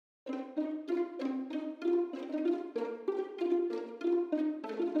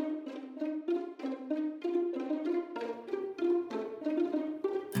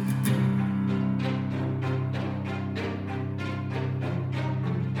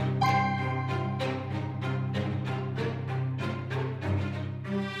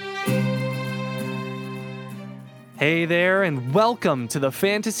Hey there, and welcome to the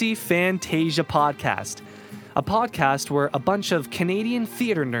Fantasy Fantasia podcast, a podcast where a bunch of Canadian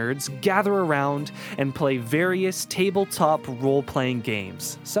theater nerds gather around and play various tabletop role-playing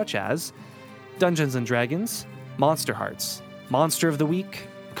games, such as Dungeons & Dragons, Monster Hearts, Monster of the Week,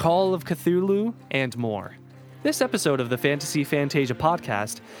 Call of Cthulhu, and more. This episode of the Fantasy Fantasia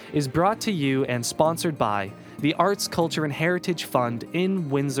podcast is brought to you and sponsored by the Arts, Culture, and Heritage Fund in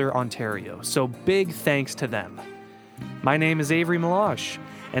Windsor, Ontario, so big thanks to them. My name is Avery Melange,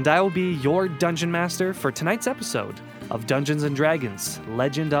 and I will be your Dungeon Master for tonight's episode of Dungeons & Dragons,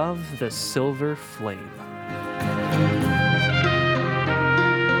 Legend of the Silver Flame.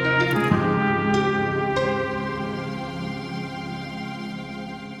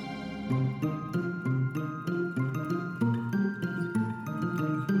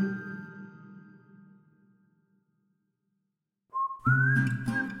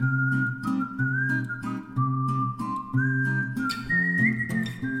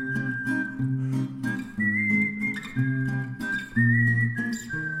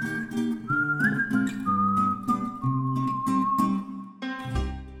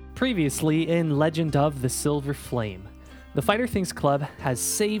 Previously in Legend of the Silver Flame, the Fighter Things Club has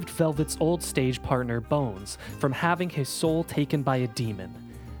saved Velvet's old stage partner Bones from having his soul taken by a demon.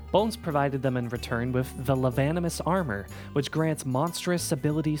 Bones provided them in return with the Levanimous armor, which grants monstrous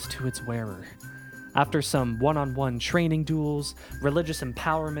abilities to its wearer. After some one-on-one training duels, religious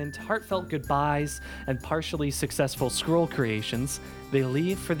empowerment, heartfelt goodbyes, and partially successful scroll creations, they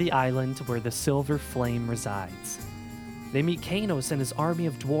leave for the island where the Silver Flame resides. They meet Kanos and his army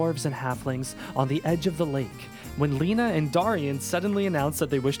of dwarves and halflings on the edge of the lake when Lena and Darian suddenly announce that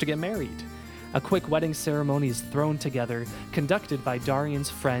they wish to get married. A quick wedding ceremony is thrown together, conducted by Darian's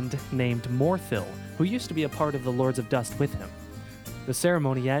friend named Morthil, who used to be a part of the Lords of Dust with him. The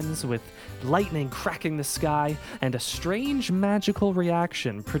ceremony ends with lightning cracking the sky and a strange magical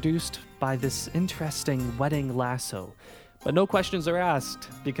reaction produced by this interesting wedding lasso. But no questions are asked,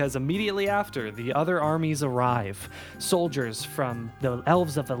 because immediately after, the other armies arrive. Soldiers from the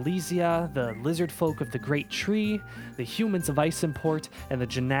Elves of Elysia, the Lizard Folk of the Great Tree, the Humans of Icenport, and the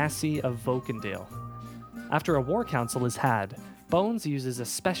Genasi of Vokendale. After a war council is had, Bones uses a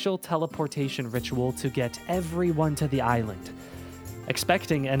special teleportation ritual to get everyone to the island.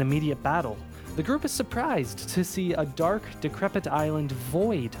 Expecting an immediate battle, the group is surprised to see a dark, decrepit island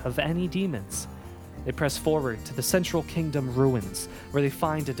void of any demons. They press forward to the Central Kingdom ruins, where they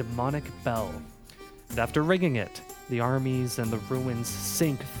find a demonic bell. And after ringing it, the armies and the ruins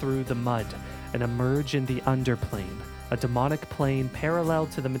sink through the mud and emerge in the underplane, a demonic plane parallel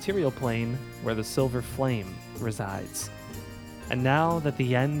to the material plane where the Silver Flame resides. And now that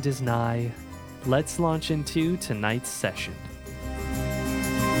the end is nigh, let's launch into tonight's session.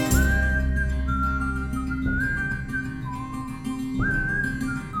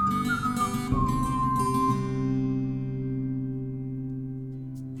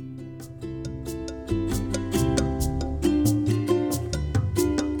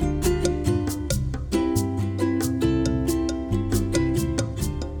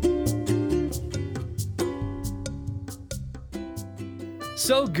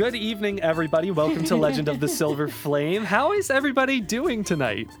 So good evening, everybody. Welcome to Legend of the Silver Flame. How is everybody doing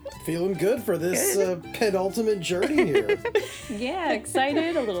tonight? Feeling good for this penultimate journey here. Yeah,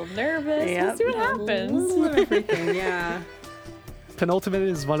 excited, a little nervous. Yep. We'll see what happens. Everything, yeah. Penultimate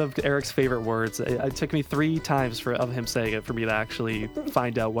is one of Eric's favorite words. It took me 3 times of him saying it for me to actually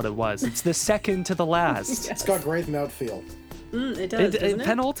find out what it was. It's the second to the last. It's got great mouthfeel. It does, doesn't it?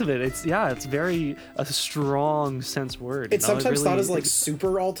 Penultimate, it's very a strong sense word. It's sometimes thought as like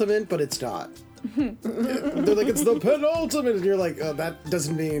super ultimate, but it's not. They're like, it's the penultimate, and you're like, oh, that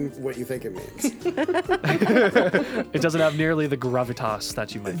doesn't mean what you think it means. It doesn't have nearly the gravitas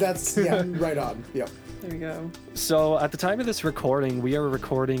that you might. That's, right on. Yep. There we go. So at the time of this recording, we are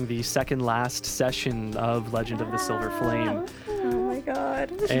recording the second last session of Legend of the Silver Flame. Oh my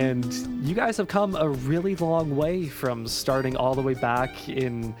god. And you guys have come a really long way from starting all the way back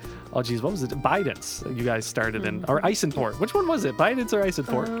in, what was it? Bidens. You guys started in, or Icenport. Which one was it? Bidens or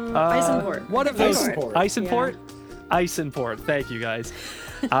Icenport? Icenport. One of those. Icenport. Icenport? Yeah. Icenport. Thank you, guys.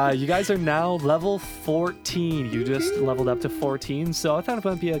 You guys are now level 14. You just leveled up to 14, so I thought it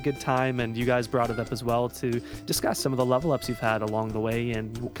might be a good time, and you guys brought it up as well, to discuss some of the level ups you've had along the way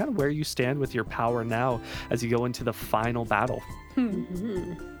and kind of where you stand with your power now as you go into the final battle.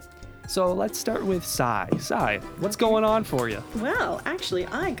 So let's start with Sai. Sai, what's going on for you? Well, actually,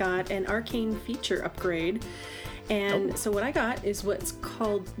 I got an arcane feature upgrade, And so what I got is what's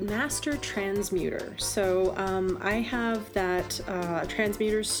called Master Transmuter. So I have that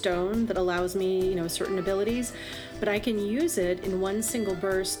Transmuter stone that allows me, certain abilities, but I can use it in one single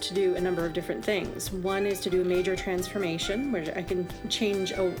burst to do a number of different things. One is to do a major transformation, where I can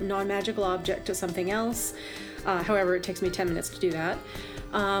change a non-magical object to something else. However, it takes me 10 minutes to do that.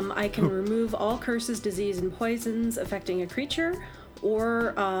 I can remove all curses, disease, and poisons affecting a creature,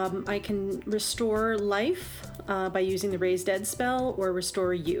 or I can restore life by using the Raise Dead spell, or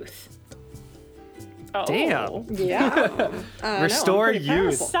restore youth. Oh. Damn. Yeah. Restore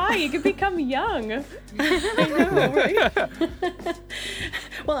youth. Sigh, you could become young. I know, right?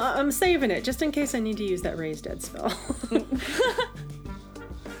 Well, I'm saving it just in case I need to use that Raise Dead spell.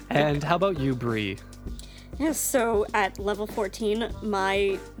 And how about you, Bree? Yes, so at level 14,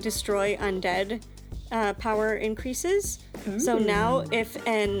 my Destroy Undead power increases. So now if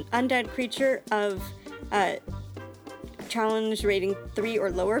an undead creature of challenge rating 3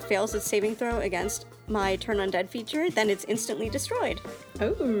 or lower fails its saving throw against my Turn Undead feature, then it's instantly destroyed.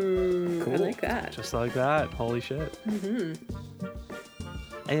 Oh, Cool. I like that. Just like that. Holy shit.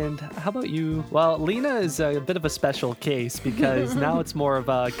 And how about you? Well, Lena is a bit of a special case because now it's more of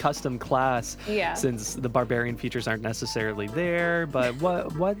a custom class. Yeah. Since the barbarian features aren't necessarily there. But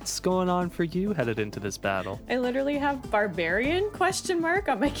what's going on for you headed into this battle? I literally have barbarian ?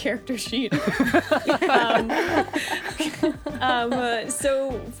 On my character sheet.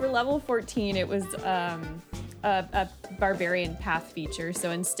 So for level 14, it was a barbarian path feature.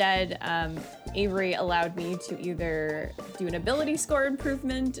 So instead, Avery allowed me to either do an ability score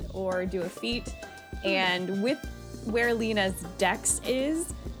improvement or do a feat. And with where Lena's dex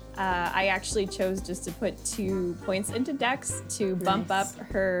is, I actually chose just to put 2 points into dex to bump up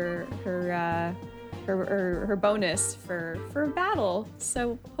her bonus for battle.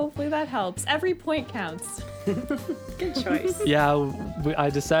 So hopefully that helps. Every point counts. Good choice. Yeah, I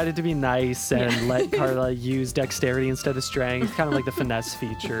decided to be nice and let Carla use dexterity instead of strength, kind of like the finesse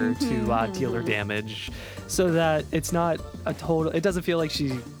feature to deal her damage, so that it's not a total. It doesn't feel like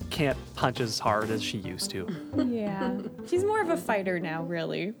she can't punch as hard as she used to. Yeah. She's more of a fighter now,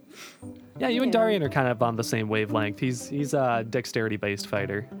 really. Yeah, you and Darian are kind of on the same wavelength. He's a dexterity-based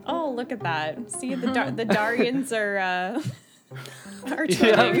fighter. Oh, look at that. See, the Darians are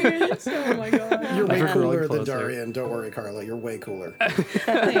Yeah. Oh my god. You're way Never cooler growing than closer. Darian. Don't worry, Carla. You're way cooler.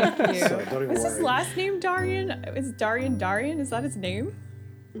 Thank you. So don't even Is his worry. last name Darian? Is Darian? Is that his name?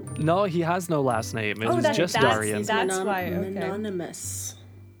 No, he has no last name. It Oh, was that's- just that's- Darian. That's why, okay. Mononymous.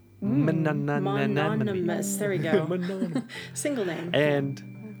 Mononymous. Mononymous. There we go. Single name.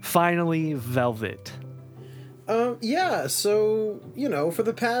 And finally, Velvet. Yeah, so, for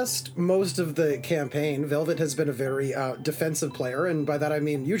the past most of the campaign, Velvet has been a very defensive player, and by that I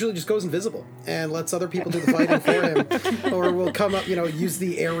mean usually just goes invisible and lets other people do the fighting for him, or will come up, use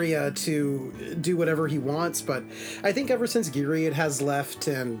the area to do whatever he wants. But I think ever since Gyriad has left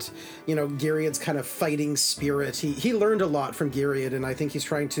and, Gyriad's kind of fighting spirit, he learned a lot from Gyriad, and I think he's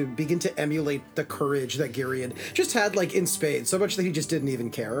trying to begin to emulate the courage that Gyriad just had, in spades, so much that he just didn't even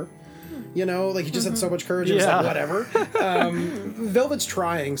care. He just had so much courage, it was like, whatever. Velvet's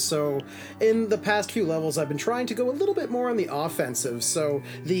trying, so in the past few levels, I've been trying to go a little bit more on the offensive. So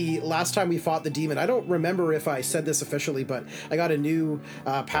the last time we fought the demon, I don't remember if I said this officially, but I got a new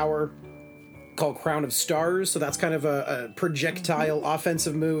power called Crown of Stars, so that's kind of a projectile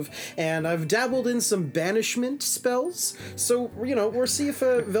offensive move, and I've dabbled in some banishment spells, so, we'll see if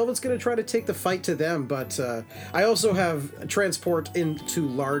Velvet's going to try to take the fight to them, but I also have transport into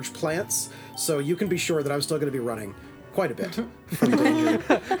large plants, so you can be sure that I'm still going to be running quite a bit from danger.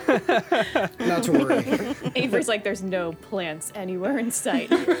 Not to worry. Avery's like, there's no plants anywhere in sight.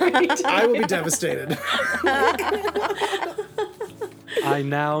 I will be devastated. I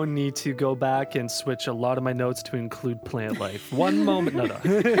now need to go back and switch a lot of my notes to include plant life. One moment, no.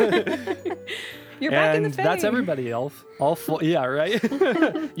 You're back in the And Fae. that's everybody, Elf. All full, yeah, right?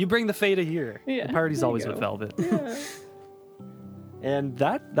 You bring the Fae to here. Yeah, The party's there you always go. with Velvet. And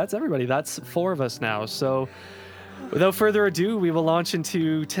that's everybody. That's 4 of us now. So without further ado, we will launch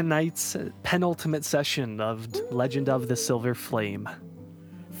into tonight's penultimate session of Legend of the Silver Flame.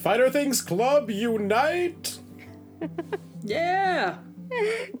 Fighter Things Club, unite! Yeah.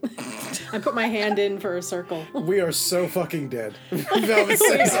 I put my hand in for a circle. We are so fucking dead. Velvet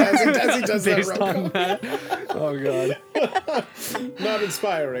says as he does that Based roll on call. that. Oh, God. Not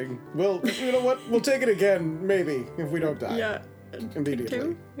inspiring. Well, you know what? We'll take it again, maybe, if we don't die. Yeah. Immediately.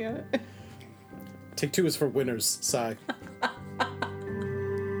 2? Yeah. Take 2 is for winners, sigh.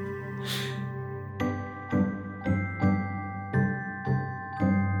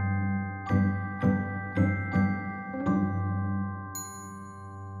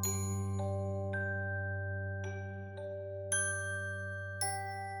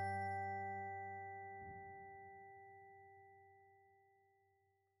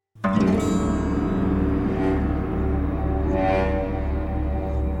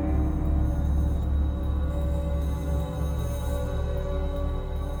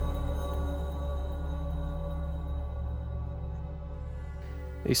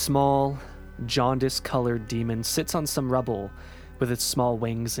 A small, jaundice-colored demon sits on some rubble with its small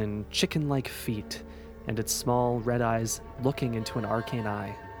wings and chicken-like feet, and its small red eyes looking into an arcane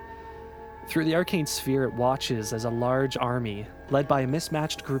eye. Through the arcane sphere, it watches as a large army, led by a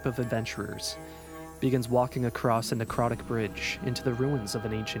mismatched group of adventurers, begins walking across a necrotic bridge into the ruins of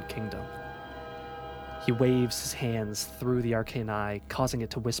an ancient kingdom. He waves his hands through the arcane eye, causing it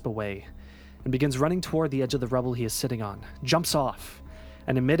to wisp away, and begins running toward the edge of the rubble he is sitting on, jumps off,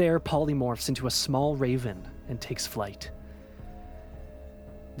 and in midair polymorphs into a small raven and takes flight.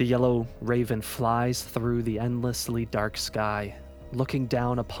 The yellow raven flies through the endlessly dark sky, looking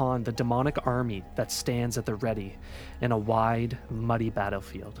down upon the demonic army that stands at the ready in a wide, muddy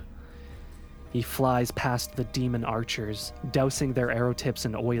battlefield. He flies past the demon archers, dousing their arrow tips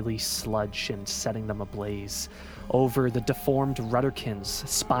in oily sludge and setting them ablaze, over the deformed rudderkins,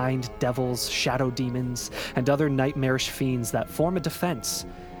 spined devils, shadow demons, and other nightmarish fiends that form a defense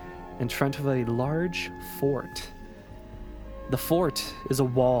in front of a large fort. The fort is a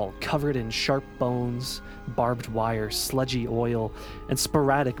wall covered in sharp bones, barbed wire, sludgy oil, and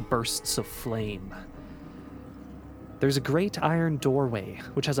sporadic bursts of flame. There's a great iron doorway,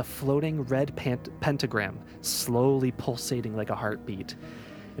 which has a floating red pentagram slowly pulsating like a heartbeat.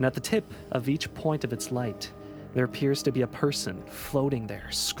 And at the tip of each point of its light, there appears to be a person floating there,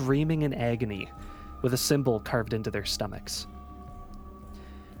 screaming in agony, with a symbol carved into their stomachs.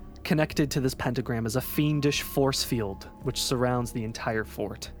 Connected to this pentagram is a fiendish force field, which surrounds the entire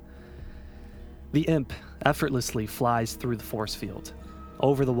fort. The imp effortlessly flies through the force field,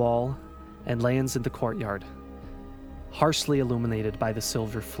 over the wall, and lands in the courtyard, harshly illuminated by the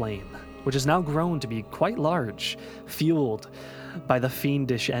silver flame, which has now grown to be quite large, fueled by the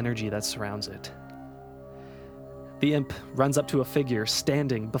fiendish energy that surrounds it. The imp runs up to a figure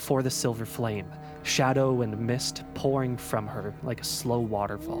standing before the silver flame, shadow and mist pouring from her like a slow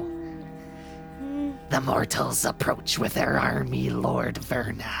waterfall. The mortals approach with their army, Lord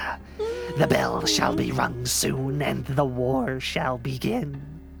Verna. The bell shall be rung soon, and the war shall begin.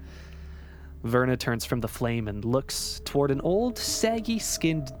 Verna turns from the flame and looks toward an old,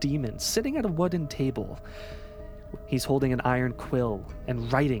 saggy-skinned demon sitting at a wooden table. He's holding an iron quill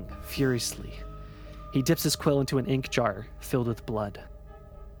and writing furiously. He dips his quill into an ink jar filled with blood.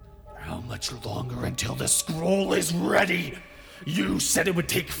 How much longer until the scroll is ready? You said it would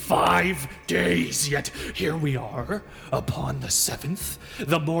take 5 days, yet here we are, upon the 7th,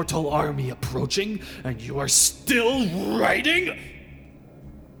 the mortal army approaching, and you are still writing?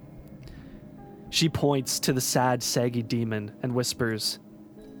 She points to the sad, saggy demon and whispers,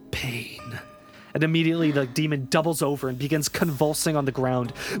 "Pain." And immediately the demon doubles over and begins convulsing on the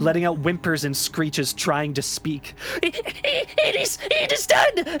ground, letting out whimpers and screeches, trying to speak. It is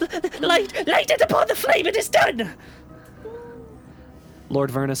done! Light it upon the flame, it is done!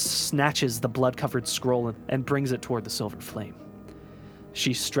 Lord Vernus snatches the blood-covered scroll and brings it toward the silver flame.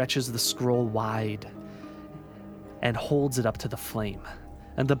 She stretches the scroll wide and holds it up to the flame,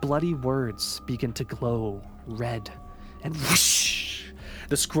 and the bloody words begin to glow red, and whoosh!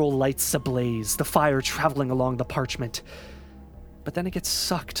 The scroll lights ablaze, the fire traveling along the parchment. But then it gets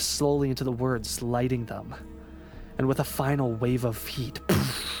sucked slowly into the words, lighting them. And with a final wave of heat,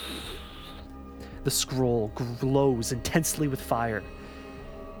 the scroll glows intensely with fire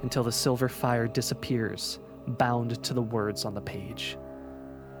until the silver fire disappears, bound to the words on the page.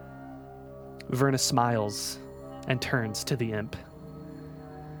 Verna smiles and turns to the imp.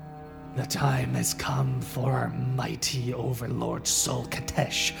 The time has come for our mighty overlord Sol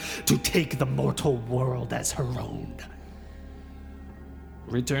Katesh to take the mortal world as her own.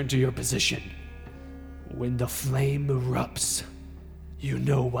 Return to your position. When the flame erupts, you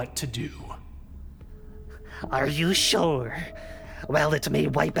know what to do. Are you sure? While it may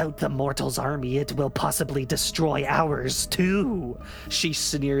wipe out the mortals' army, it will possibly destroy ours too. She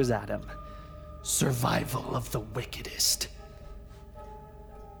sneers at him. Survival of the wickedest.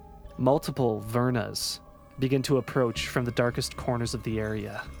 Multiple Vernas begin to approach from the darkest corners of the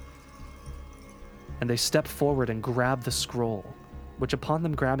area. And they step forward and grab the scroll, which upon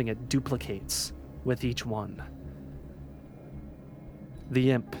them grabbing it duplicates with each one.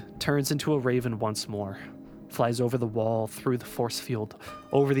 The imp turns into a raven once more, flies over the wall, through the force field,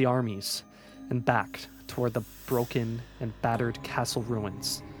 over the armies, and back toward the broken and battered castle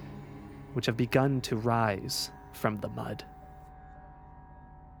ruins, which have begun to rise from the mud.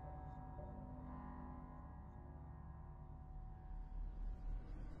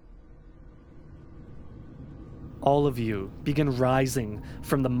 All of you begin rising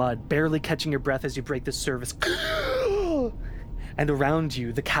from the mud, barely catching your breath as you break the surface. And around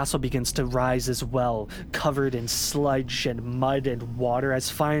you, the castle begins to rise as well, covered in sludge and mud and water, as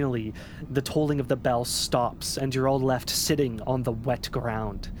finally the tolling of the bell stops and you're all left sitting on the wet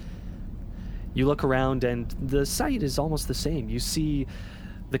ground. You look around and the sight is almost the same. You see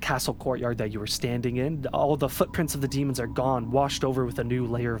the castle courtyard that you were standing in. All the footprints of the demons are gone, washed over with a new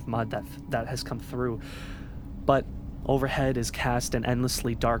layer of mud that has come through. But overhead is cast an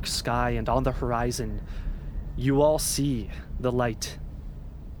endlessly dark sky, and on the horizon, you all see the light,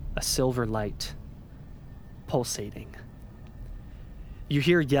 a silver light, pulsating. You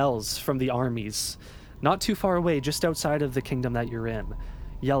hear yells from the armies, not too far away, just outside of the kingdom that you're in,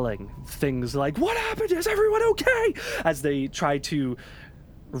 yelling things like, "What happened? Is everyone okay?" as they try to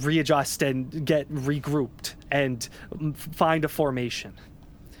readjust and get regrouped and find a formation.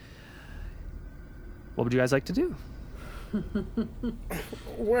 What would you guys like to do?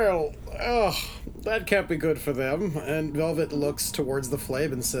 Well, that can't be good for them. And Velvet looks towards the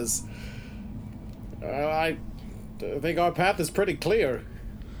flame and says, I think our path is pretty clear.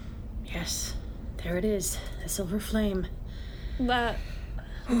 Yes, there it is, the silver flame. Lena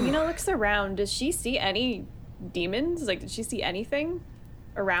looks around. Does she see any demons? Like, did she see anything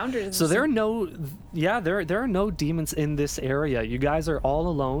around? Or So there are no demons in this area. You guys are all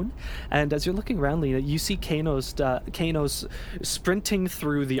alone, and as you're looking around, Lena, you see Kanos sprinting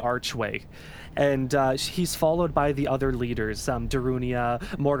through the archway, and he's followed by the other leaders.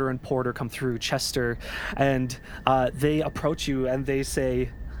 Darunia, Mortar, and Porter come through. Chester, and they approach you and they say,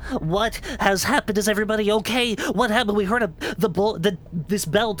 What has happened? Is everybody okay? What happened? We heard this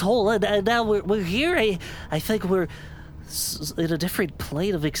bell toll, and now we're here. I think we're in a different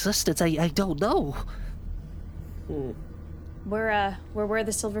plane of existence. I don't know. We're where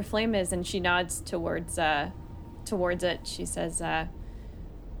the silver flame is, and she nods towards it. She says, I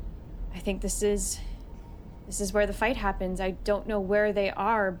think this is where the fight happens. I don't know where they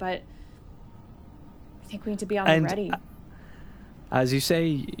are, but I think we need to be on the ready. As you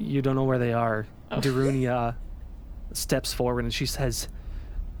say, you don't know where they are. Darunia steps forward and she says,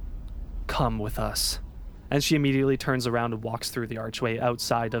 "Come with us." And she immediately turns around and walks through the archway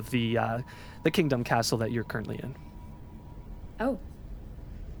outside of the kingdom castle that you're currently in. Oh.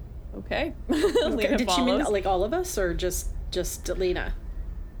 Okay. Okay. Did she mean like all of us, or just Lena?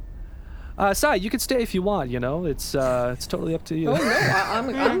 Sai, you can stay if you want. It's totally up to you. Oh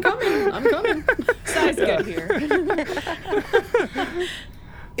no, I'm coming. I'm coming. Sai's good here.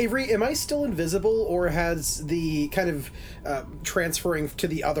 Avery, am I still invisible, or has the kind of transferring to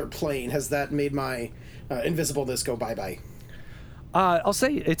the other plane, has that made my invisibleness go bye-bye? I'll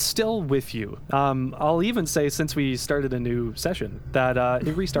say it's still with you. I'll even say, since we started a new session, that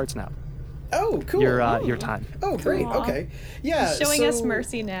it restarts now. Oh, cool. Your time. Oh, great. Aww. Okay. Yeah. Showing us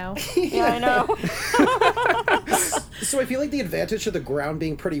mercy now. Yeah, I know. So I feel like the advantage of the ground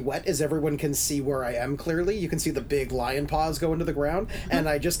being pretty wet is everyone can see where I am clearly. You can see the big lion paws go into the ground, and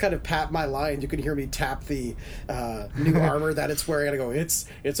I just kind of pat my lion. You can hear me tap the new armor that it's wearing, and I go, "It's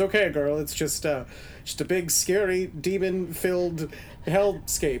okay, girl. It's just a big, scary, demon-filled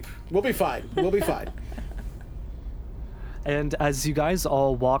hellscape. We'll be fine. We'll be fine." And as you guys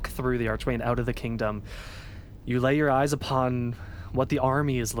all walk through the archway and out of the kingdom, you lay your eyes upon what the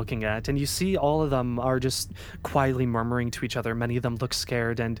army is looking at, and you see all of them are just quietly murmuring to each other. Many of them look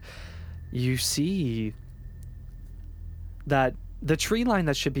scared, and you see that the tree line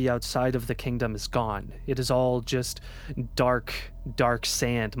that should be outside of the kingdom is gone. It is all just dark, dark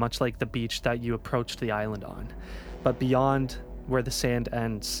sand, much like the beach that you approached the island on. But beyond where the sand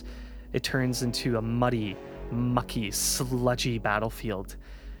ends, it turns into a muddy, mucky, sludgy battlefield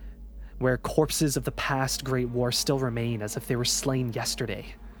where corpses of the past Great War still remain as if they were slain yesterday.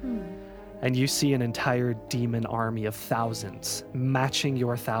 And you see an entire demon army of thousands, matching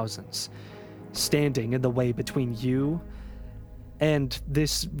your thousands, standing in the way between you and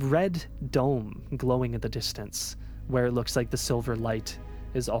this red dome glowing in the distance, where it looks like the silver light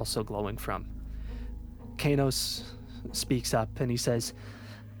is also glowing from. Kanos speaks up and he says,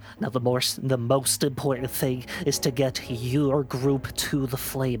 Now, the most important thing is to get your group to the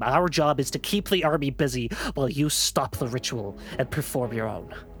flame. Our job is to keep the army busy while you stop the ritual and perform your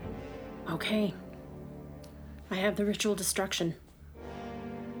own. Okay. I have the ritual destruction.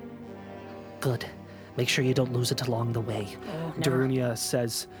 Good. Make sure you don't lose it along the way. Darunia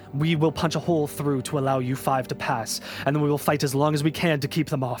says, "We will punch a hole through to allow you 5 to pass, and then we will fight as long as we can to keep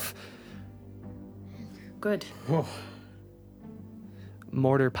them off." Good.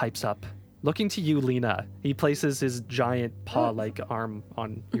 Mortar pipes up. Looking to you, Lena, he places his giant paw-like arm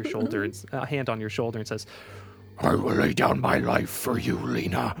on your shoulder, and hand on your shoulder, and says, "I will lay down my life for you,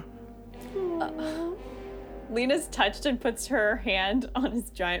 Lena." Lena's touched and puts her hand on his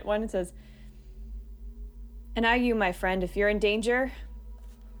giant one and says, "And now you, my friend, if you're in danger,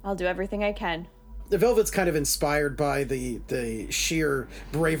 I'll do everything I can." The Velvet's kind of inspired by the sheer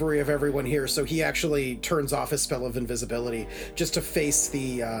bravery of everyone here, so he actually turns off his spell of invisibility just to face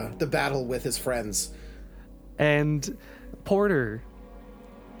the battle with his friends. And Porter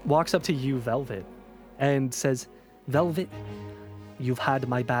walks up to you, Velvet, and says, "Velvet, you've had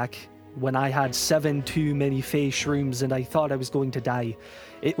my back when I had 7 too many fey shrooms and I thought I was going to die.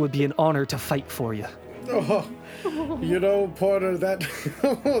 It would be an honor to fight for you." Oh, you know, Porter,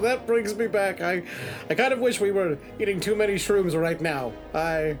 that brings me back. I kind of wish we were eating too many shrooms right now.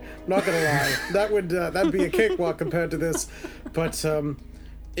 I'm not gonna lie, that'd be a cakewalk compared to this. But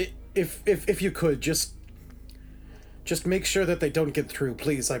if you could just make sure that they don't get through,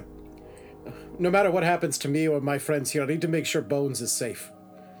 please. No matter what happens to me or my friends here, I need to make sure Bones is safe.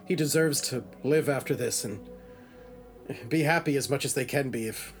 He deserves to live after this and be happy as much as they can be.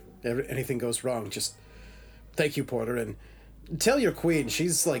 If anything goes wrong, just thank you, Porter, and tell your queen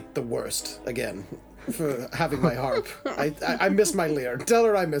she's like the worst again for having my harp. I miss my lyre. Tell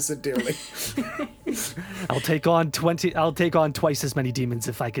her I miss it dearly. I'll take on twice as many demons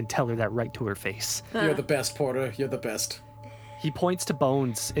if I can tell her that right to her face. You're the best, Porter. You're the best. He points to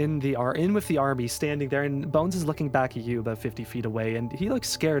Bones in with the army standing there, and Bones is looking back at you about 50 feet away, and he looks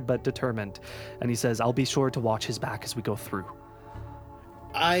scared but determined. And he says, "I'll be sure to watch his back as we go through."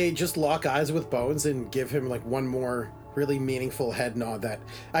 I just lock eyes with Bones and give him like one more really meaningful head nod. That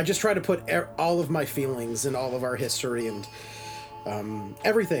I just try to put all of my feelings and all of our history and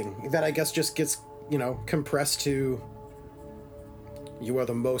everything that I guess just gets, compressed to, you are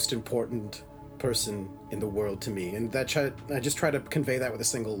the most important person in the world to me, and I just try to convey that with a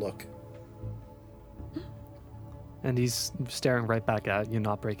single look. And he's staring right back at you,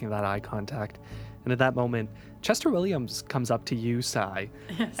 not breaking that eye contact. And at that moment, Chester Williams comes up to you, Sai.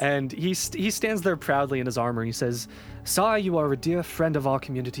 Yes. And he stands there proudly in his armor. He says, "Sai, you are a dear friend of our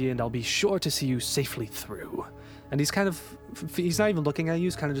community, and I'll be sure to see you safely through." And he's not even looking at you,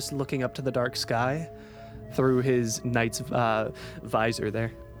 he's kind of just looking up to the dark sky through his knight's visor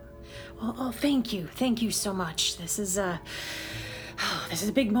there. Oh, thank you. Thank you so much. This is a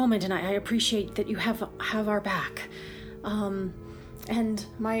big moment, and I appreciate that you have our back. And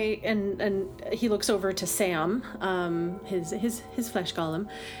he looks over to Sam, his flesh golem,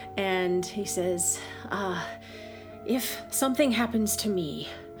 and he says, "If something happens to me,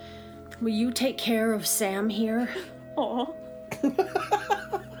 will you take care of Sam here?" Aw.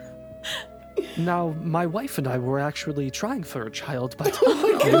 Now, my wife and I were actually trying for a child, but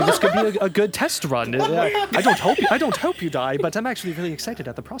maybe this could be a good test run. I don't hope you die, but I'm actually really excited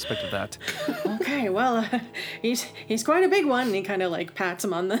at the prospect of that. Okay, well, he's quite a big one. And he kind of like pats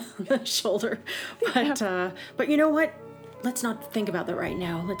him on the shoulder, but you know what? Let's not think about that right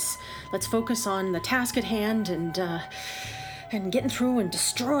now. Let's focus on the task at hand and getting through and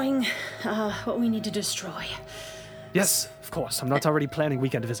destroying what we need to destroy. Yes, of course. I'm not already planning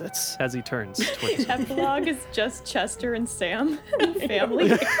weekend visits as he turns towards you. Epilogue is just Chester and Sam and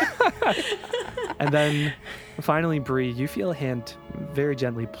family. And then finally, Bree, you feel a hand very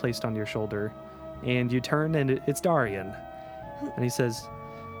gently placed on your shoulder, and you turn, and it's Darian. And he says,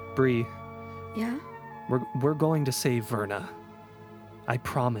 "Bree, Yeah? we're going to save Verna. I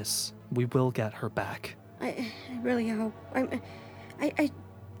promise we will get her back." I really hope. I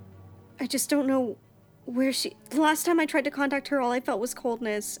just don't know where she... The last time I tried to contact her, all I felt was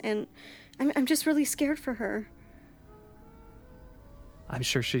coldness, and I'm just really scared for her. I'm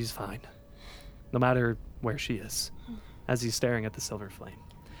sure she's fine, no matter where she is, as he's staring at the silver flame.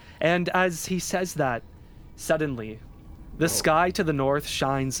 And as he says that, suddenly, the sky to the north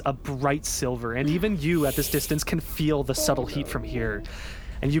shines a bright silver, and even you at this distance can feel the subtle heat from here.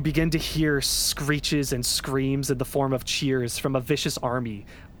 And you begin to hear screeches and screams in the form of cheers from a vicious army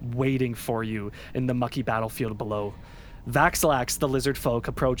waiting for you in the mucky battlefield below. Vaxilax, the lizard folk,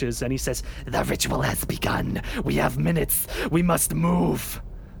 approaches and he says, The ritual has begun. We have minutes. We must move.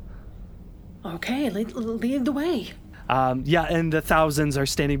 Okay, lead the way. And the thousands are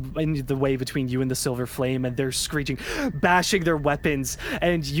standing in the way between you and the silver flame, and they're screeching, bashing their weapons.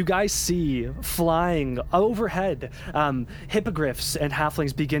 And you guys see flying overhead, hippogriffs and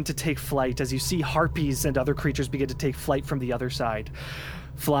halflings begin to take flight as you see harpies and other creatures begin to take flight from the other side,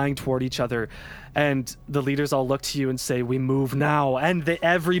 flying toward each other. And the leaders all look to you and say, "We move now." And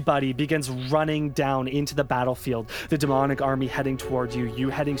everybody begins running down into the battlefield, the demonic army heading toward you, you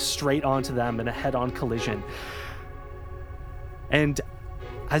heading straight onto them in a head-on collision. And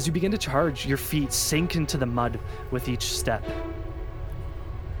as you begin to charge, your feet sink into the mud with each step.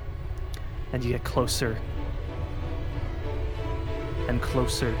 And you get closer and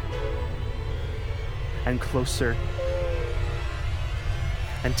closer and closer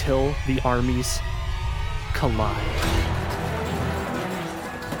until the armies collide.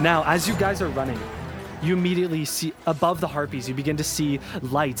 Now, as you guys are running, you immediately see above the harpies, you begin to see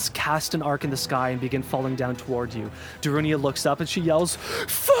lights cast an arc in the sky and begin falling down toward you. Darunia looks up and she yells,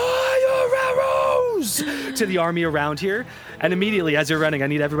 "Fire arrows!" to the army around here. And immediately, as you're running, I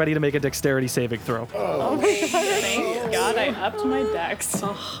need everybody to make a dexterity saving throw. Oh my god. Thank God I upped my dex.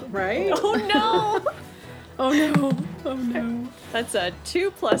 Right? Oh no! Oh no. Oh no. That's a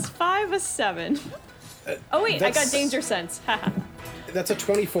 2 + 5, a 7. Oh wait, I got that's- danger sense. Haha. That's a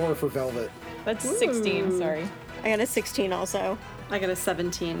 24 for Velvet. That's 16, sorry. I got a 16 also. I got a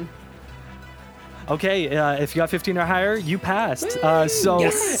 17. Okay, if you got 15 or higher, you passed. So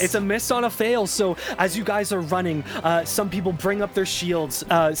it's a miss on a fail. So as you guys are running, some people bring up their shields.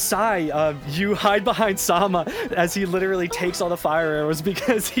 Sai, you hide behind Sama as he literally takes all the fire arrows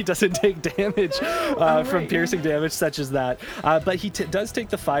because he doesn't take damage from piercing damage such as that. But he does take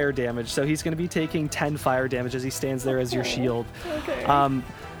the fire damage, so he's going to be taking 10 fire damage as he stands there as your shield. Okay.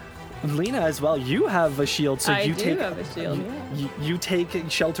 Lena as well, you have a shield, so I you do take have a shield, yeah. you take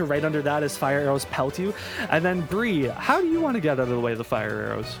shelter right under that as fire arrows pelt you. And then Bree, how do you want to get out of the way of the fire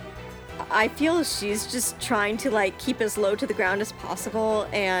arrows? I feel she's just trying to like keep as low to the ground as possible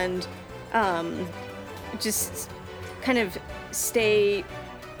and just kind of stay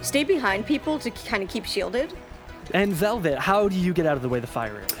behind people to kind of keep shielded. And Velvet, how do you get out of the way of the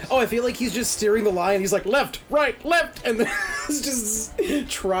fire arrows? Oh, I feel like he's just steering the line. He's like, left, right, left. And then he's just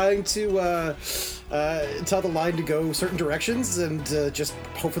trying to tell the line to go certain directions and just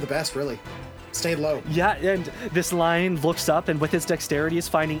hope for the best, really. Stay low. Yeah, and this lion looks up and with his dexterity is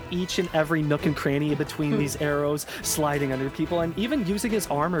finding each and every nook and cranny between these arrows, sliding under people, and even using his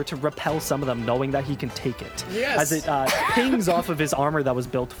armor to repel some of them, knowing that he can take it. Yes. As it pings off of his armor that was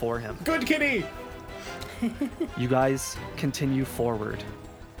built for him. Good kitty. You guys continue forward.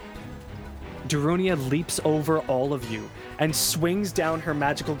 Darunia leaps over all of you and swings down her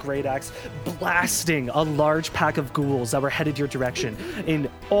magical great axe, blasting a large pack of ghouls that were headed your direction in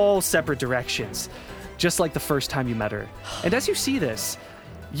all separate directions, just like the first time you met her. And as you see this,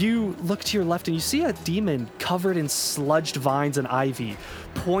 you look to your left and you see a demon covered in sludged vines and ivy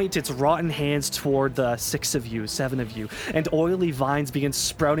point its rotten hands toward the 7 of you, and oily vines begin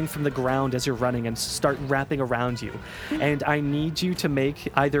sprouting from the ground as you're running and start wrapping around you. And I need you to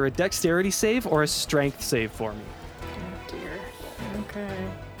make either a dexterity save or a strength save for me. Oh dear. Okay.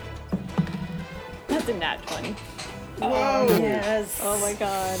 That's a nat 20. Whoa. Yes. Oh my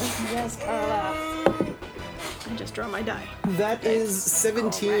god. Yes, Carla. I just draw my die. That is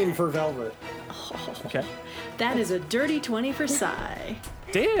 17 for Velvet. Okay. That is a dirty 20 for Sai.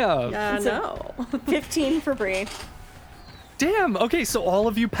 Damn. No. 15 for Bree. Damn. Okay, so all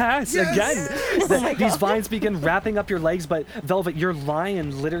of you pass again. These vines begin wrapping up your legs, but Velvet, your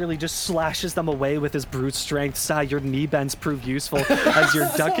lion literally just slashes them away with his brute strength. Sai, your knee bends prove useful as you're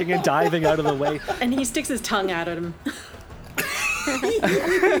ducking and diving out of the way. And he sticks his tongue out at him.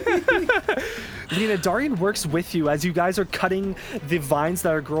 Lena, Darian works with you as you guys are cutting the vines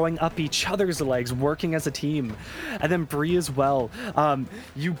that are growing up each other's legs, working as a team. And then Bree as well.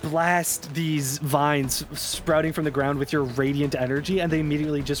 You blast these vines sprouting from the ground with your radiant energy, and they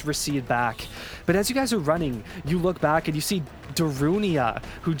immediately just recede back. But as you guys are running, you look back and you see Darunia,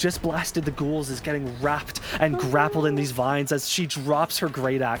 who just blasted the ghouls, is getting wrapped and grappled in these vines as she drops her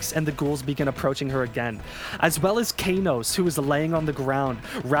great axe and the ghouls begin approaching her again. As well as Kanos, who is laying on the ground,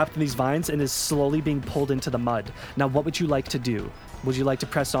 wrapped in these vines and is slowly being pulled into the mud. Now, what would you like to do? Would you like to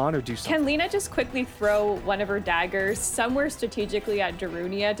press on or do something? Can Lena just quickly throw one of her daggers somewhere strategically at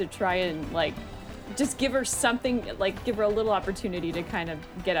Darunia to try and, like, just give her something, like, give her a little opportunity to kind of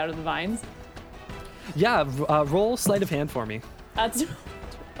get out of the vines? Yeah, roll sleight of hand for me. That's,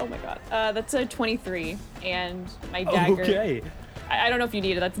 oh my god. That's a 23, and my dagger. Okay. I don't know if you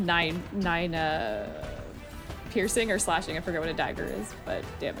need it. That's nine piercing or slashing. I forget what a dagger is, but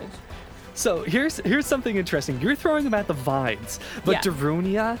damage. So here's something interesting. You're throwing them at the vines, but Yeah.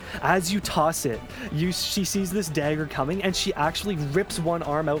 Darunia, as you toss it, she sees this dagger coming, and she actually rips one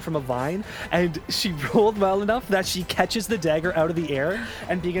arm out from a vine, and she rolled well enough that she catches the dagger out of the air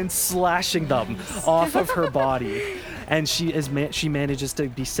and begins slashing them off of her body. And she manages to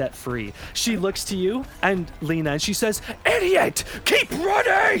be set free. She looks to you and Lena, and she says, "Idiot! Keep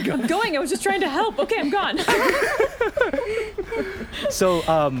running!" I'm going. I was just trying to help. Okay, I'm gone. So,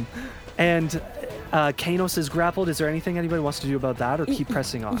 Kanos is grappled. Is there anything anybody wants to do about that, or keep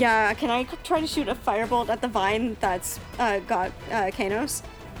pressing on? Yeah, can I try to shoot a firebolt at the vine that's got Kanos?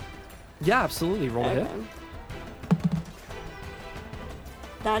 Yeah, absolutely. Roll a hit.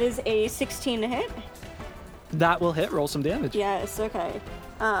 That is a 16 to hit. That will hit. Roll some damage. Yes, okay.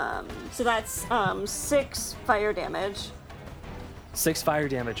 So that's 6 fire damage. 6 fire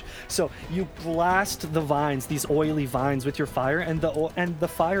damage. So you blast the vines, these oily vines, with your fire, and the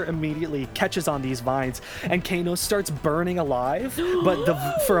fire immediately catches on these vines, and Kano starts burning alive,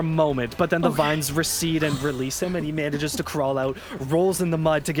 but for a moment. But then the vines recede and release him, and he manages to crawl out, rolls in the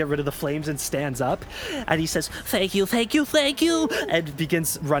mud to get rid of the flames, and stands up, and he says, "Thank you, thank you, thank you," and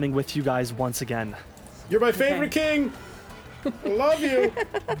begins running with you guys once again. You're my favorite king. I love you.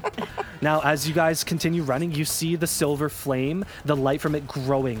 Now, as you guys continue running, you see the silver flame, the light from it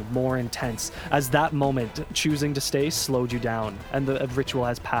growing more intense, as that moment, choosing to stay, slowed you down, and the ritual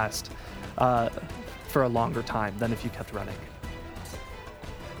has passed for a longer time than if you kept running.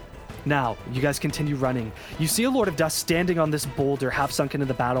 Now, you guys continue running. You see a Lord of Dust standing on this boulder, half sunken in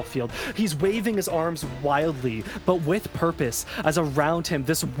the battlefield. He's waving his arms wildly, but with purpose, as around him,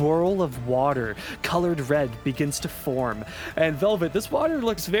 this whirl of water, colored red, begins to form. And Velvet, this water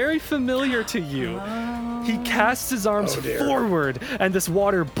looks very familiar to you. He casts his arms forward, and this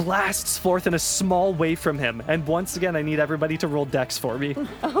water blasts forth in a small wave from him. And once again, I need everybody to roll dex for me.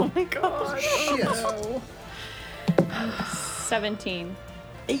 Oh my gosh. Shit. 17.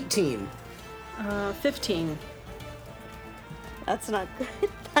 18. 15. That's not good.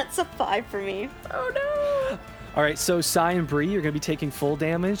 That's a 5 for me. Oh no! All right, so Sai and Bree, you're going to be taking full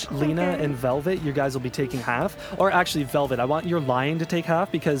damage. Lena and Velvet, you guys will be taking half. Or actually, Velvet, I want your lion to take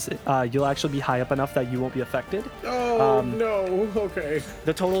half because you'll actually be high up enough that you won't be affected. Oh, no. Okay.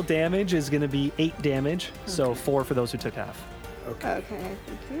 The total damage is going to be 8 damage, so 4 for those who took half. Okay. Okay,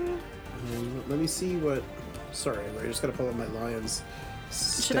 thank you. Let me see what... Sorry, I just got to pull up my lions.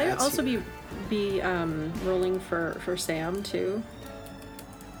 Should I also be rolling for Sam too?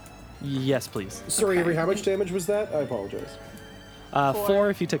 Yes, please. Sorry, Avery, how much damage was that? I apologize. 4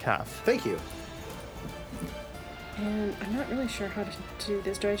 if you took half. Thank you. And I'm not really sure how to do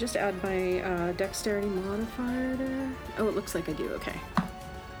this. Do I just add my dexterity modifier there? Oh, it looks like I do. Okay.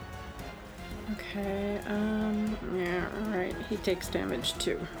 Okay. Yeah. All right. He takes damage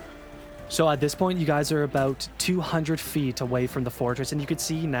too. So at this point, you guys are about 200 feet away from the fortress, and you can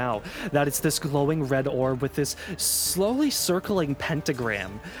see now that it's this glowing red orb with this slowly circling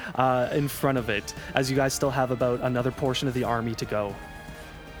pentagram in front of it, as you guys still have about another portion of the army to go.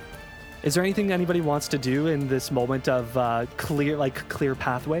 Is there anything anybody wants to do in this moment of clear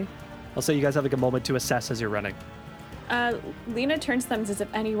pathway? I'll say you guys have like a moment to assess as you're running. Lena turns to them and says,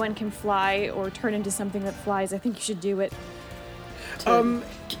 if anyone can fly or turn into something that flies, I think you should do it.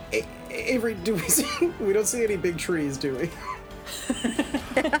 Avery, do we see... We don't see any big trees, do we?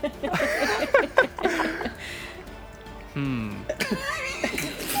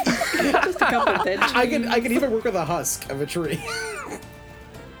 Just a couple of dead trees. I can even work with a husk of a tree.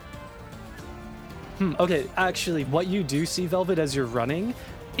 Okay, actually, what you do see, Velvet, as you're running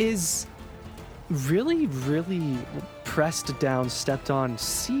is really, really pressed down, stepped on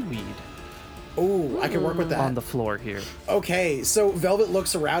seaweed. Oh, I can work with that. On the floor here. Okay, so Velvet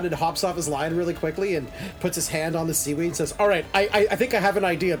looks around and hops off his lion really quickly and puts his hand on the seaweed and says, "All right, I think I have an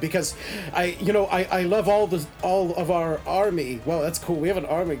idea because I love all of our army. Well, that's cool. We have an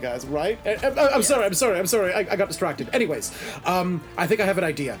army, guys, right? I'm sorry. I got distracted. Anyways, I think I have an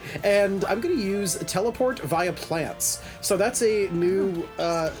idea, and I'm gonna use teleport via plants. So that's a new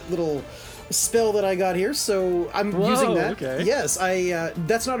little spell that I got here, so I'm using that. Okay. Yes,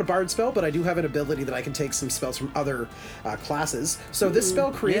 that's not a bard spell, but I do have an ability that I can take some spells from other classes. So this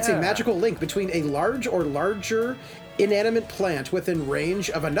spell creates a magical link between a large or larger inanimate plant within range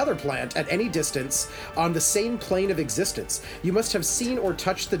of another plant at any distance on the same plane of existence. You must have seen or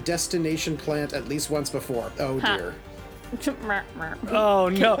touched the destination plant at least once before. Oh dear. Oh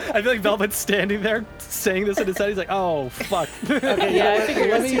no! I feel like Velvet's standing there saying this in his head. He's like, "Oh fuck." Okay, Yeah, I figured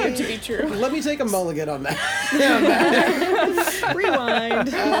it was too good to be true. Let me take a mulligan on that. Rewind.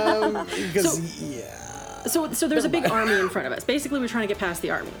 Because So there's a big army in front of us. Basically, we're trying to get past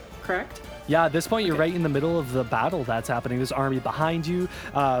the army, correct? Yeah, at this point, you're right in the middle of the battle that's happening. There's army behind you,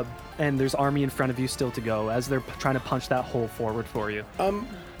 and there's army in front of you still to go as they're trying to punch that hole forward for you.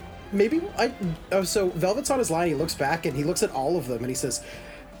 Maybe so Velvet's on his line, he looks back and he looks at all of them and he says,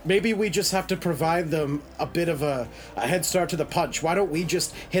 maybe we just have to provide them a bit of a head start to the punch. Why don't we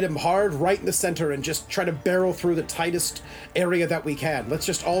just hit him hard right in the center and just try to barrel through the tightest area that we can. Let's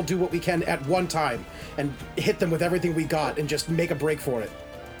just all do what we can at one time and hit them with everything we got and just make a break for it.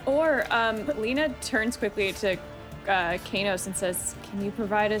 Or Lena turns quickly to Kanos and says, can you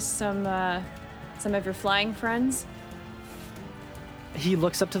provide us some of your flying friends? he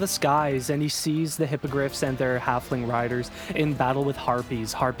looks up to the skies and he sees the hippogriffs and their halfling riders in battle with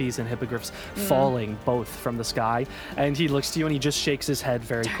harpies and hippogriffs falling both from the sky. And he looks to you and he just shakes his head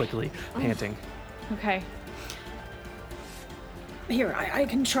very quickly, panting. Okay. Here, I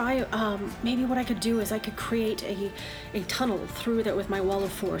can try. Maybe what I could do is I could create a tunnel through that with my wall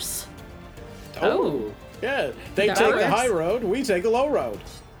of force. Oh. Yeah, they That take the works. high road, we take a low road.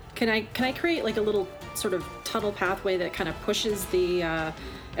 Can I create like a little sort of tunnel pathway that kind of pushes the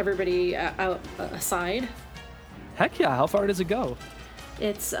everybody out aside? Heck yeah, how far does it go?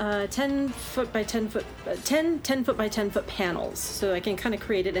 It's 10 foot by 10 foot, 10 foot by 10 foot panels, so I can kind of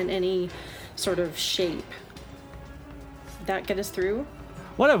create it in any sort of shape. That get us through?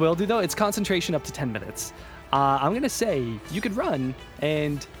 What I will do though, it's concentration up to 10 minutes. I'm gonna say you could run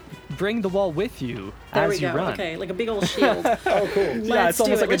and bring the wall with you There as we you go. run. Okay, like a big old shield. Oh, cool. Yeah, it's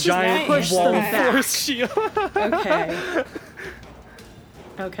almost like a Let's just giant push wall them of back. force shield. Okay.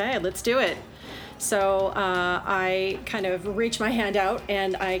 Okay, let's do it. So I kind of reach my hand out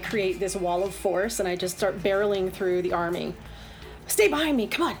and I create this wall of force and I just start barreling through the army. Stay behind me,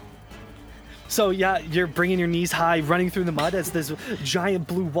 come on. So yeah, you're bringing your knees high, running through the mud as this giant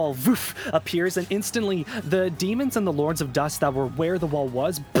blue wall woof, appears, and instantly the demons and the Lords of Dust that were where the wall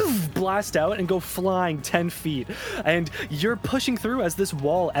was poof, blast out and go flying 10 feet. And you're pushing through as this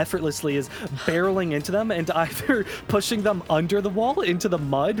wall effortlessly is barreling into them and either pushing them under the wall into the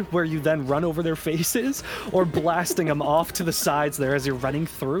mud where you then run over their faces or blasting them off to the sides there as you're running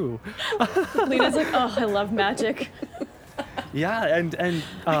through. Lena's like, oh, I love magic. Yeah, and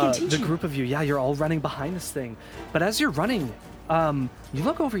the group of you, yeah, you're all running behind this thing. But as you're running, you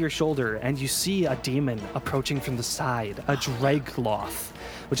look over your shoulder and you see a demon approaching from the side, a Dragloth,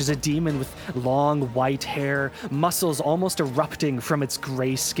 which is a demon with long white hair, muscles almost erupting from its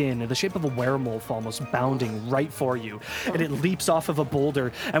gray skin, in the shape of a werewolf almost bounding right for you. And it leaps off of a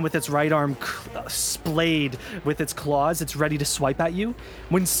boulder, and with its right arm splayed with its claws, it's ready to swipe at you,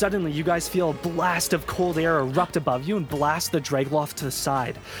 when suddenly you guys feel a blast of cold air erupt above you and blast the Dragloth to the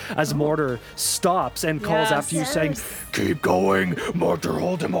side, as Mortar stops and calls Yes. after you saying, "Keep going, Mortar,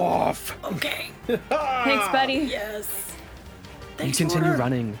 hold him off." Okay. Thanks, buddy. Yes. You continue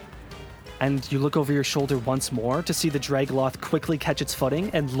running, and you look over your shoulder once more to see the Dragloth quickly catch its footing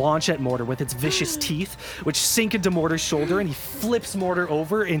and launch at Mortar with its vicious teeth, which sink into Mortar's shoulder, and he flips Mortar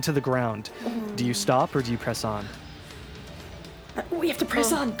over into the ground. Do you stop or do you press on? We have to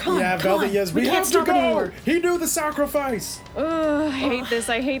press on. Come on. Yeah, come Velvet, on. yes, we can't have to stop go. anymore. He knew the sacrifice. Ugh, I hate this.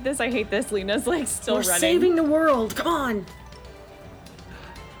 I hate this. I hate this. Lena's like still We're running. saving the world. Come on.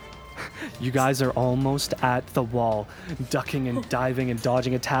 You guys are almost at the wall, ducking and diving and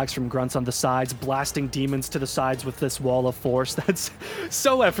dodging attacks from grunts on the sides, blasting demons to the sides with this wall of force that's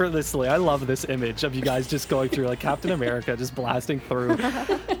so effortlessly. I love this image of you guys just going through like Captain America, just blasting through.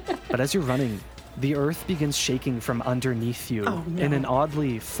 But as you're running, the earth begins shaking from underneath you in an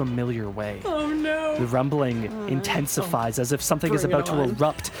oddly familiar way. Oh no. The rumbling intensifies as if something is Bring it about to on.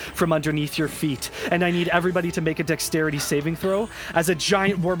 erupt from underneath your feet. And I need everybody to make a dexterity saving throw as a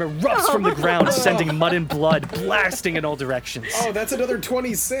giant worm erupts from the ground, sending mud and blood blasting in all directions. Oh, that's another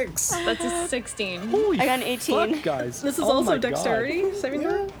 26. That's a 16. Holy I got an 18. fuck, guys. This is Oh also my God. dexterity saving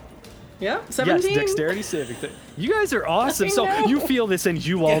throw? Yeah, Yes, 17? dexterity saving thing. You guys are awesome. So know. you feel this and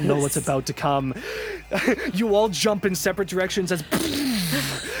you all know what's about to come. You all jump in separate directions as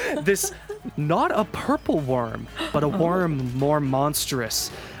this, not a purple worm, but a worm more monstrous,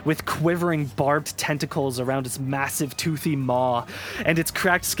 with quivering barbed tentacles around its massive toothy maw, and its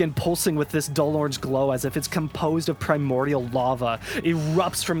cracked skin pulsing with this dull orange glow as if it's composed of primordial lava,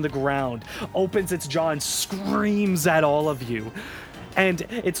 erupts from the ground, opens its jaw and screams at all of you. And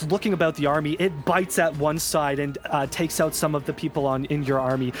it's looking about the army. It bites at one side and takes out some of the people in your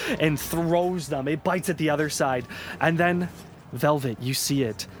army and throws them. It bites at the other side. And then, Velvet, you see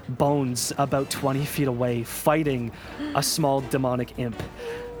it. Bones about 20 feet away, fighting a small demonic imp.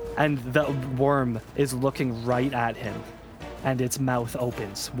 And the worm is looking right at him. And its mouth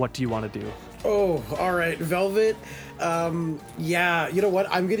opens. What do you want to do? Oh, all right, Velvet. Yeah, you know what?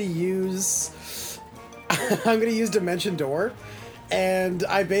 I'm gonna use Dimension Door. And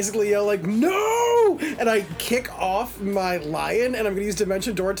I basically yell like, no! And I kick off my lion, and I'm gonna use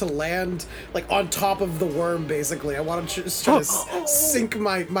Dimension Door to land like on top of the worm, basically. I want to just try to sink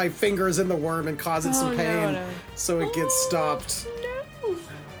my fingers in the worm and cause it some pain no. so it gets stopped.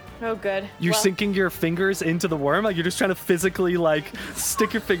 Oh, good. You're sinking your fingers into the worm? Like, you're just trying to physically, like,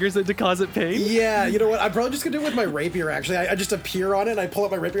 stick your fingers in to cause it pain? Yeah, you know what? I'm probably just gonna do it with my rapier, actually. I just appear on it, and I pull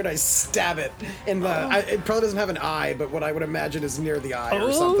out my rapier, and I stab it in the... it probably doesn't have an eye, but what I would imagine is near the eye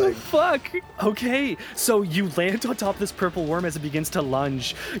or something. Oh, fuck. Okay, so you land on top of this purple worm as it begins to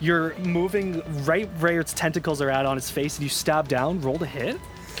lunge. You're moving right where its tentacles are at on its face, and you stab down. Roll to hit.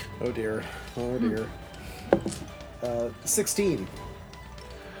 Oh, dear. Oh, dear. 16.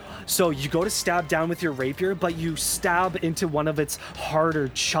 So you go to stab down with your rapier, but you stab into one of its harder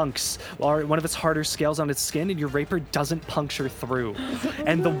chunks, or one of its harder scales on its skin, and your rapier doesn't puncture through.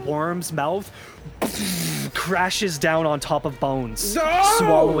 And the worm's mouth crashes down on top of Bones,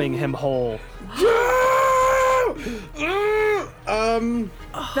 swallowing him whole.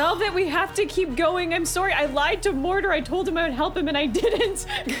 Velvet, we have to keep going. I'm sorry. I lied to Mortar. I told him I would help him, and I didn't.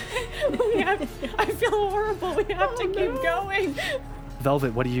 I feel horrible. We have to keep going.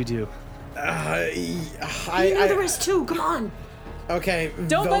 Velvet, what do you do? You know the rest too. Come on. Okay.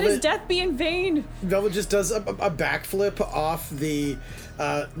 Don't let his death be in vain. Velvet just does a backflip off the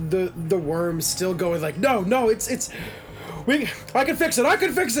worm, still going like, no, I can fix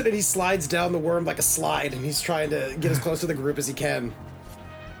it, and he slides down the worm like a slide, and he's trying to get as close to the group as he can.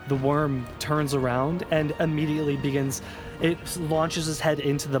 The worm turns around and immediately it launches its head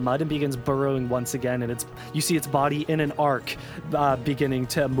into the mud and begins burrowing once again, and you see its body in an arc beginning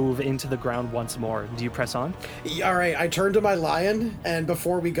to move into the ground once more. Do you press on? All right, I turn to my lion, and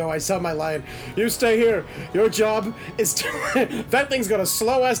before we go, I tell my lion, you stay here. Your job is to... that thing's got a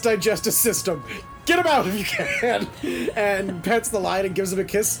slow-ass digestive system. Get him out if you can. And pets the lion and gives him a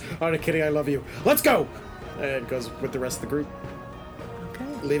kiss. Oh, no kidding, I love you. Let's go. And goes with the rest of the group. Okay.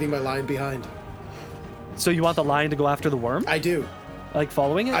 Leaving my lion behind. So you want the lion to go after the worm? I do. Like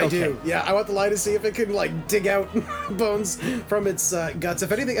following it? I do. Yeah, I want the lion to see if it can like dig out bones from its guts.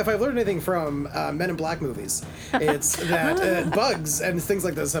 If I've learned anything from Men in Black movies, it's that bugs and things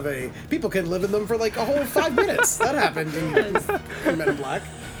like this people can live in them for like a whole 5 minutes. That happened in Men in Black.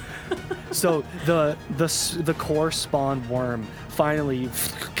 So the core spawn worm finally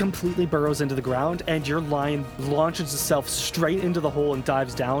completely burrows into the ground, and your lion launches itself straight into the hole and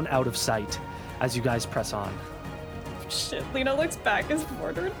dives down out of sight as you guys press on. Shit, Lena looks back as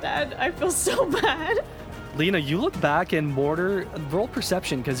Mortar dead. I feel so bad. Lena, you look back, and Mortar, roll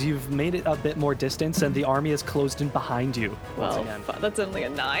perception, because you've made it a bit more distance, and the army has closed in behind you once again. That's only a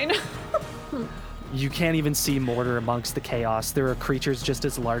 9. You can't even see Mortar amongst the chaos. There are creatures just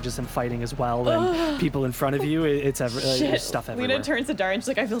as large as him fighting as well, and people in front of you. There's stuff everywhere. Lena turns to Dar and she's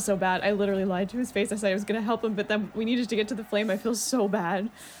like, I feel so bad. I literally lied to his face. I said I was going to help him, but then we needed to get to the flame. I feel so bad.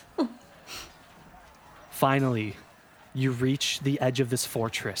 Finally, you reach the edge of this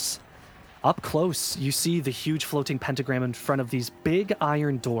fortress. Up close, you see the huge floating pentagram in front of these big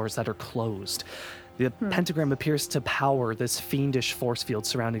iron doors that are closed. The pentagram appears to power this fiendish force field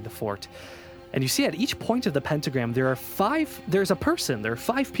surrounding the fort. And you see at each point of the pentagram, there's a person. There are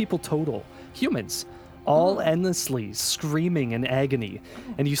 5 people total, humans, all endlessly screaming in agony.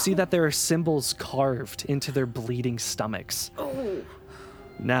 And you see that there are symbols carved into their bleeding stomachs.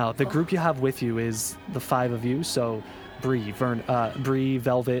 Now, the group you have with you is the 5 of you, so Bree,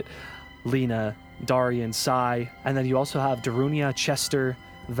 Velvet, Lena, Darian, Sai, and then you also have Darunia, Chester,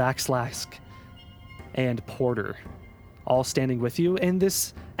 Vaxlask, and Porter, all standing with you in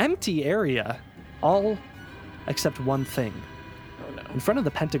this empty area, all except one thing. Oh no. In front of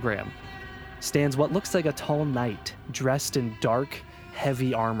the pentagram stands what looks like a tall knight dressed in dark,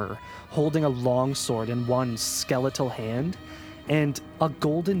 heavy armor, holding a long sword in one skeletal hand and a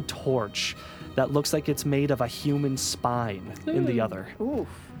golden torch that looks like it's made of a human spine in the other. Ooh.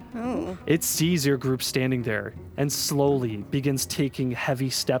 Oh. It sees your group standing there and slowly begins taking heavy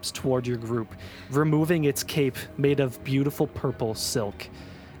steps toward your group, removing its cape made of beautiful purple silk,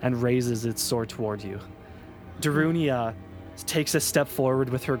 and raises its sword toward you. Darunia takes a step forward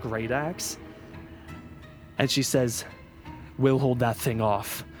with her great axe, and she says, "We'll hold that thing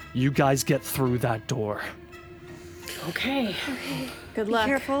off. You guys get through that door." Okay. Good Be luck.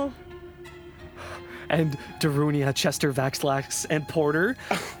 careful. And Darunia, Chester, Vaxlax, and Porter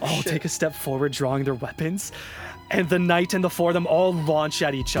all take a step forward, drawing their weapons. And the knight and the 4 of them all launch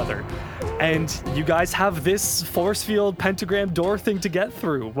at each other. And you guys have this force field pentagram door thing to get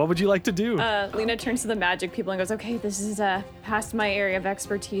through. What would you like to do? Lena turns to the magic people and goes, okay, this is past my area of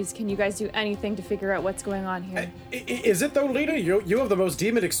expertise. Can you guys do anything to figure out what's going on here? Is it though, Lena? You have the most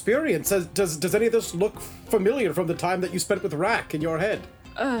demon experience. Does any of this look familiar from the time that you spent with Rack in your head?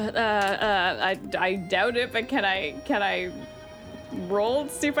 I doubt it, but can I roll to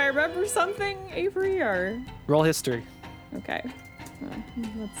see if I remember something, Avery, or? Roll history. Okay.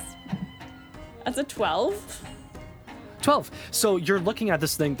 That's a 12. 12. So you're looking at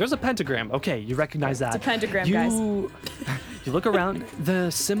this thing. There's a pentagram. Okay, you recognize that. It's a pentagram, guys. You look around. The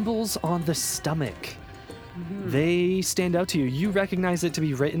symbols on the stomach, they stand out to you. You recognize it to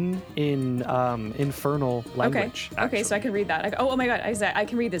be written in infernal language. Okay, so I can read that. Oh my god, I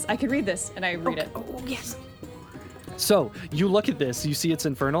can read this. I can read this, and I read it. Oh, yes. So you look at this, you see it's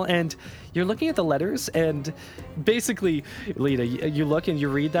infernal, and you're looking at the letters, and basically, Lita, you look and you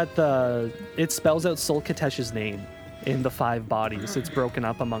read that it spells out Solkatesh's name in the 5 bodies. It's broken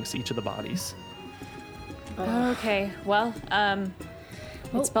up amongst each of the bodies. Okay, well,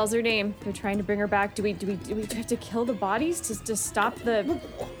 it spells her name. They're trying to bring her back. Do we have to kill the bodies to stop the...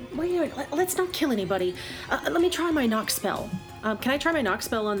 Wait a minute, let's not kill anybody. Let me try my knock spell. Can I try my knock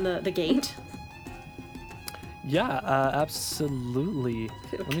spell on the gate? Yeah, absolutely.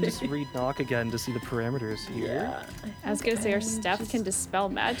 Let me just read knock again to see the parameters here. Yeah. I was gonna say our staff can dispel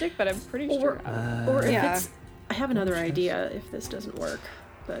magic, but I'm pretty sure... Or if Yeah. it's... I have another idea if this doesn't work,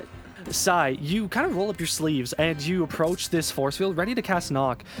 but... Sai, you kind of roll up your sleeves and you approach this force field ready to cast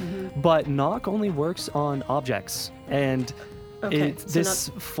knock, but knock only works on objects, and Okay, this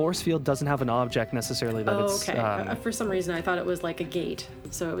force field doesn't have an object necessarily that it's... okay. For some reason, I thought it was like a gate,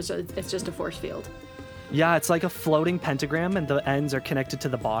 so it's just a force field. Yeah, it's like a floating pentagram, and the ends are connected to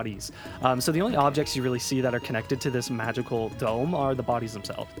the bodies. So the only objects you really see that are connected to this magical dome are the bodies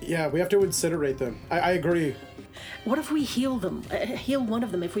themselves. Yeah, we have to incinerate them. I agree. What if we heal them? Heal one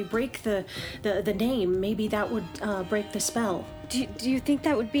of them. If we break the name, maybe that would break the spell. Do you think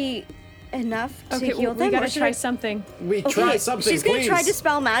that would be enough to Okay, heal we them? gotta or should try I- something. We try something, She's gonna please. try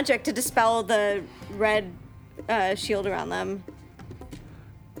dispel magic to dispel the red shield around them.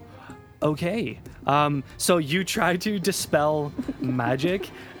 Okay. So you try to dispel magic,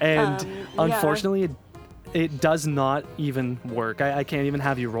 and unfortunately, it does not even work. I can't even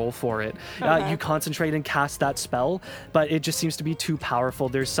have you roll for it. You concentrate and cast that spell, but it just seems to be too powerful.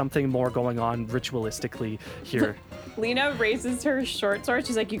 There's something more going on ritualistically here. Lena raises her short sword.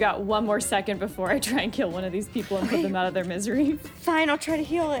 She's like, you got one more second before I try and kill one of these people and put them out of their misery. Fine, I'll try to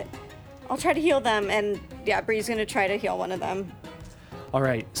heal it. I'll try to heal them, and yeah, Bree's gonna try to heal one of them. All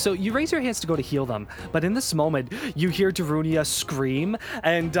right, so you raise your hands to go to heal them, but in this moment, you hear Darunia scream,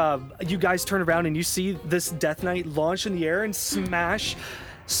 and you guys turn around and you see this Death Knight launch in the air and smash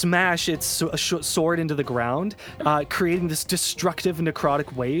its sword into the ground, creating this destructive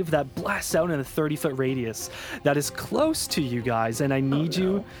necrotic wave that blasts out in a 30-foot radius that is close to you guys, and I need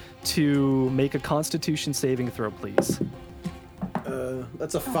you to make a Constitution saving throw, please.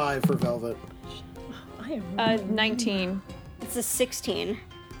 That's a 5 for Velvet. I am 19. It's a 16.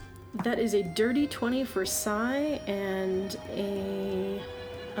 That is a dirty 20 for Sai and a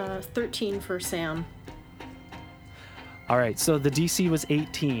 13 for Sam. All right, so the DC was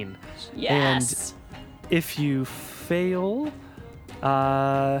 18. Yes. And if you fail,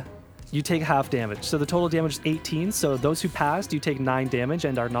 you take half damage. So the total damage is 18. So those who passed, you take 9 damage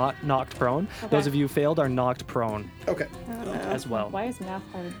and are not knocked prone. Those of you who failed are knocked prone Okay. as well. Why is math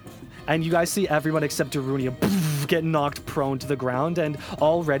hard? And you guys see everyone except Darunia get knocked prone to the ground, and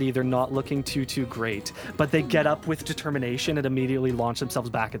already they're not looking too great. But they get up with determination and immediately launch themselves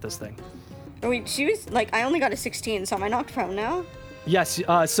back at this thing. Wait, she was like, I only got a 16, so am I knocked prone now? Yes,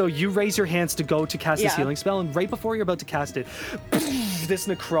 so you raise your hands to go to cast this Yeah. healing spell, and right before you're about to cast it, this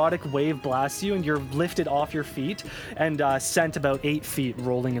necrotic wave blasts you, and you're lifted off your feet and sent about 8 feet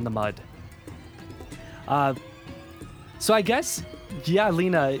rolling in the mud. So I guess, yeah,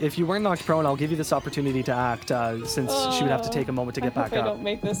 Lena, if you weren't knocked prone, I'll give you this opportunity to act, since she would have to take a moment to get I hope back I up. don't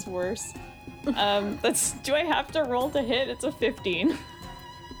make this worse. Do I have to roll to hit? It's a 15.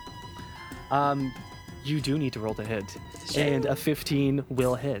 You do need to roll to hit, and a 15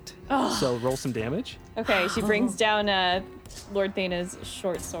 will hit. So roll some damage. Okay, she brings down Lord Thana's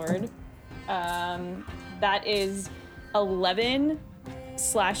short sword. That is 11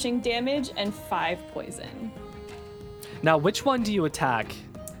 slashing damage and 5 poison. Now, which one do you attack?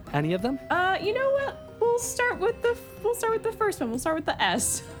 Any of them? You know what? We'll start with the first one. We'll start with the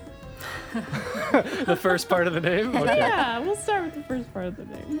S. The first part of the name? Okay. Yeah, we'll start with the first part of the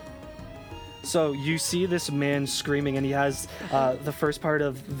name. So you see this man screaming, and he has the first part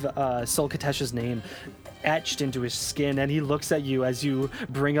of Solkatesh's name etched into his skin, and he looks at you as you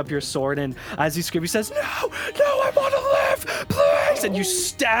bring up your sword, and as you scream, he says, No, I want to live, please! And you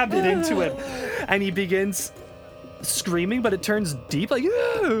stab it into him, and he begins screaming, but it turns deep, like,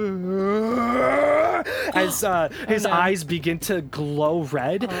 as his eyes begin to glow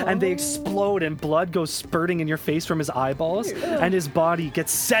red, and they explode, and blood goes spurting in your face from his eyeballs, and his body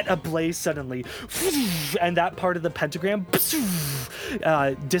gets set ablaze suddenly, and that part of the pentagram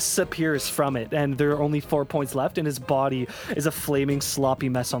disappears from it, and there are only 4 points left, and his body is a flaming, sloppy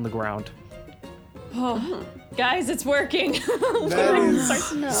mess on the ground. Oh, guys, it's working. That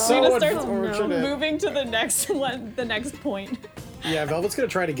is so We're gonna unfortunate. start moving to the next one, the next point. Yeah, Velvet's gonna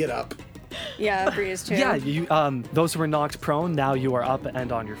try to get up. Yeah, Bree is too. Yeah, you those who were knocked prone, now you are up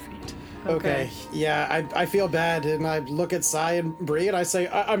and on your feet. Okay. Yeah, I feel bad, and I look at Sai and Bree, and I say,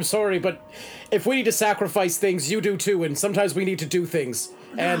 I'm sorry, but if we need to sacrifice things, you do too, and sometimes we need to do things.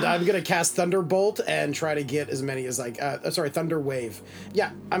 And I'm gonna cast Thunderbolt and try to get as many as Thunder Wave.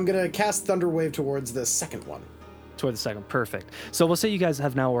 Yeah, I'm gonna cast Thunder Wave towards the second one. Toward the second, perfect. So we'll say you guys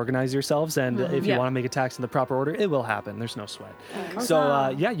have now organized yourselves, and if you Yeah. want to make attacks in the proper order, it will happen. There's no sweat.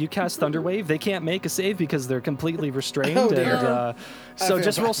 So yeah, you cast Thunder Wave. They can't make a save because they're completely restrained, Oh, dear. and so feel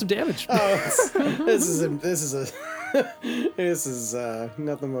just bad. roll some damage. This is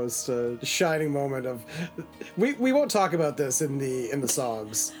not the most shining moment of. We won't talk about this in the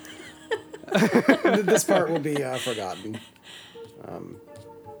songs. This part will be forgotten.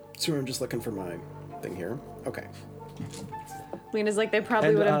 So I'm just looking for my thing here. Okay. Lena's like, they probably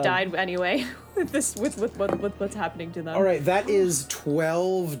And, would have died anyway with this, with what's happening to them. All right, that is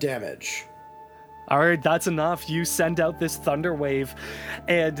 12 damage. All right, that's enough. You send out this thunder wave,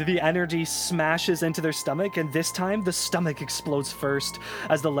 and the energy smashes into their stomach, and this time the stomach explodes first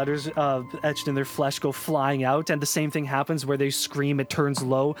as the letters etched in their flesh go flying out, and the same thing happens where they scream, it turns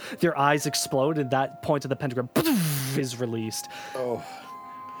low, their eyes explode, and that point of the pentagram is released. Oh.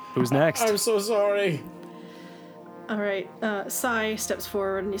 Who's next? I'm so sorry. All right, Sai steps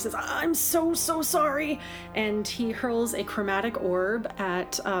forward and he says, I'm so sorry. And he hurls a chromatic orb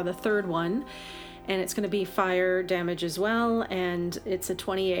at the third one. And it's going to be fire damage as well. And it's a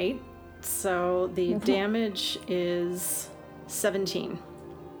 28. So the damage is 17.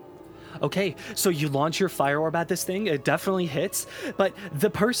 Okay, so you launch your fire orb at this thing, it definitely hits, but the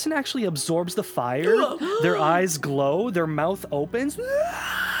person actually absorbs the fire, their eyes glow, their mouth opens,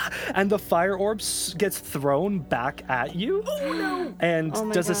 and the fire orb gets thrown back at you. Oh no! And Oh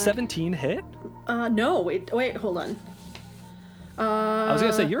my does a God. 17 hit? No, wait, hold on. I was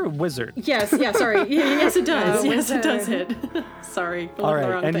gonna say, you're a wizard. Yes, yeah, sorry. Yes, it does. Yes, it does hit. Sorry. All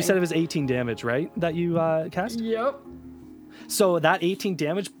right, and you said it was 18 damage, right, that you cast? Yep. So that 18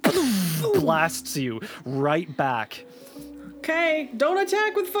 damage blasts you right back. Okay, don't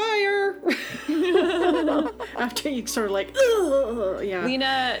attack with fire. After you sort of like, ugh, yeah.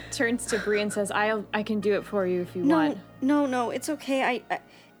 Lena turns to Bree and says, I can do it for you if you want. No, it's okay. I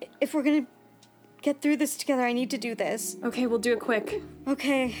if we're gonna get through this together, I need to do this. Okay, we'll do it quick.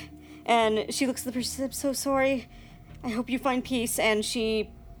 Okay. And she looks at the person, I'm so sorry. I hope you find peace. And she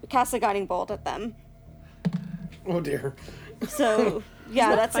casts a guiding bolt at them. Oh dear. So,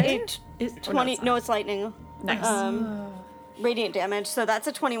 yeah, that's fire? a 20. No, it's lightning. Nice. Radiant damage. So that's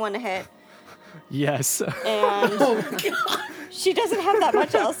a 21 to hit. Yes. And Oh god. she doesn't have that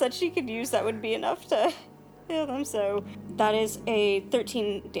much else that she could use that would be enough to heal them. So that is a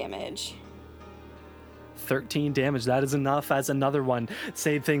 13 damage. 13 damage. That is enough as another one.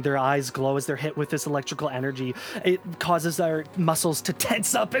 Same thing. Their eyes glow as they're hit with this electrical energy. It causes their muscles to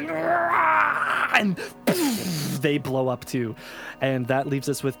tense up and they blow up too. And that leaves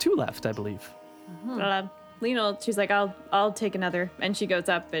us with 2 left, I believe. Lena, she's like, I'll take another, and she goes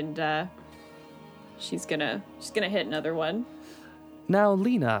up and she's gonna hit another one. Now,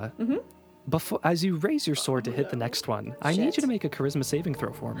 Lena, before as you raise your sword to hit the next one, I need you to make a charisma saving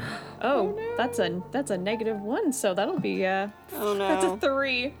throw for me. Oh, that's a -1, so that'll be Oh no. that's a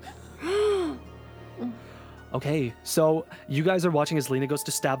 3. Okay, so you guys are watching as Lena goes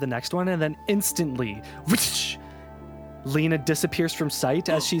to stab the next one, and then instantly, whoosh, Lena disappears from sight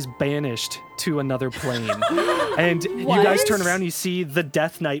as she's banished to another plane. And you guys turn around and you see the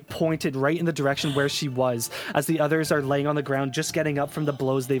Death Knight pointed right in the direction where she was, as the others are laying on the ground just getting up from the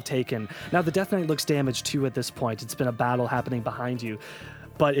blows they've taken. Now, the Death Knight looks damaged too at this point. It's been a battle happening behind you.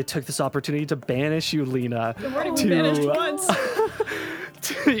 But it took this opportunity to banish you, Lena. I've already been banished once.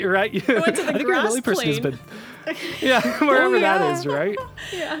 You're right. You, went to the I think grass your Lily person has plane. been. Yeah, wherever that yeah. is, right?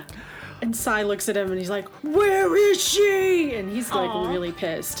 Yeah. And Sai looks at him and he's like, where is she? And he's like really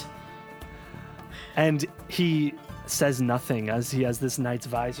pissed. And he says nothing as he has this knight's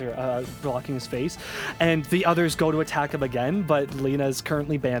visor blocking his face. And the others go to attack him again, but Lena is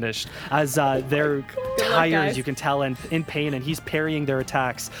currently banished as they're tired, guys. you can tell, and in pain, and he's parrying their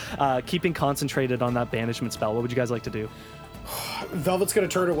attacks, keeping concentrated on that banishment spell. What would you guys like to do? Velvet's gonna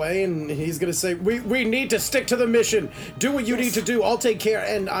turn away and he's gonna say, we need to stick to the mission. Do what you need to do. I'll take care.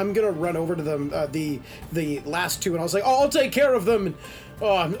 And I'm gonna run over to them, the last two, and I'll say, I'll take care of them.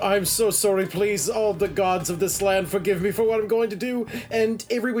 Oh, I'm so sorry. Please, all the gods of this land, forgive me for what I'm going to do. And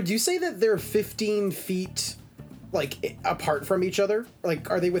Avery, would you say that they're 15 feet like apart from each other? Like,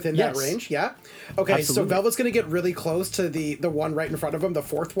 are they within that range? Yeah. Okay. Absolutely. So Velvet's gonna get really close to the one right in front of him, the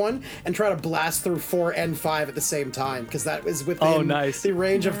fourth one, and try to blast through 4 and 5 at the same time, because that is within the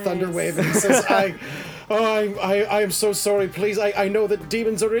range of Thunderwave. And he says, I am so sorry. Please, I know that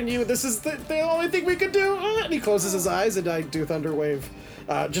demons are in you. This is the only thing we can do. And he closes his eyes, and I do Thunderwave.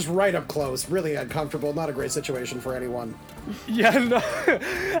 Just right up close. Really uncomfortable. Not a great situation for anyone. Yeah, no.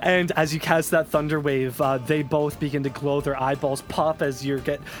 And as you cast that thunder wave, they both begin to glow. Their eyeballs pop as you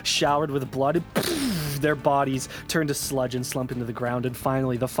get showered with blood. And their bodies turn to sludge and slump into the ground. And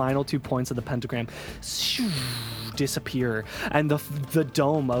finally, the final 2 points of the pentagram disappear. And the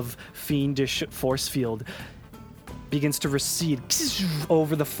dome of fiendish force field begins to recede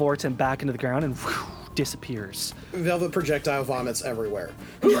over the fort and back into the ground and disappears. Velvet projectile vomits everywhere.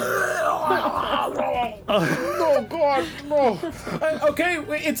 Oh God! No. Okay,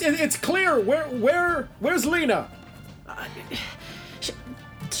 it's clear. Where's Lena?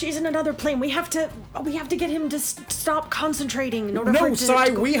 She's in another plane. We have to get him to stop concentrating in order for No, him to... Sai,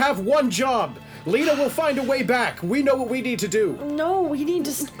 we have one job. Lena will find a way back. We know what we need to do. No, we need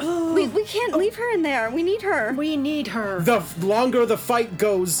to... We can't leave her in there. We need her. We need her. The longer the fight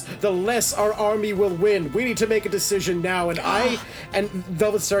goes, the less our army will win. We need to make a decision now. And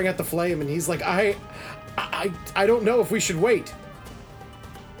Velvet's staring at the flame, and he's like, I don't know if we should wait.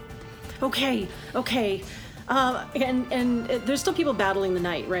 Okay. And there's still people battling the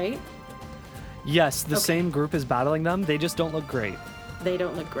night, right? Yes, the same group is battling them. They just don't look great. They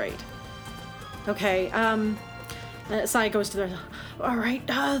don't look great. Okay, Sai goes to the... All right,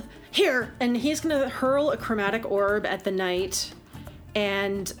 here! And he's gonna hurl a chromatic orb at the knight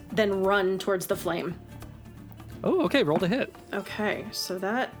and then run towards the flame. Oh, okay, roll to hit. Okay, so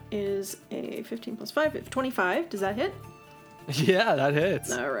that is a 15 plus 5, 25. Does that hit? Yeah, that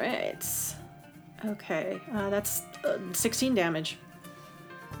hits. All right. Okay, that's 16 damage.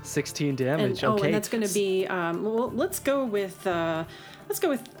 16 damage, And, okay. and that's gonna be, well, let's go with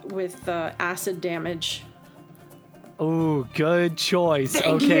acid damage. Oh, good choice.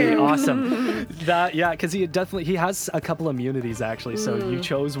 Thank okay, you. Awesome. Because he has a couple immunities actually, so you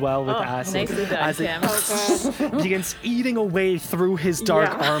chose well with acid. Nicely done, as Sam. it begins eating away through his dark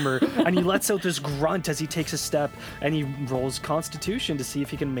armor, and he lets out this grunt as he takes a step, and he rolls Constitution to see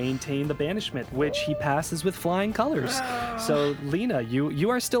if he can maintain the banishment, which he passes with flying colors. So, Lena, you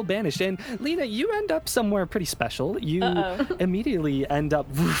are still banished, and Lena, you end up somewhere pretty special. You immediately end up,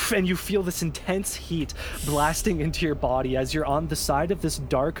 and you feel this intense heat blasting into your body as you're on the side of this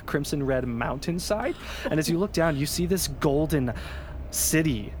dark crimson red mountainside, and as you look down you see this golden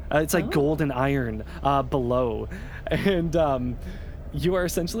city. It's like golden iron below, and you are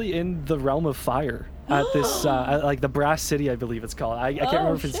essentially in the realm of fire at this at, like the brass city, I believe it's called. I can't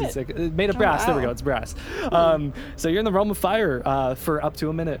remember if it's made of brass. There we go, it's brass. So you're in the realm of fire for up to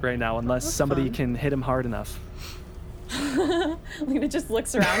a minute right now, unless somebody can hit him hard enough. Lena just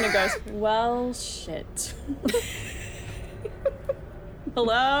looks around and goes, well, shit.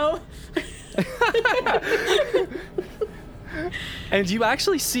 Hello? And you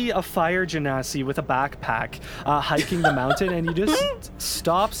actually see a fire genasi with a backpack hiking the mountain, and he just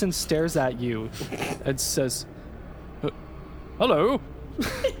stops and stares at you and says, hello.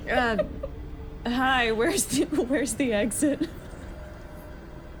 Hi, where's the exit?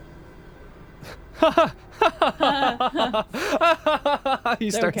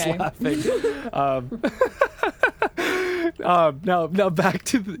 He starts Okay. laughing. Now back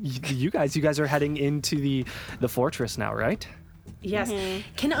to you guys. You guys are heading into the fortress now, right? Yes.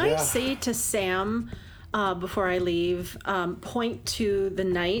 Can I say to Sam, before I leave, point to the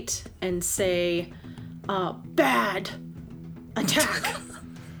knight and say, bad attack.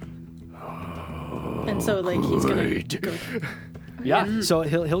 And so, like, he's gonna go. Yeah. So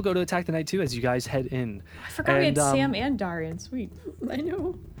he'll go to attack the knight too as you guys head in. I forgot we had Sam and Darian. Sweet. I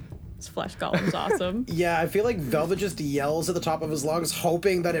know. This flesh golem's awesome. Yeah, I feel like Velvet just yells at the top of his lungs,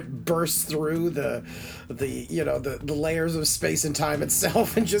 hoping that it bursts through the layers of space and time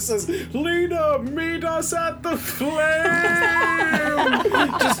itself, and just says, "Lena, meet us at the flame."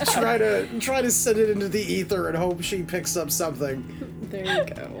 Just try to send it into the ether and hope she picks up something. There you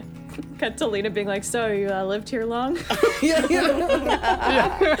go. Cut to Lena being like, so you lived here long?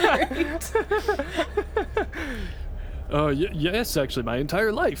 Yes, actually, my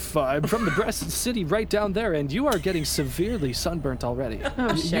entire life. I'm from the breast city right down there, and you are getting severely sunburnt already.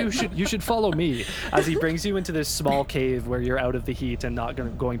 You should follow me as he brings you into this small cave where you're out of the heat and not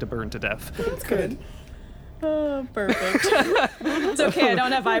going to burn to death. That's good. Oh, perfect. It's okay. I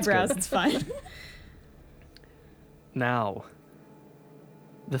don't have eyebrows. It's fine. Now,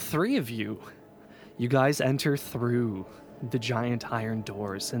 the three of you guys enter through the giant iron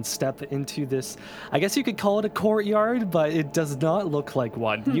doors and step into this, I guess you could call it a courtyard, but it does not look like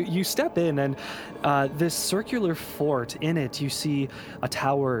one. You step in and this circular fort, in it you see a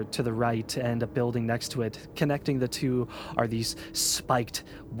tower to the right and a building next to it. Connecting the two are these spiked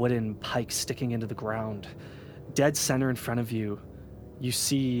wooden pikes sticking into the ground. Dead center in front of you, you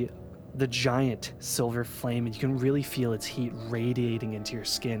see the giant silver flame, and you can really feel its heat radiating into your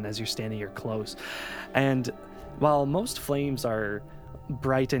skin as you're standing here close. And while most flames are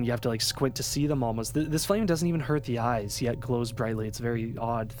bright and you have to like squint to see them almost, this flame doesn't even hurt the eyes, yet glows brightly. It's a very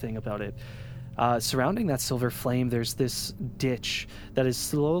odd thing about it. Surrounding that silver flame, there's this ditch that is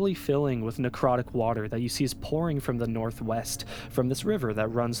slowly filling with necrotic water that you see is pouring from the northwest from this river that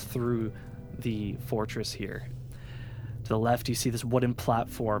runs through the fortress here. To the left, you see this wooden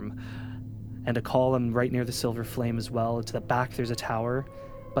platform and a column right near the silver flame as well. To the back, there's a tower.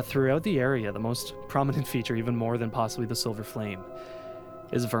 But throughout the area, the most prominent feature, even more than possibly the silver flame,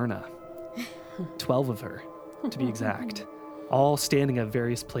 is Verna. 12 of her, to be exact. All standing at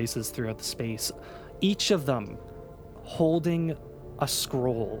various places throughout the space. Each of them holding a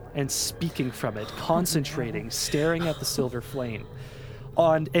scroll and speaking from it, concentrating, staring at the silver flame,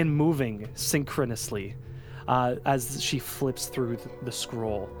 and moving synchronously as she flips through the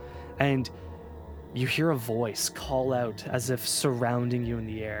scroll. And you hear a voice call out as if surrounding you in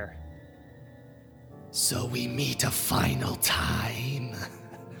the air. So we meet a final time.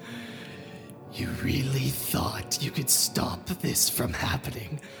 You really thought you could stop this from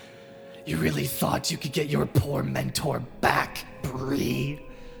happening? You really thought you could get your poor mentor back, Bree?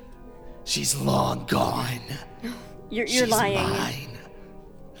 She's long gone. You're lying. Mine.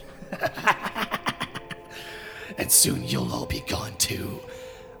 And soon you'll all be gone too.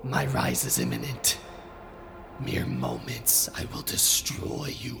 My rise is imminent. Mere moments, I will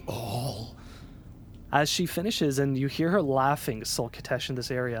destroy you all. As she finishes and you hear her laughing, Sulkatesh, in this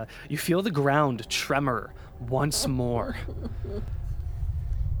area, you feel the ground tremor once more.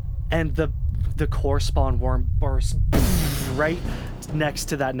 And the core spawn worm bursts right next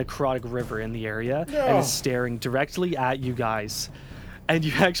to that necrotic river in the area and is staring directly at you guys. And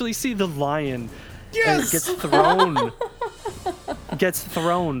you actually see the lion gets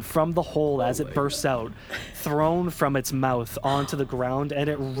thrown from the hole as it bursts out, thrown from its mouth onto the ground, and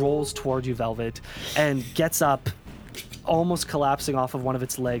it rolls toward you, Velvet, and gets up, almost collapsing off of one of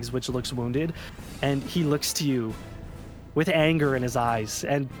its legs, which looks wounded. And he looks to you with anger in his eyes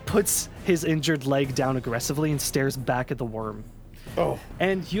and puts his injured leg down aggressively and stares back at the worm. Oh.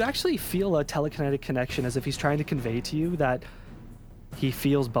 And you actually feel a telekinetic connection, as if he's trying to convey to you that he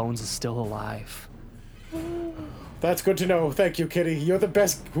feels Bones is still alive. That's good to know. Thank you, Kitty. You're the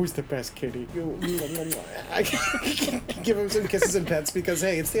best. Who's the best, Kitty? I give him some kisses and pets because,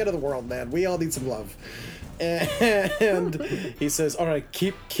 hey, it's the end of the world, man. We all need some love. And he says, all right,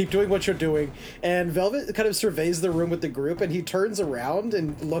 keep doing what you're doing. And Velvet kind of surveys the room with the group, and he turns around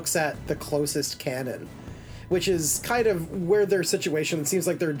and looks at the closest cannon, which is kind of where their situation. It seems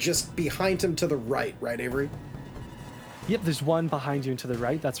like they're just behind him to the right, Avery? Yep, there's one behind you and to the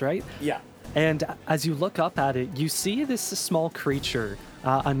right, that's right. Yeah. And as you look up at it, you see this small creature,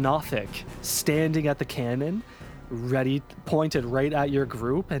 a Nothic, standing at the cannon, ready, pointed right at your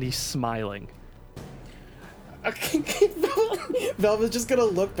group, and he's smiling. Velvet's just gonna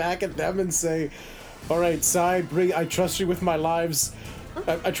look back at them and say, all right, Sai, Bree, I trust you with my lives.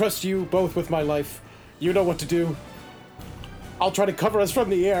 I trust you both with my life. You know what to do. I'll try to cover us from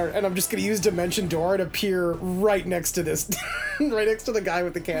the air, and I'm just gonna use Dimension Door and appear right next to this, right next to the guy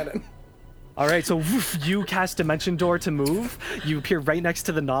with the cannon. All right, so you cast Dimension Door to move. You appear right next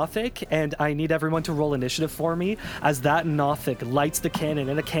to the Nothic, and I need everyone to roll initiative for me as that Nothic lights the cannon,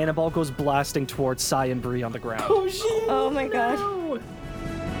 and a cannonball goes blasting towards Sai and Bree on the ground. Oh, shit! Oh my god.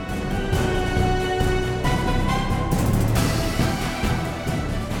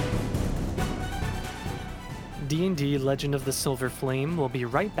 D&D Legend of the Silver Flame will be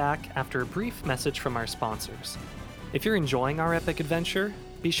right back after a brief message from our sponsors. If you're enjoying our epic adventure,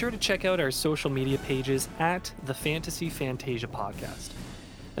 be sure to check out our social media pages at the Fantasy Fantasia Podcast.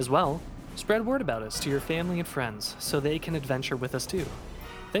 As well, spread word about us to your family and friends so they can adventure with us too.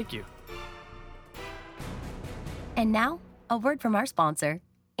 Thank you. And now, a word from our sponsor,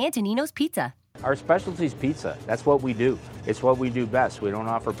 Antonino's Pizza. Our specialty is pizza. That's what we do. It's what we do best. We don't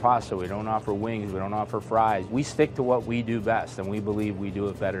offer pasta. We don't offer wings. We don't offer fries. We stick to what we do best, and we believe we do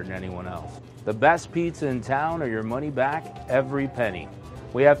it better than anyone else. The best pizza in town, or your money back, every penny.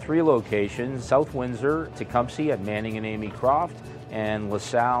 We have 3 locations: South Windsor, Tecumseh at Manning and Amy Croft, and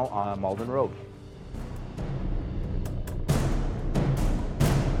LaSalle on Malden Road.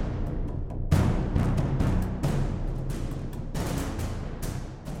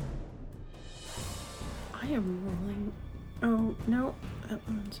 I am rolling. Oh, no.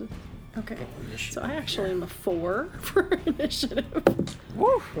 Okay. So I actually am a 4 for initiative.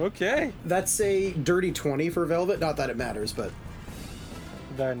 Woo, okay. That's a dirty 20 for Velvet. Not that it matters, but...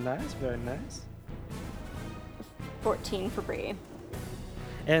 Very nice, very nice. 14 for Bree.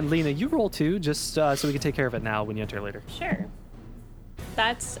 And Lena, you roll too, just so we can take care of it now when you enter later. Sure.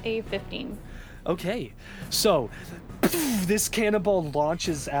 That's a 15. Okay, so this cannonball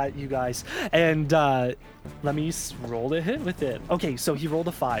launches at you guys, and let me roll to hit with it. Okay, so he rolled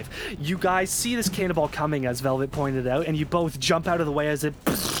a 5. You guys see this cannonball coming, as Velvet pointed out, and you both jump out of the way as it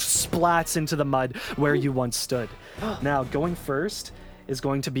splats into the mud where you once stood. Now, going first is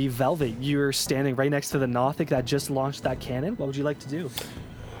going to be Velvet. You're standing right next to the Nothic that just launched that cannon. What would you like to do?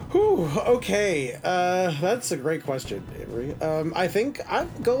 Whew, okay. That's a great question, Avery. I think I'm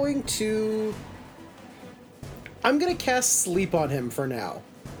going to cast Sleep on him for now.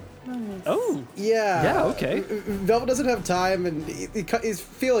 Oh. Yeah. Yeah, okay. Velvet doesn't have time, and he's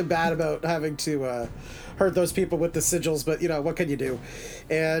feeling bad about having to hurt those people with the sigils, but, what can you do?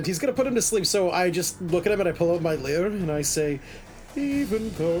 And he's going to put him to sleep, so I just look at him and I pull out my lyre, and I say, even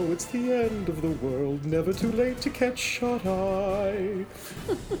though it's the end of the world, never too late to catch shut-eye.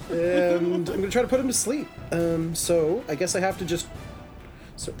 And I'm going to try to put him to sleep. So I guess I have to just...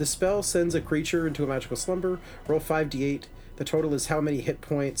 So the spell sends a creature into a magical slumber. Roll 5d8. The total is how many hit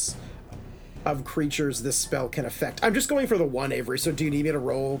points of creatures this spell can affect. I'm just going for the 1, Avery, so do you need me to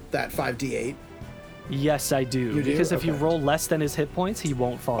roll that 5d8? Yes, I do. You do? Because if you Okay. roll less than his hit points, he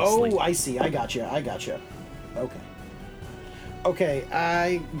won't fall asleep. Oh, I see. I gotcha. Okay,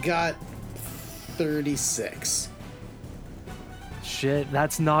 I got 36. Shit,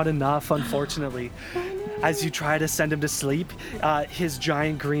 that's not enough, unfortunately. As you try to send him to sleep, his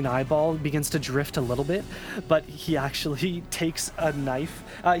giant green eyeball begins to drift a little bit, but he actually takes a knife.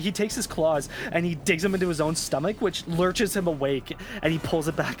 He takes his claws and he digs them into his own stomach, which lurches him awake, and he pulls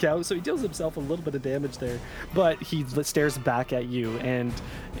it back out, so he deals himself a little bit of damage there. But he stares back at you, and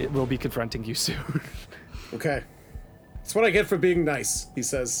it will be confronting you soon. Okay. That's what I get for being nice, he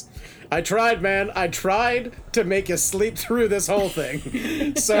says. I tried, man. I tried to make you sleep through this whole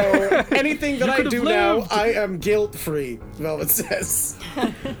thing. So anything that I do now, I am guilt-free, Velvet says.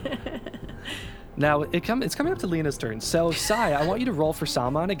 Now, it's coming up to Lena's turn. So, Sai, I want you to roll for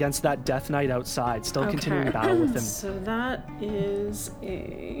Saman against that Death Knight outside, still continuing battle with him. So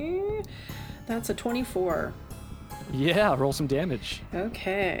that's a 24. Yeah, roll some damage.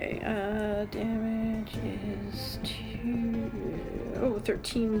 Okay, damage is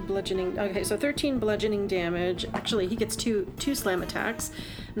 13 bludgeoning. Okay, so 13 bludgeoning damage. Actually, he gets two slam attacks,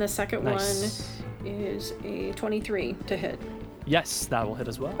 and the second Nice. one is a 23 to hit. Yes, that will hit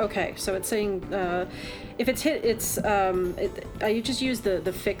as well. Okay, so it's saying if it's hit, it's I just use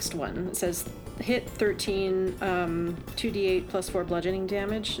the fixed one. It says hit 13, 2d8 plus 4 bludgeoning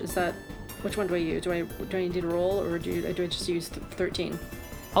damage. Is that? Which one do I use? Do I need to roll, or do I just use 13?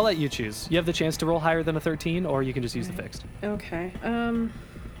 I'll let you choose. You have the chance to roll higher than a 13, or you can just use the fixed. Okay. You know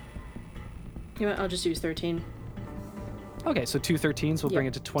what? I'll just use 13. Okay, so 2 13s will bring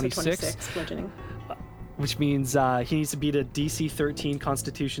it to 26. So 26 bludgeoning. Which means he needs to beat a DC 13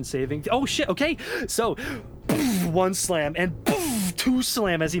 Constitution saving. Oh shit! Okay, so one slam and 2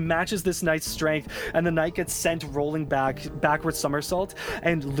 slam as he matches this knight's strength, and the knight gets sent rolling backward somersault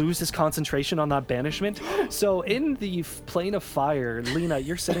and loses concentration on that banishment. So in the plane of fire, Lena,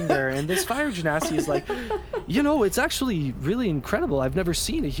 you're sitting there, and this fire genasi is like, it's actually really incredible. I've never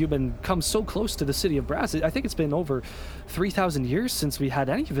seen a human come so close to the city of Brass. I think it's been over 3,000 years since we had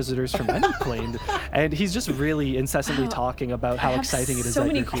any visitors from any plane, and he's just really incessantly talking about how exciting it is so that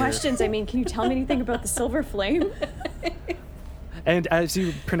many you're here. questions. I mean, can you tell me anything about the silver flame? And as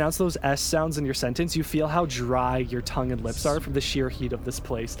you pronounce those S sounds in your sentence, you feel how dry your tongue and lips are from the sheer heat of this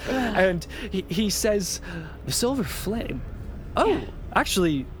place. And he says, the silver flame. Oh,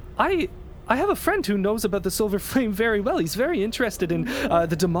 actually, I have a friend who knows about the silver flame very well. He's very interested in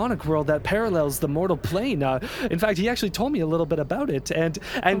the demonic world that parallels the mortal plane. In fact, he actually told me a little bit about it. And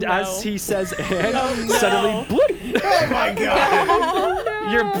as he says, and suddenly, bloop, Oh my god!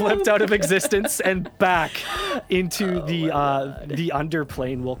 You're blipped out of existence and back into the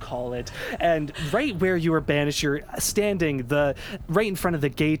underplane, we'll call it. And right where you were banished, you're standing right in front of the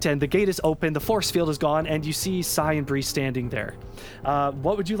gate, and the gate is open, the force field is gone, and you see Sai and Bree standing there.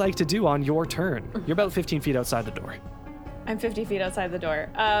 What would you like to do on your turn? You're about 15 feet outside the door. I'm 50 feet outside the door.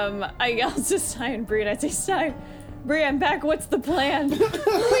 I yell to Sai and Bree, and I say, Sai, Bree, I'm back. What's the plan?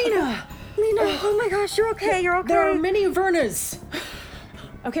 Lena, Oh my gosh, you're okay. there are many Vernas.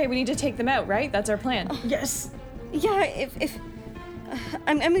 Okay, we need to take them out, right? That's our plan. Yes. Yeah, if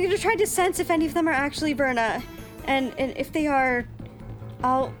I'm gonna try to sense if any of them are actually Verna, and if they are,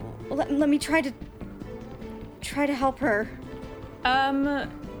 let me try to help her.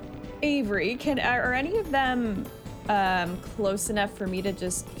 Avery, are any of them close enough for me to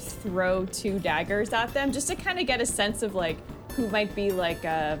just throw 2 daggers at them, just to kind of get a sense of like who might be like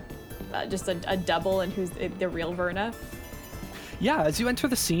just a double and who's the real Verna? Yeah, as you enter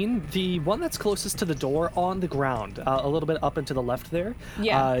the scene, the one that's closest to the door on the ground, a little bit up and to the left there,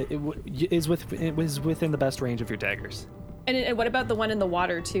 is within the best range of your daggers. And what about the one in the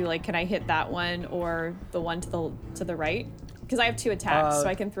water too? Like, can I hit that one or the one to the right? Because I have 2 attacks, so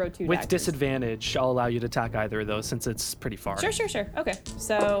I can throw 2 With daggers. disadvantage, I'll allow you to attack either of those since it's pretty far. Sure. Okay,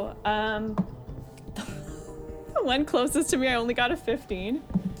 so the one closest to me, I only got a 15,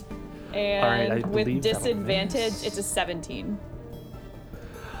 and with disadvantage, it's a 17.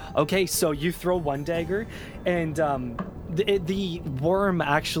 Okay, so you throw 1 dagger, and the worm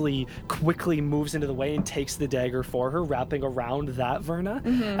actually quickly moves into the way and takes the dagger for her, wrapping around that Verna.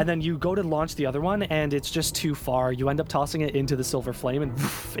 And then you go to launch the other one, and it's just too far. You end up tossing it into the silver flame, and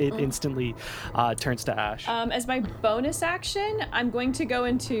it instantly turns to ash. As my bonus action, I'm going to go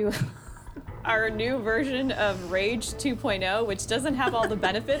into our new version of Rage 2.0, which doesn't have all the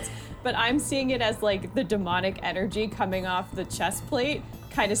benefits, but I'm seeing it as like the demonic energy coming off the chest plate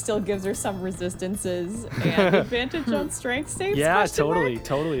kind of still gives her some resistances and advantage on strength saves. Yeah,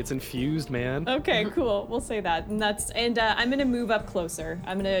 totally. It's infused, man. Okay, cool. We'll say that. And I'm gonna move up closer.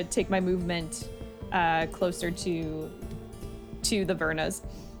 I'm gonna take my movement closer to the Vernas.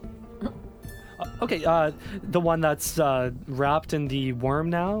 Okay, the one that's wrapped in the worm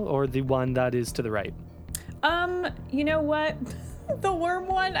now, or the one that is to the right? You know what? The worm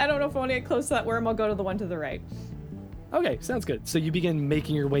one. I don't know if I want to get close to that worm. I'll go to the one to the right. Okay, sounds good. So you begin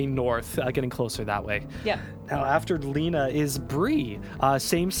making your way north, getting closer that way. Yeah. Now, after Lena is Bree.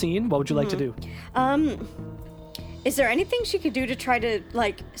 Same scene. What would you like to do? Is there anything she could do to try to,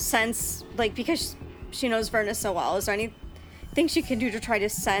 like, sense, like, because she knows Verna so well, is there anything she can do to try to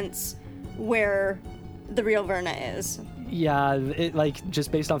sense where the real Verna is? Yeah,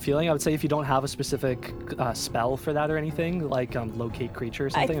 just based on feeling, I would say if you don't have a specific spell for that or anything, like locate creature or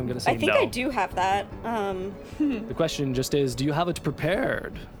something, I'm going to say no. I think I do have that. The question just is, do you have it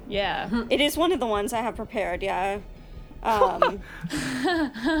prepared? Yeah. It is one of the ones I have prepared, yeah.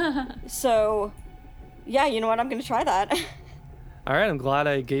 So, yeah, you know what? I'm going to try that. All right, I'm glad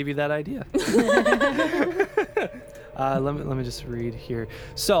I gave you that idea. Let me just read here.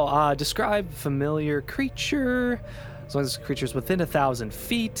 So, describe familiar creature. As long as the creature is within 1,000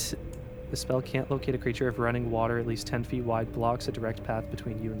 feet, the spell can't locate a creature if running water at least 10 feet wide blocks a direct path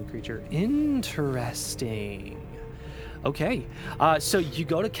between you and the creature. Interesting. Okay, so you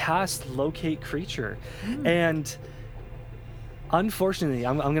go to cast locate creature, and unfortunately,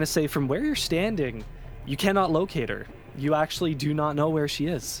 I'm going to say from where you're standing, you cannot locate her. You actually do not know where she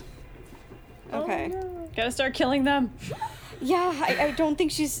is. Okay. Oh, no. Gotta start killing them. Yeah, I don't think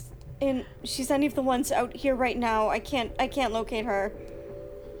she's any of the ones out here right now. I can't locate her.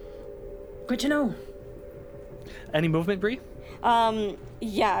 Good to know. Any movement, Bree?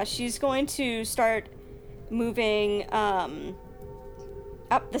 Yeah, she's going to start moving up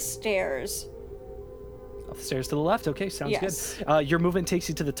the stairs. Up the stairs to the left. Okay, sounds Yes. good. Your movement takes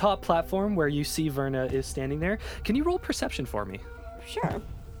you to the top platform where you see Verna is standing there. Can you roll perception for me? Sure.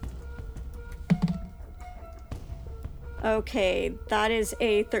 Okay, that is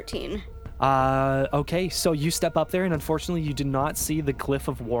a 13. Okay, so you step up there, and unfortunately, you do not see the glyph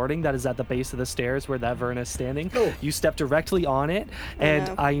of warding that is at the base of the stairs where that Verna is standing. Oh. You step directly on it, and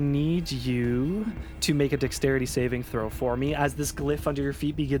no. I need you to make a dexterity saving throw for me as this glyph under your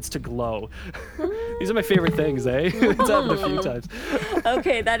feet begins to glow. These are my favorite things, eh? It's happened a few times.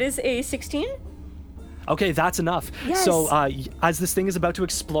 Okay, that is a 16. Okay, that's enough. Yes. So as this thing is about to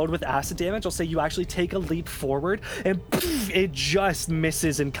explode with acid damage, I'll say you actually take a leap forward, and it just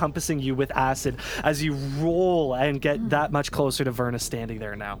misses, encompassing you with acid as you roll and get that much closer to Verna standing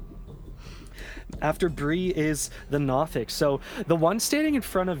there now. After Bree is the Nothic. So the one standing in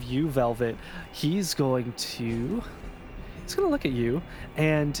front of you, Velvet, he's going to It's going to look at you,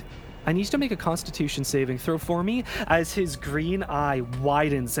 and I need you to make a Constitution saving throw for me as his green eye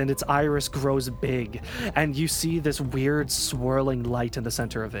widens and its iris grows big, and you see this weird swirling light in the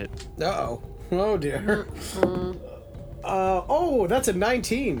center of it. Uh-oh. Oh, dear. Oh, that's a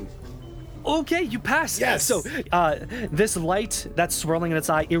 19. Okay, you pass. Yes. So this light that's swirling in its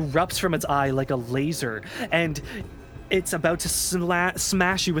eye erupts from its eye like a laser, and it's about to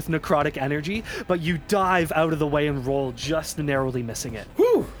smash you with necrotic energy, but you dive out of the way and roll, just narrowly missing it.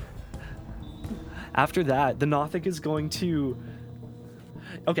 Whew. After that, the Nothic is going to...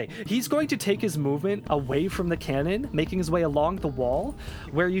 Okay, he's going to take his movement away from the cannon, making his way along the wall,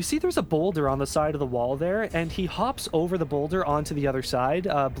 where you see there's a boulder on the side of the wall there, and he hops over the boulder onto the other side,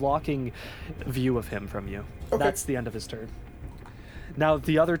 blocking view of him from you. Okay. That's the end of his turn. Now,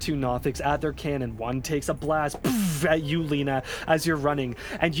 the other two Nothics add their cannon. One takes a blast poof, at you, Lena, as you're running,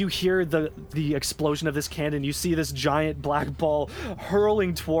 and you hear the explosion of this cannon. You see this giant black ball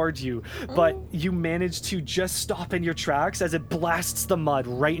hurling towards you, but you manage to just stop in your tracks as it blasts the mud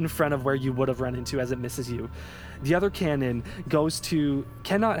right in front of where you would have run into as it misses you. The other cannon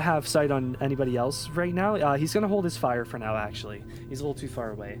cannot have sight on anybody else right now. He's going to hold his fire for now, actually. He's a little too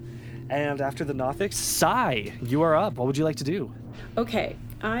far away. And after the Nothics, Sai, you are up. What would you like to do? Okay,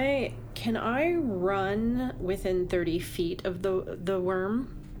 can I run within 30 feet of the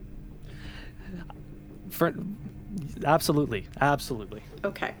worm? Absolutely.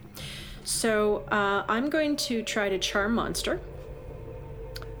 Okay, so I'm going to try to charm monster.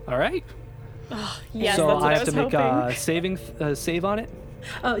 All right. Yes, So that's what I I have was to make hoping. a save on it.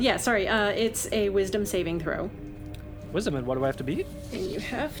 Oh yeah, sorry. It's a wisdom saving throw, Wisdom, and what do I have to beat? and you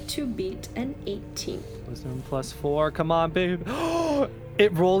have to beat an 18. Wisdom plus 4. Come on, babe.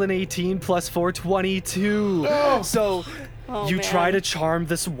 It rolled an 18 plus 4, 22. So you try to charm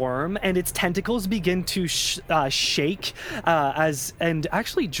this worm, and its tentacles begin to shake and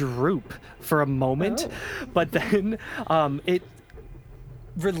actually droop for a moment, but then it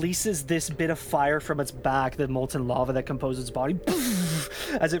releases this bit of fire from its back, the molten lava that composes its body,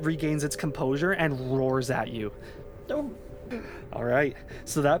 as it regains its composure and roars at you. All right,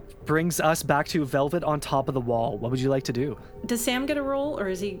 so that brings us back to Velvet on top of the wall. What would you like to do? Does Sam get a roll, or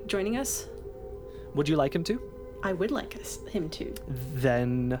is he joining us? Would you like him to? I would like him to.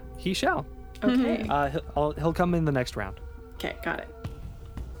 Then he shall. Okay. He'll come in the next round. Okay, got it.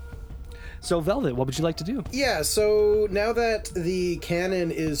 So Velvet, what would you like to do? Yeah, so now that the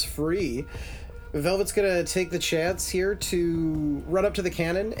cannon is free, Velvet's gonna take the chance here to run up to the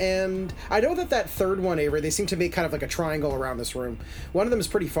cannon, and I know that third one, Avery, they seem to make kind of like a triangle around this room. One of them is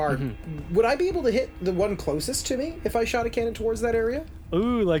pretty far. Would I be able to hit the one closest to me if I shot a cannon towards that area?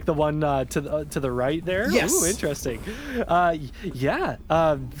 Ooh, like the one to the right there? Yes. Ooh, interesting. Yeah,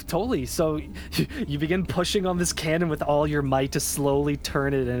 totally. So you begin pushing on this cannon with all your might to slowly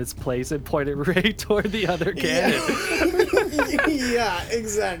turn it in its place and point it right toward the other cannon. Yeah,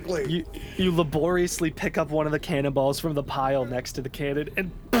 exactly. You laboriously pick up one of the cannonballs from the pile next to the cannon and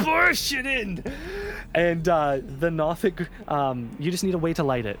push it in. And the Nothic, you just need a way to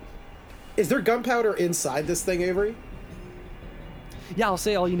light it. Is there gunpowder inside this thing, Avery? Yeah, I'll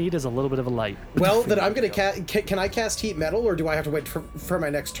say all you need is a little bit of a light. Well, then I'm gonna can I cast heat metal, or do I have to wait for my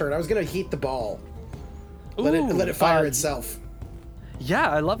next turn? I was gonna heat the ball. Let it fire itself. Yeah,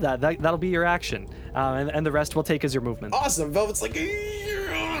 I love that. That'll be your action, and the rest we'll take as your movement. Awesome. Velvet's like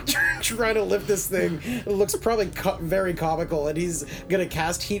trying to lift this thing. It looks probably very comical, and he's gonna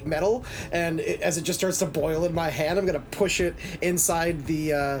cast heat metal, and as it just starts to boil in my hand, I'm gonna push it inside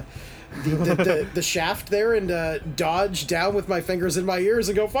the shaft there and dodge down with my fingers in my ears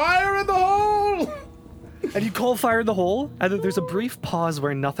and go, fire in the hole! And you call fire in the hole, and then there's a brief pause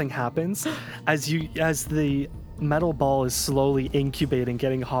where nothing happens as the metal ball is slowly incubating,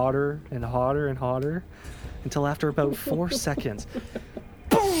 getting hotter and hotter and hotter, until after about 4 seconds,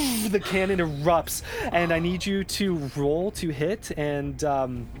 boom, the cannon erupts, and I need you to roll to hit, and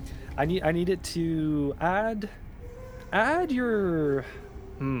I need it to add your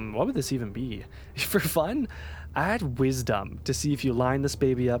what would this even be? For fun, add wisdom to see if you line this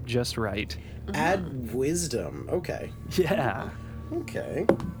baby up just right. Add wisdom. Okay. Yeah. Okay.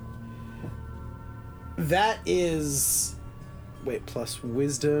 That is... Wait, plus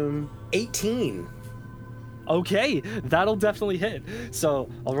wisdom... 18. Okay, that'll definitely hit. So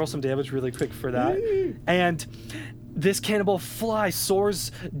I'll roll some damage really quick for that. And this cannonball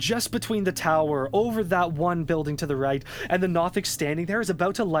soars just between the tower, over that one building to the right, and the Nothic standing there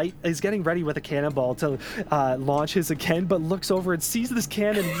is getting ready with a cannonball to launch his again, but looks over and sees this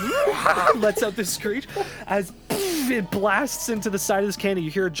cannon, lets out this screech as it blasts into the side of this cannon. You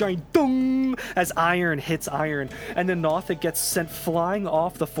hear a giant dong as iron hits iron, and then Nothic gets sent flying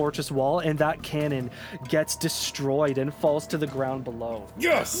off the fortress wall, and that cannon gets destroyed and falls to the ground below.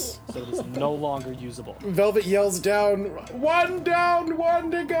 Yes! So it is no longer usable. Velvet yells down, one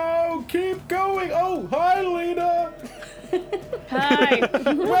to go! Keep going! Oh, hi, Lena! Hi.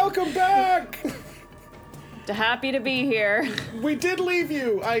 Welcome back! Happy to be here. We did leave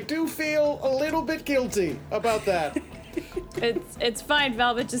you. I do feel a little bit guilty about that. It's fine,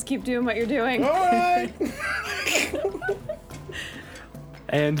 Velvet. Just keep doing what you're doing. All right.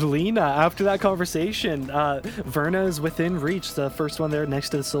 And Lena, after that conversation, Verna is within reach, the first one there next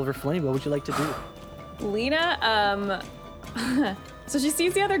to the silver flame. What would you like to do? Lena, so she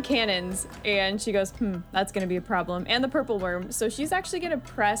sees the other cannons and she goes, that's gonna be a problem. And the purple worm. So she's actually gonna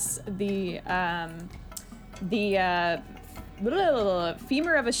press the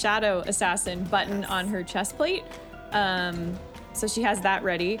femur of a shadow assassin button on her chest plate. So she has that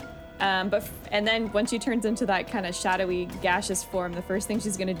ready. And then once she turns into that kind of shadowy, gaseous form, the first thing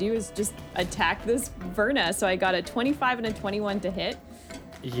she's gonna do is just attack this Verna. So I got a 25 and a 21 to hit.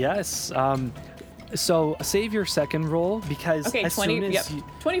 Yes. So save your second roll because Okay, as 20, soon as yep, you,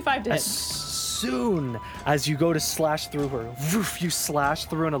 25 to as hit. soon as you go to slash through her, woof, you slash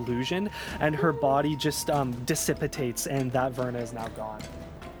through an illusion, and her body just dissipates, and that Verna is now gone.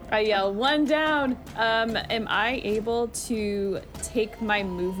 I yell, one down. Am I able to take my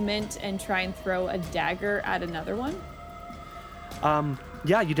movement and try and throw a dagger at another one?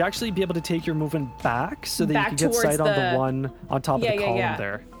 Yeah, you'd actually be able to take your movement back so that Back you could get towards sight on the- the one on top of the column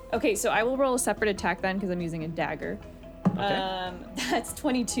there. Okay, so I will roll a separate attack then because I'm using a dagger. Okay. That's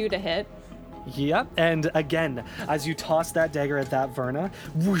 22 to hit. Yep, and again, as you toss that dagger at that Verna,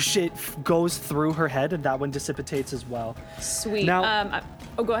 whoosh, it goes through her head, and that one dissipates as well. Sweet. Now-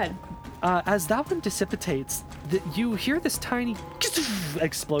 Go ahead. As that one dissipates, you hear this tiny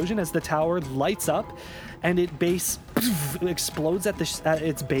explosion as the tower lights up, and it explodes at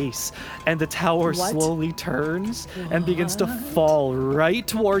its base, and the tower What? slowly turns and begins to fall right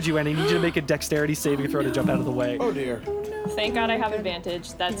towards you. And I need you to make a dexterity saving throw to jump out of the way. Oh dear. Thank God I have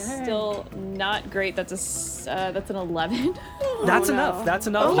advantage. That's still not great. That's an 11. That's no. enough. That's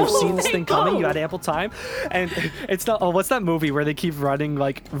enough. You've seen this thing coming. You had ample time, and it's not. Oh, what's that movie where they keep running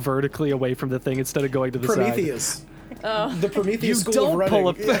like vertically away from the thing instead of going to the side? Prometheus. The Prometheus You school of don't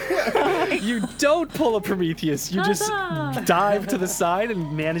running. pull a you don't pull a Prometheus. You just Huzzah! dive to the side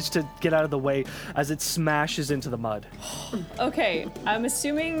and manage to get out of the way as it smashes into the mud. Okay, I'm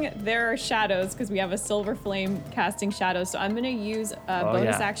assuming there are shadows because we have a silver flame casting shadows. So I'm gonna use a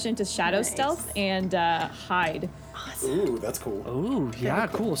bonus yeah. action to shadow stealth and hide. Ooh, that's cool. Ooh, yeah,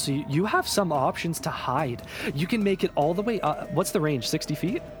 cool. So you have some options to hide. You can make it all the way up. What's the range? 60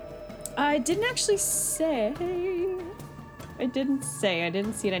 feet? I didn't actually say. I didn't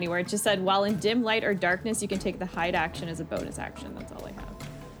see it anywhere. It just said, while in dim light or darkness, you can take the hide action as a bonus action. That's all I have.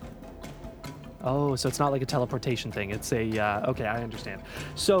 Oh, so it's not like a teleportation thing. It's a, okay, I understand.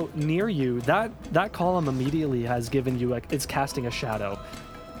 So near you, that column immediately has given you, it's casting a shadow.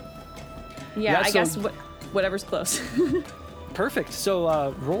 Yeah, Yeah, I so- guess whatever's close. Perfect.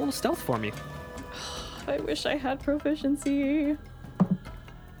 So roll stealth for me. I wish I had proficiency.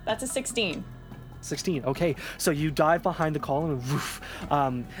 That's a 16. 16. Okay, so you dive behind the column and woof,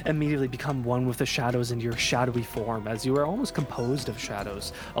 immediately become one with the shadows in your shadowy form, as you are almost composed of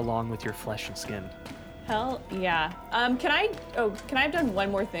shadows along with your flesh and skin. Hell yeah. Can I have done one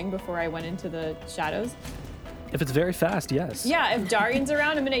more thing before I went into the shadows? If it's very fast, yes. Yeah, if Darian's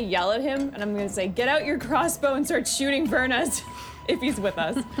around, I'm gonna yell at him and I'm gonna say, get out your crossbow and start shooting Vernas if he's with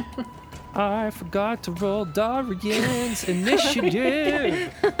us. I forgot to roll Darian's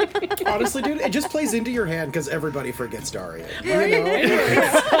initiative. Honestly, dude, it just plays into your hand because everybody forgets Daria. You know?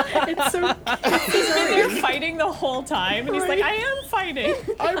 It's so He's been there fighting the whole time and he's like, I am fighting.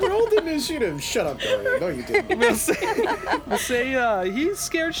 I rolled initiative. Shut up, Daria. No, you didn't. We'll say he's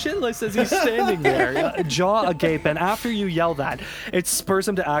scared shitless as he's standing there, jaw agape. And after you yell that, it spurs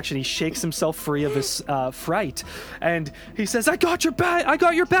him to action. He shakes himself free of his fright, and he says, "I got your back. I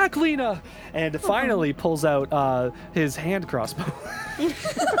got your back, Lena." And finally pulls out his hand crossbow.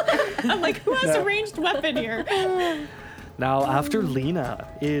 I'm like, who has a ranged weapon here? Now, after Lena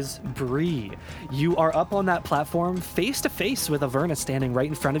is Bree. You are up on that platform, face to face with Averna standing right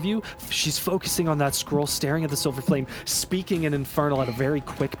in front of you. She's focusing on that scroll, staring at the silver flame, speaking in Infernal at a very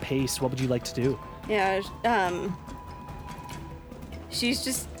quick pace. What would you like to do? Yeah, she's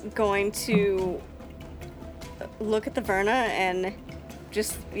just going to look at the Verna and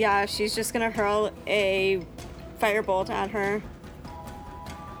she's just gonna hurl a firebolt at her.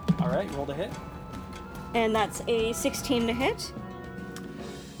 All right, roll to hit. And that's a 16 to hit.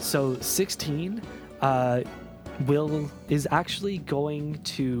 So 16 is actually going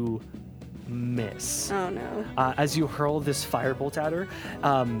to miss. Oh no. As you hurl this firebolt at her.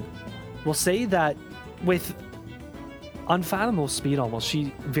 We'll say that with unfathomable speed almost,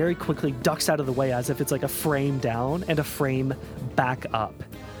 she very quickly ducks out of the way as if it's like a frame down and a frame back up.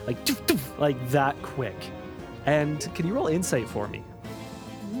 Like, doof, doof, like that quick. And can you roll insight for me?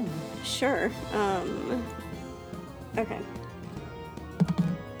 Sure. Okay.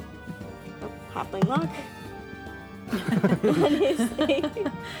 Oh, Hoppling luck. That is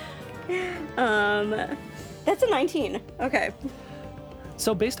that's a 19. Okay.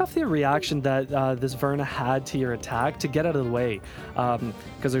 So based off the reaction that this Verna had to your attack, to get out of the way,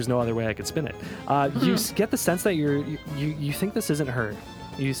 because there's no other way I could spin it, you get the sense that you think this isn't her.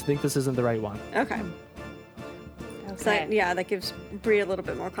 You think this isn't the right one. Okay. So that gives Bree a little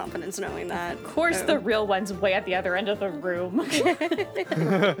bit more confidence knowing that. Of course, the real one's way at the other end of the room. Who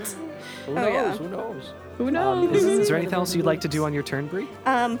knows? Yeah. Who knows? Who knows? Is there anything else you'd like to do on your turn, Bree?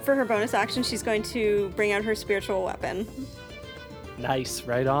 For her bonus action, she's going to bring out her spiritual weapon. Nice,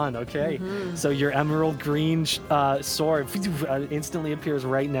 right on. Okay, so your emerald green sword instantly appears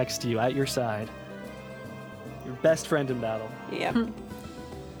right next to you at your side. Your best friend in battle. Yep.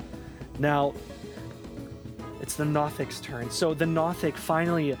 Now, it's the Nothic's turn. So the Nothic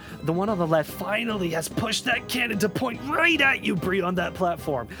finally, the one on the left, finally has pushed that cannon to point right at you, Bree, on that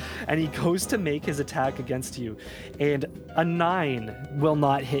platform. And he goes to make his attack against you. And a 9 will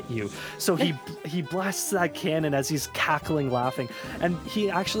not hit you. So he blasts that cannon as he's cackling, laughing. And he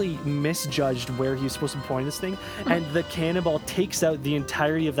actually misjudged where he was supposed to point this thing. And the cannonball takes out the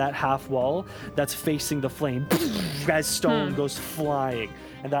entirety of that half wall that's facing the flame as stone goes flying.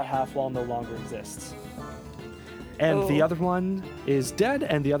 And that half wall no longer exists. And the other one is dead,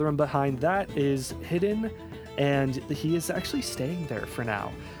 and the other one behind that is hidden, and he is actually staying there for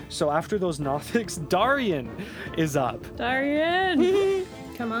now. So after those Nothics, Darian is up. Darian!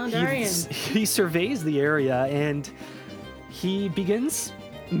 Come on, Darian. He surveys the area, and he begins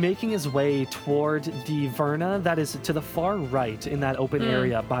making his way toward the Verna that is to the far right in that open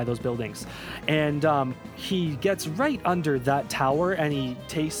area by those buildings. And he gets right under that tower, and he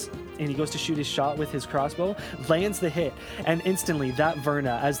goes to shoot his shot with his crossbow, lands the hit, and instantly that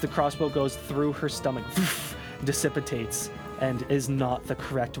Verna, as the crossbow goes through her stomach, dissipates and is not the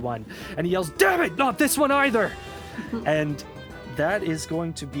correct one. And he yells, "Damn it, not this one either!" And that is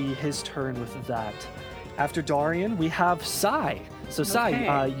going to be his turn with that. After Darian, we have Sai. So Sai,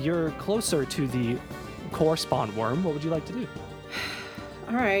 Okay. You're closer to the core spawn worm. What would you like to do?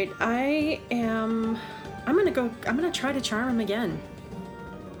 All right, I'm gonna try to charm him again.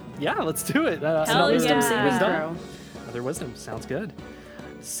 Yeah, let's do it. Hell Another yeah. wisdom. Saving throw. Another wisdom. Sounds good.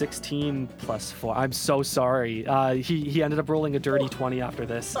 16 plus 4. I'm so sorry. He ended up rolling a dirty 20 after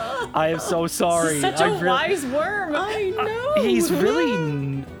this. I am so sorry. Such a wise worm. I know. He's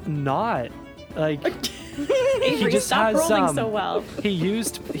really not. Like, Avery, just stop has, rolling so well.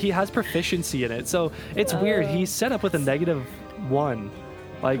 he has proficiency in it. So it's weird. He's set up with a -1.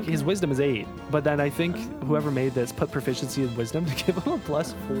 Like, his wisdom is 8. But then I think whoever made this put proficiency in wisdom to give him a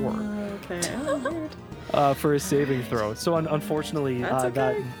 +4 Okay. for his saving throw. So unfortunately, That's okay.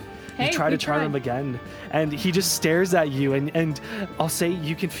 that Hey, you try to we charm tried. him again, and he just stares at you, and I'll say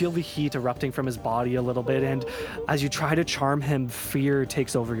you can feel the heat erupting from his body a little bit, and as you try to charm him, fear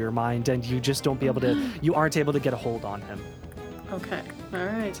takes over your mind, and you just you aren't able to get a hold on him. Okay. All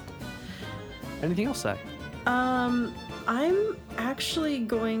right. Anything else, Sai? I'm actually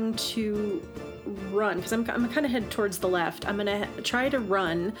going to run because I'm kind of headed towards the left. I'm gonna try to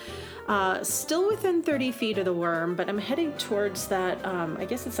run, still within 30 feet of the worm, but I'm heading towards that. I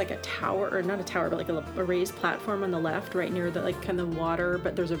guess it's like a tower, or not a tower, but like a raised platform on the left, right near the like kind of water,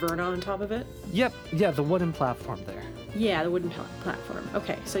 but there's a Verna on top of it. Yep, yeah, the wooden platform there. Yeah, the wooden platform.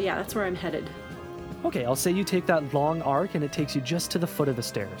 Okay, so yeah, that's where I'm headed. Okay, I'll say you take that long arc, and it takes you just to the foot of the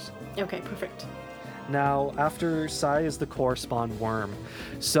stairs. Okay, perfect. Now, after Sai is the core spawn worm.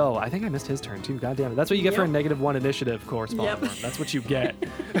 So, I think I missed his turn too. God damn it. That's what you get for a -1 initiative core spawn Yep. worm. That's what you get.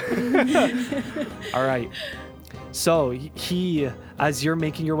 All right. So, as you're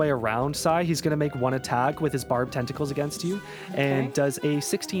making your way around Sai, he's going to make one attack with his barbed tentacles against you and does a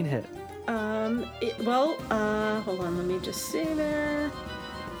 16 hit. Hold on, let me just see there.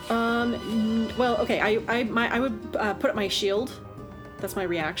 Well, okay, I would put up my shield. That's my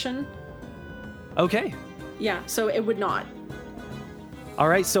reaction. Okay. Yeah, so it would not. All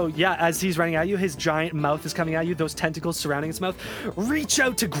right, so yeah, as he's running at you, his giant mouth is coming at you. Those tentacles surrounding his mouth reach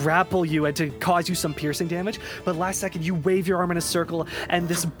out to grapple you and to cause you some piercing damage. But last second, you wave your arm in a circle, and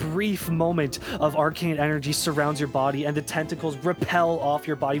this brief moment of arcane energy surrounds your body, and the tentacles repel off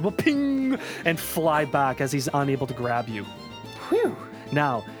your body, ping, and fly back as he's unable to grab you. Whew.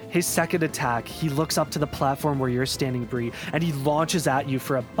 Now, his second attack, he looks up to the platform where you're standing, Bree, and he launches at you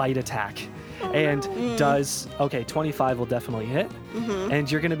for a bite attack. And does, okay, 25 will definitely hit.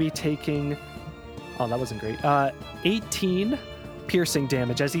 And you're going to be taking, oh, that wasn't great, 18 piercing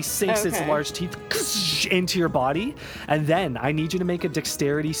damage as he sinks his large teeth into your body. And then I need you to make a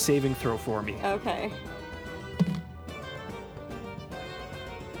dexterity saving throw for me. Okay.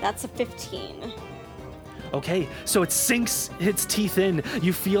 That's a 15. Okay, so it sinks its teeth in.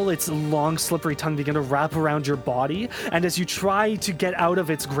 You feel its long, slippery tongue begin to wrap around your body. And as you try to get out of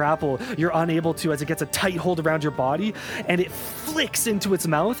its grapple, you're unable to as it gets a tight hold around your body. And it flicks into its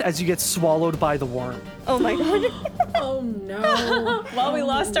mouth as you get swallowed by the worm. Oh my god. Oh no. Well, we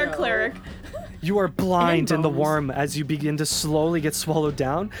lost our cleric. You are blind in the worm as you begin to slowly get swallowed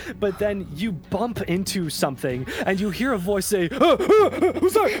down, but then you bump into something and you hear a voice say,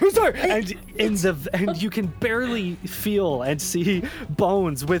 who's there? Who's there? And you can barely feel and see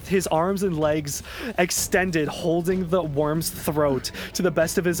Bones with his arms and legs extended, holding the worm's throat to the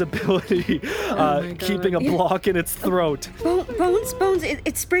best of his ability, keeping a block in its throat. Bones,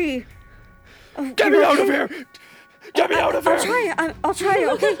 it's Bree. Get me out of here! Get me out of here! I'll try.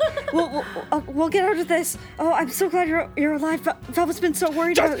 Okay, we'll get out of this. Oh, I'm so glad you're alive. Velvet's been so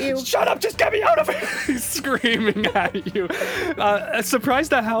worried about you. Shut up! Just get me out of here! He's screaming at you.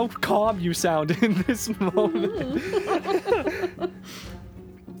 Surprised at how calm you sound in this moment.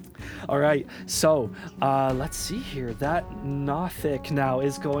 All right, so let's see here. That Nothic now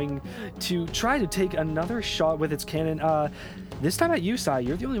is going to try to take another shot with its cannon. This time at you, Sai.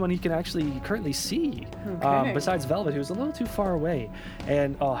 You're the only one he can actually currently see, besides Velvet, who's a little too far away.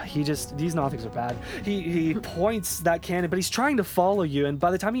 And these Nothics are bad. He points that cannon, but he's trying to follow you. And by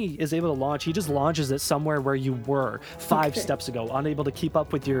the time he is able to launch, he just launches it somewhere where you were 5 steps ago, unable to keep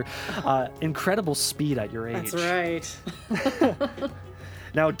up with your incredible speed at your age. That's right.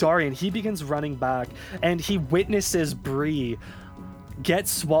 Now, Darian, he begins running back, and he witnesses Bree get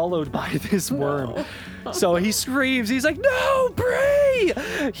swallowed by this worm. So he screams, he's like, no, Bree!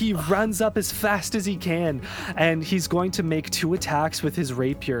 He runs up as fast as he can, and he's going to make 2 attacks with his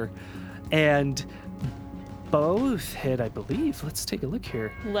rapier. And both hit, I believe. Let's take a look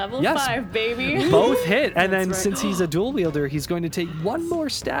here. Level 5, baby. Both hit. And then since he's a dual wielder, he's going to take 1 more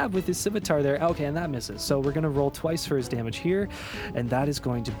stab with his scimitar there. Okay, and that misses. So we're going to roll twice for his damage here. And that is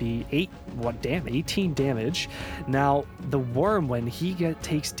going to be 18 damage. Now, the worm, when he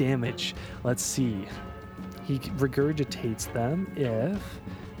takes damage, let's see. He regurgitates them if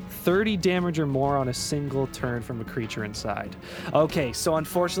 30 damage or more on a single turn from a creature inside. Okay, so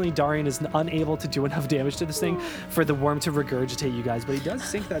unfortunately, Darian is unable to do enough damage to this thing for the worm to regurgitate you guys, but he does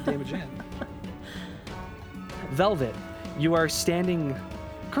sink that damage in. Velvet, you are standing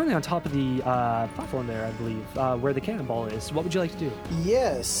currently on top of the platform there, I believe, where the cannonball is. What would you like to do?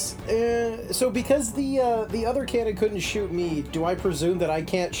 Yes. So because the other cannon couldn't shoot me, do I presume that I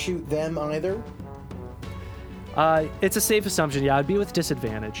can't shoot them either? It's a safe assumption, yeah. I'd be with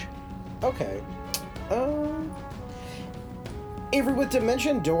disadvantage. Okay. Avery, with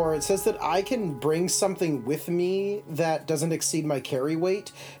Dimension Door, it says that I can bring something with me that doesn't exceed my carry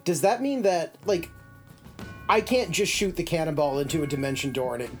weight. Does that mean that, like, I can't just shoot the cannonball into a Dimension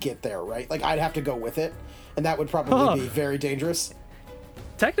Door and it get there, right? Like, I'd have to go with it, and that would probably be very dangerous.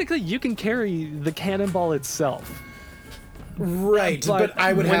 Technically, you can carry the cannonball itself. Right, but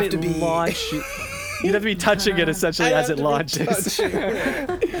I would have to be... You'd have to be touching it essentially as it launches.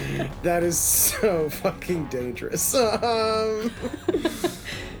 That is so fucking dangerous.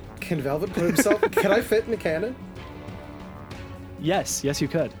 Can Velvet put himself... Can I fit in a cannon? Yes, you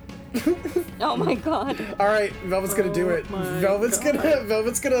could. Oh my god. All right, Velvet's gonna do it. Velvet's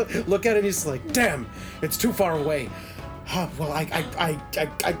gonna look at it and he's like, damn, it's too far away. Well, I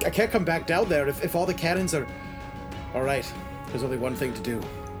can't come back down there if all the cannons are... All right, there's only one thing to do.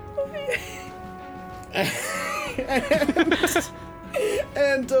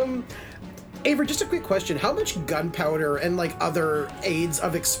 And Avery, just a quick question. How much gunpowder and, like, other aids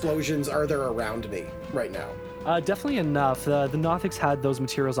of explosions are there around me right now? Definitely enough. The Nothics had those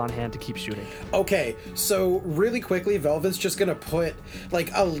materials on hand to keep shooting. Okay, so really quickly, Velvet's just gonna put,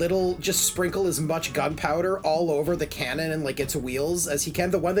 like, just sprinkle as much gunpowder all over the cannon and, like, its wheels as he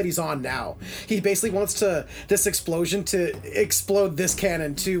can, the one that he's on now. He basically wants this explosion to explode this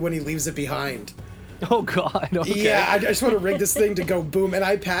cannon, too, when he leaves it behind. Oh God. Okay. Yeah, I just want to rig this thing to go boom, and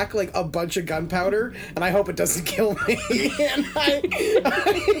I pack like a bunch of gunpowder, and I hope it doesn't kill me. And I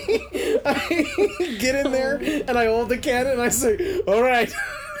get in there, and I hold the cannon, and I say, "All right,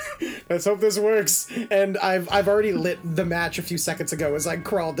 let's hope this works." And I've already lit the match a few seconds ago as I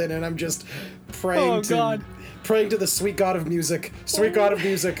crawled in, and I'm just praying praying to the sweet god of music. Sweet god of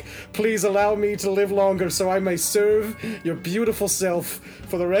music, please allow me to live longer so I may serve your beautiful self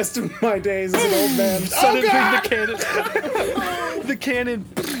for the rest of my days as an old man. Suddenly the cannon. The cannon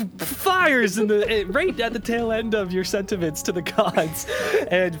fires right at the tail end of your sentiments to the gods.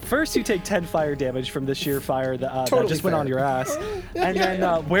 And first you take 10 fire damage from the sheer fire that just went on your ass. And then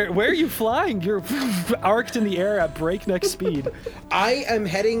where are you flying? You're arced in the air at breakneck speed. I am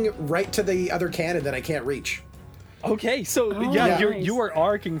heading right to the other cannon that I can't reach. Okay, so you are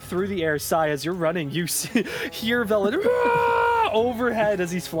arcing through the air, Sai. As you're running, you hear Velvet overhead as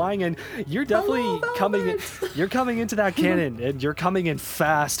he's flying, and you're definitely you're coming into that cannon, and you're coming in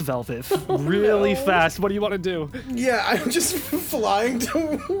fast, Velvet, really fast. What do you want to do? Yeah, I'm just flying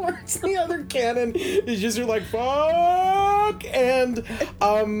towards the other cannon. It's just you're like, fuck, and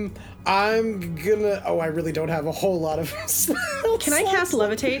I'm gonna. Oh, I really don't have a whole lot of spells. Can I cast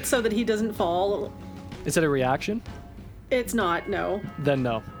levitate so that he doesn't fall? Is it a reaction? It's not. No. Then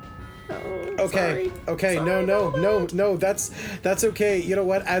no. Oh, Okay. sorry. Okay. Sorry, No. That's okay. You know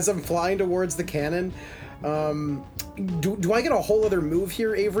what? As I'm flying towards the cannon, do I get a whole other move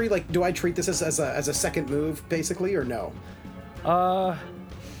here, Avery? Like, do I treat this as a second move, basically, or no? I'll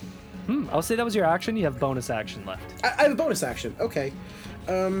say that was your action. You have bonus action left. I have a bonus action. Okay.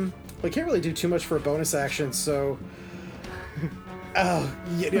 I can't really do too much for a bonus action, so. Oh,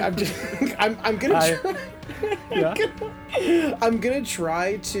 yeah, I'm gonna try. Yeah. I'm gonna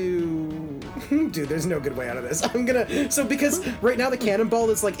try to. Dude, there's no good way out of this. So because right now the cannonball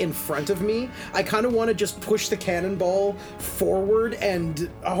is like in front of me, I kind of want to just push the cannonball forward and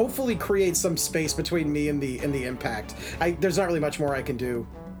hopefully create some space between me and the impact. There's not really much more I can do.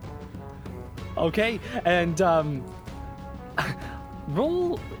 Okay, and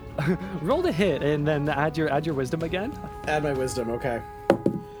roll to hit, and then add your wisdom again. Add my wisdom, okay.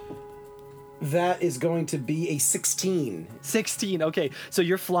 That is going to be a 16. 16. Okay, so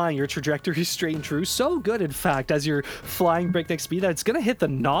you're flying. Your trajectory is straight and true. So good, in fact, as you're flying breakneck speed, that it's gonna hit the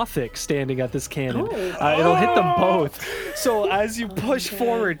Nothic standing at this cannon. It'll hit them both. So as you push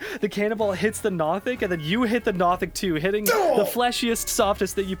forward, the cannonball hits the Nothic, and then you hit the Nothic too, hitting the fleshiest,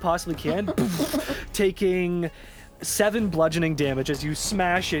 softest that you possibly can, taking 7 bludgeoning damage as you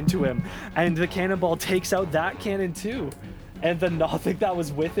smash into him, and the cannonball takes out that cannon too. And the Nothic that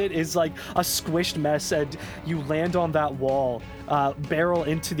was with it is like a squished mess, and you land on that wall, barrel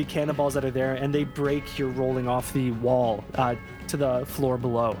into the cannonballs that are there, and they break. You're rolling off the wall to the floor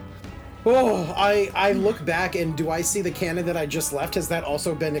below. Oh, I look back, and do I see the cannon that I just left? Has that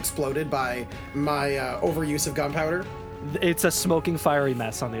also been exploded by my overuse of gunpowder? It's a smoking, fiery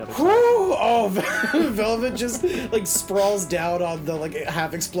mess on the other side. Oh, Velvet just like sprawls down on the like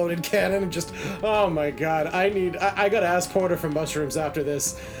half exploded cannon and just, oh my god, I gotta ask Porter for mushrooms after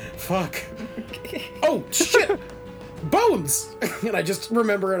this. Fuck. Oh shit! Bones! And I just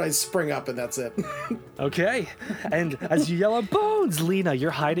remember and I spring up and that's it. Okay, and as you yell out, "Bones!" Lena,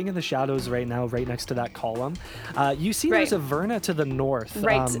 you're hiding in the shadows right now, right next to that column. You see there's a Verna to the north.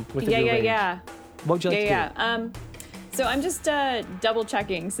 Right. Within your range. Yeah. What would you like to do? So I'm just double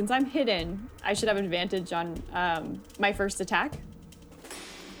checking. Since I'm hidden, I should have advantage on my first attack.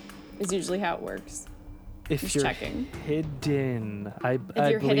 Is usually how it works. If Just you're checking. hidden, I If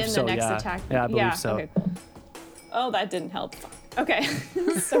you're believe hidden, so. the next Yeah. attack. Yeah, I believe so. Okay. Oh, that didn't help. Okay,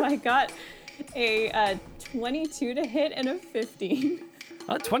 so I got a 22 to hit and a 15.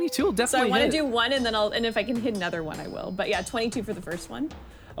 22 will So I definitely want to hit. do one, and if I can hit another one, I will. But yeah, 22 for the first one.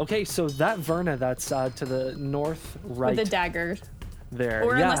 Okay, so that Verna that's to the north right With the dagger. there.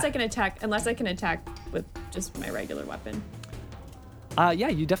 Or yeah. unless I can attack with just my regular weapon. Yeah,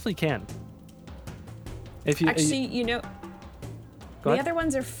 you definitely can. If you Actually, Go the ahead. other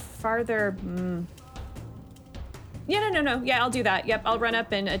ones are farther. Yeah, no. Yeah, I'll do that. Yep, I'll run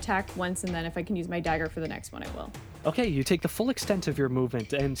up and attack once, and then if I can use my dagger for the next one, I will. Okay, you take the full extent of your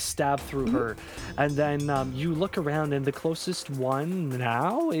movement and stab through her, and then you look around, and the closest one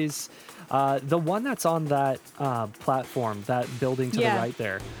now is the one that's on that platform, that building to the right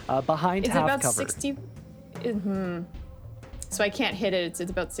there, behind Is it half about cover. 60? So I can't hit it. It's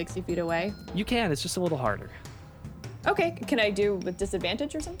about 60 feet away. You can. It's just a little harder. Okay, can I do with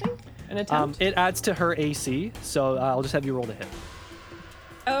disadvantage or something? An attempt? It adds to her AC, so I'll just have you roll to hit.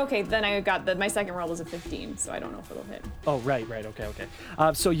 Oh, okay, then I got my second roll was a 15, so I don't know if it'll hit. Oh, right, okay.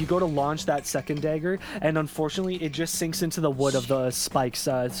 So you go to launch that second dagger, and unfortunately, it just sinks into the wood of the spikes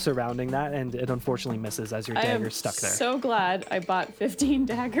surrounding that, and it unfortunately misses as your dagger's stuck there. So glad I bought 15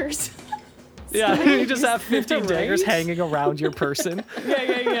 daggers. Yeah, you just have 15 daggers Right? hanging around your person.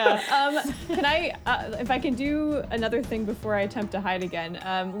 Yeah. Can I, if I can do another thing before I attempt to hide again,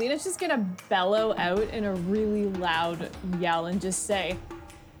 Lena's just gonna bellow out in a really loud yell and just say,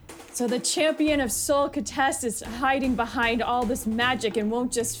 "So the champion of Soul Contest is hiding behind all this magic and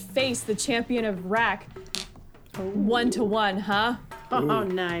won't just face the champion of Rack 1-to-1, huh? Oh,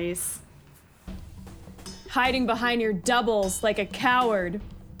 nice. Hiding behind your doubles like a coward."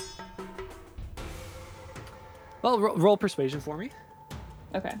 Well, roll persuasion for me.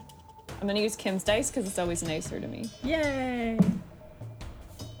 Okay. I'm gonna use Kim's dice because it's always nicer to me. Yay.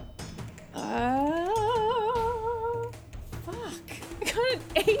 Fuck. I got an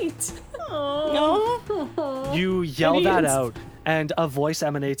 8. No. You yell Idiots. that out, and a voice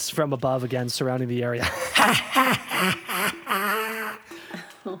emanates from above again, surrounding the area.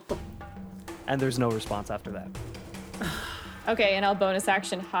 And there's no response after that. Okay, and I'll bonus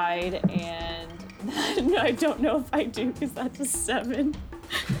action hide, and I don't know if I do because that's a 7.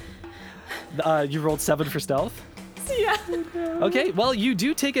 You rolled 7 for stealth? Yeah. Okay, well, you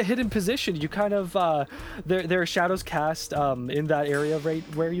do take a hidden position. You kind of, there are shadows cast in that area right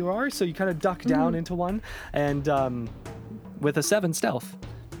where you are, so you kind of duck down into one, and with a 7 stealth.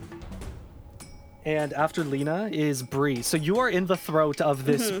 And after Lena is Bree. So you are in the throat of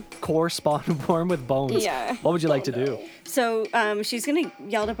this core spawn worm with bones. Yeah. What would you like to do? So she's gonna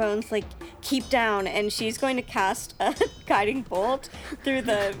yell to Bones, like, keep down, and she's going to cast a guiding bolt through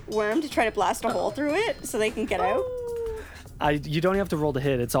the worm to try to blast a hole through it so they can get out. You don't have to roll to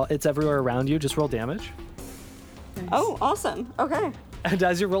hit. It's everywhere around you. Just roll damage. Oh, awesome. Okay. And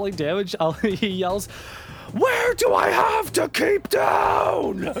as you're rolling damage, he yells, "Where do I have to keep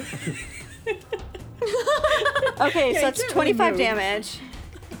down?" Okay, so you that's can't 25 really move. damage.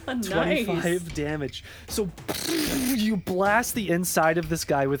 25 damage. So you blast the inside of this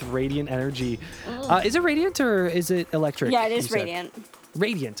guy with radiant energy. Is it radiant or is it electric? Yeah, it you is said? radiant.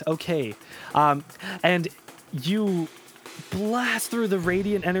 Radiant, okay. And you blast through the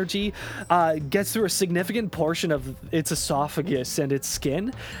radiant energy, gets through a significant portion of its esophagus and its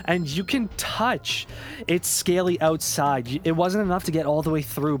skin, and you can touch its scaly outside. It wasn't enough to get all the way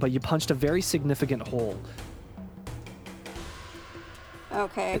through, but you punched a very significant hole.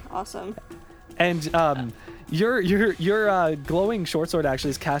 Okay, awesome. And your glowing short sword actually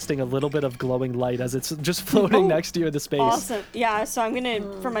is casting a little bit of glowing light as it's just floating next to you in the space. Awesome. Yeah, so I'm gonna,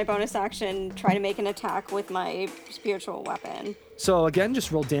 for my bonus action, try to make an attack with my spiritual weapon. So again,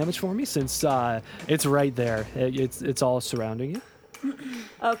 just roll damage for me since it's right there. It's all surrounding you.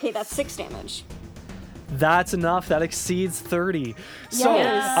 Okay, that's 6 damage. That's enough. That exceeds 30. So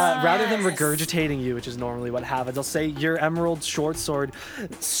Yes. rather than regurgitating you, which is normally what happens, I'll say your emerald short sword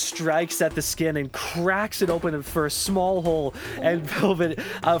strikes at the skin and cracks it open for a small hole. And Velvet,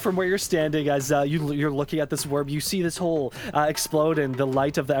 from where you're standing, as you're looking at this worm, you see this hole explode in the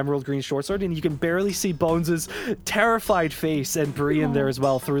light of the emerald green short sword, and you can barely see Bones' terrified face and Bree in there as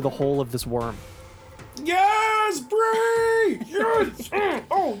well through the hole of this worm. Yes, Bree! Yes!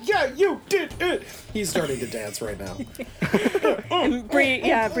 Oh, yeah, you did it! He's starting to dance right now. And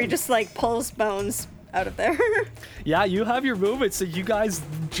Bree just like pulls Bones out of there. Yeah, you have your movement, so you guys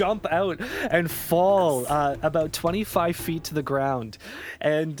jump out and fall about 25 feet to the ground.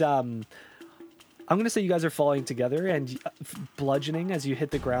 And I'm going to say you guys are falling together and bludgeoning as you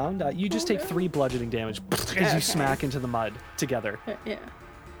hit the ground. You just take 3 bludgeoning damage as you smack into the mud together. Yeah.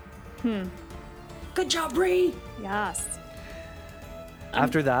 Good job, Bree. Yes.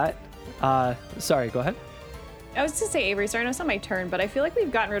 After that, sorry, go ahead. I was to say, Avery, sorry, I know it's not my turn, but I feel like we've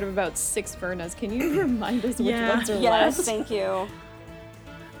gotten rid of about 6 Vernas. Can you remind us which Yeah. ones are Yes, left? thank you.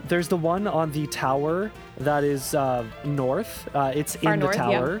 There's the one on the tower that is north. It's Far in north, the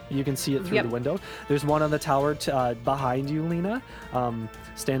tower. You can see it through Yep. the window. There's one on the tower behind you, Lena,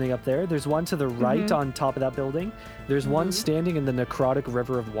 standing up there. There's one to the right on top of that building. There's one standing in the necrotic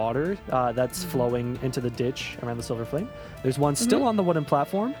river of water that's flowing into the ditch around the Silver Flame. There's one still on the wooden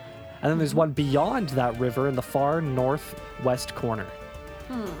platform. And then there's one beyond that river in the far northwest corner.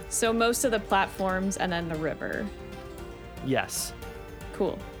 So most of the platforms and then the river. Yes.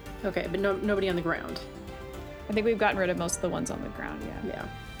 Cool. Okay, but nobody on the ground. I think we've gotten rid of most of the ones on the ground, yeah. Yeah.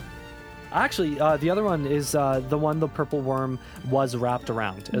 Actually, the other one is the one the purple worm was wrapped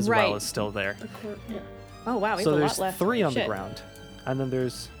around as well Right. is still there. Yeah. Oh, wow, we So have a there's lot left. 3 on the Shit. ground. And then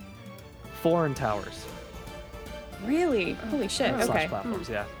there's 4 in towers. Really? Holy shit. Slash Okay. platforms,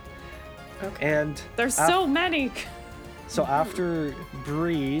 yeah. Okay. And There's so many. so after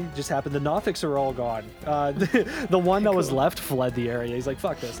Bree just happened, the Nothics are all gone. The one that was left fled the area. He's like,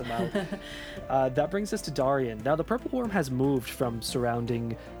 fuck this, I'm out. That brings us to Darian. Now, the Purple Worm has moved from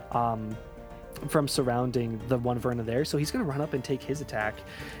surrounding the one Verna there, so he's going to run up and take his attack.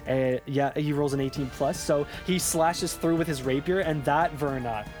 Yeah, he rolls an 18 plus, so he slashes through with his rapier, and that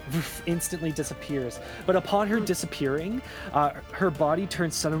Verna instantly disappears. But upon her disappearing, her body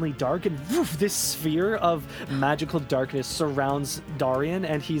turns suddenly dark, and this sphere of magical darkness surrounds Darian,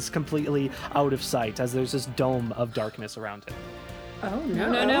 and he's completely out of sight as there's this dome of darkness around him. Oh,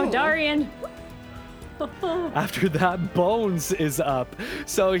 No, Darian. After that, Bones is up.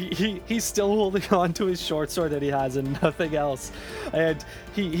 So he's still holding on to his short sword that he has and nothing else. And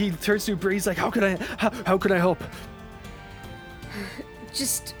he turns to Bree. He's like, how can I help?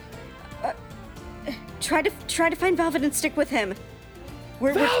 Just try to find Velvet and stick with him.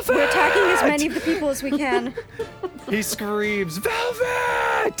 We're attacking as many of the people as we can. He screams,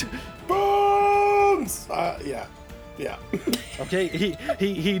 Velvet! Bones! Yeah. Okay,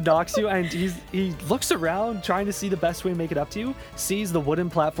 he knocks you, and he looks around trying to see the best way to make it up to you, sees the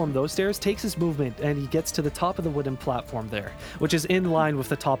wooden platform, those stairs, takes his movement, and he gets to the top of the wooden platform there, which is in line with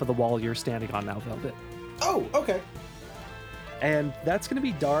the top of the wall you're standing on now, Velvet. Oh, okay. And that's going to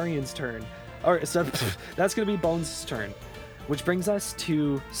be Darian's turn. Or, so that's going to be Bones' turn, which brings us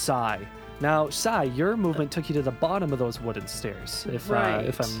to Sai. Now, Sai, your movement took you to the bottom of those wooden stairs.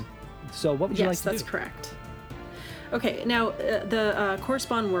 So what would you like to do? Yes, that's correct. Okay, now the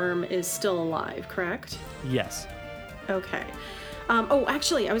correspond worm is still alive, correct? Yes. Okay.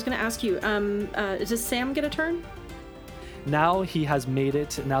 Actually, I was going to ask you, does Sam get a turn? Now he has made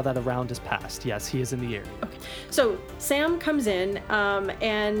it, now that a round has passed. Yes, he is in the area. Okay. So Sam comes in,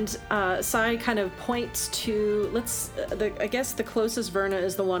 and Sai kind of points to, I guess the closest Verna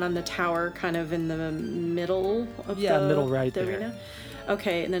is the one on the tower, kind of in the middle of the middle right the there. arena.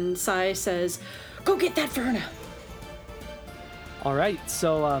 Okay, and then Sai says, go get that Verna. All right,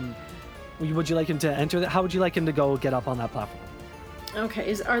 so would you like him to enter that? How would you like him to go get up on that platform?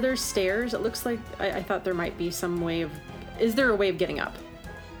 Okay, are there stairs? It looks like, I thought there might be some way of, is there a way of getting up?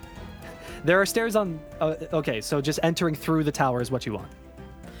 There are stairs on, okay, so just entering through the tower is what you want.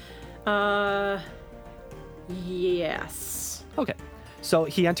 Yes. Okay. So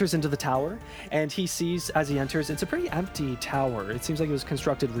he enters into the tower, and he sees, as he enters, it's a pretty empty tower. It seems like it was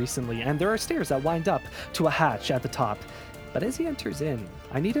constructed recently, and there are stairs that wind up to a hatch at the top. But as he enters in,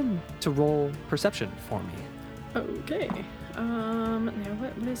 I need him to roll perception for me. Okay. Now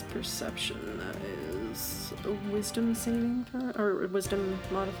what is perception? That is a wisdom saving throw, or wisdom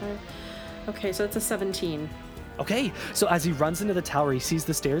modifier. Okay, so it's a 17. Okay, so as he runs into the tower, he sees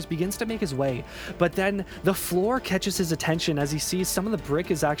the stairs, begins to make his way, but then the floor catches his attention as he sees some of the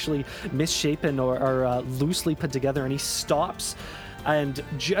brick is actually misshapen or loosely put together, and he stops. And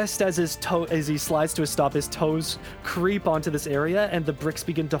just as as he slides to a stop, his toes creep onto this area, and the bricks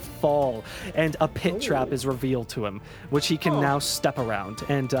begin to fall, and a pit trap is revealed to him, which he can now step around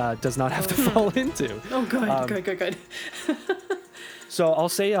and does not have to fall into. Oh, good. So I'll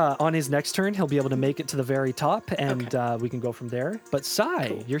say on his next turn, he'll be able to make it to the very top, and we can go from there. But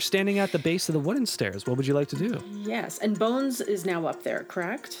Sai, you're standing at the base of the wooden stairs. What would you like to do? Yes, and Bones is now up there,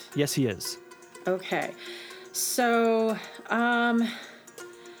 correct? Yes, he is. Okay. So,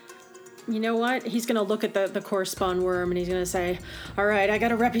 you know what? He's going to look at the correspond worm, and he's going to say, all right, I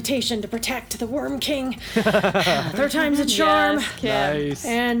got a reputation to protect the Worm King. Third time's a charm. Yes, Kim. Nice.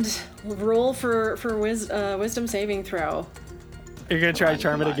 And roll for wisdom saving throw. You're going to try to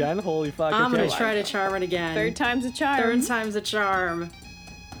charm it again? Holy fuck. I'm okay. going to try to charm it again. Third time's a charm. Third time's a charm.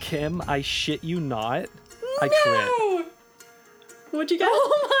 Kim, I shit you not. I crit. What'd you get?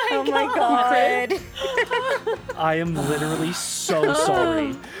 Oh my god. I am literally so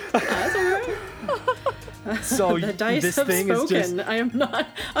sorry. That's all right. So The dice this have thing spoken. is just I am not.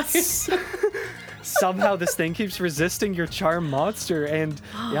 somehow this thing keeps resisting your charm monster, and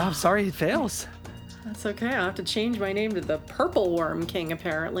yeah, I'm sorry it fails. That's okay. I'll have to change my name to the Purple Worm King,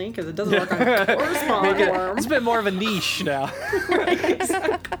 apparently, because it doesn't work on correspond worm. It's a bit more of a niche now.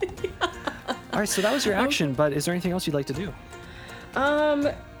 Exactly. All right, so that was your action, but is there anything else you'd like to do?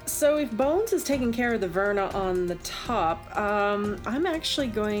 So if Bones is taking care of the Verna on the top, I'm actually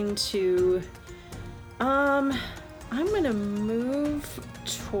going to, I'm going to move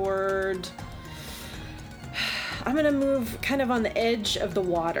toward, I'm going to move kind of on the edge of the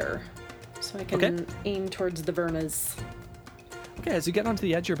water so I can aim towards the Vernas. Okay, as you get onto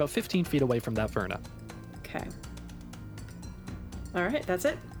the edge, you're about 15 feet away from that Verna. Okay. All right, that's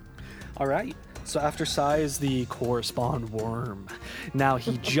it. All right. So after Sai is the correspond worm. Now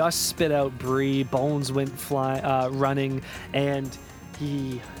he just spit out Bree. Bones went running, and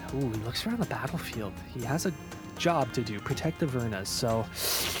he looks around the battlefield. He has a job to do, protect the Vernas. So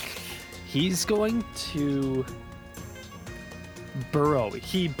he's going to burrow.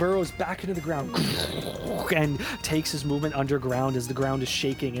 He burrows back into the ground and takes his movement underground as the ground is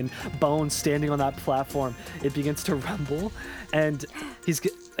shaking, and Bones standing on that platform, it begins to rumble, and he's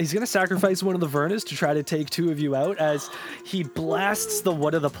going to sacrifice one of the Vernas to try to take two of you out as he blasts the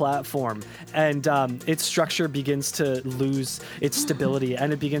wood of the platform, and its structure begins to lose its stability,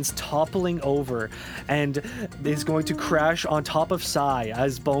 and it begins toppling over and is going to crash on top of Sai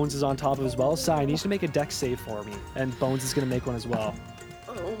as Bones is on top of as well. Sai needs to make a dex save for me, and Bones is going to make one as well.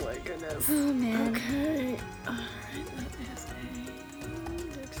 Oh my goodness. Oh man. Okay. All right, that is a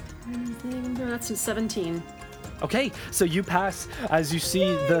dexterity thing. That's a 17. Okay, so you pass as you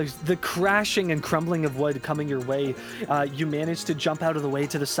see the crashing and crumbling of wood coming your way. You manage to jump out of the way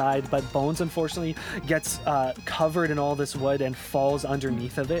to the side, but Bones unfortunately gets covered in all this wood and falls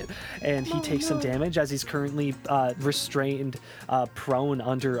underneath of it, and he takes some damage as he's currently restrained, prone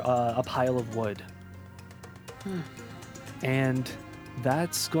under a pile of wood. And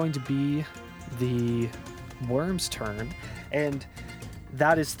that's going to be the worm's turn, and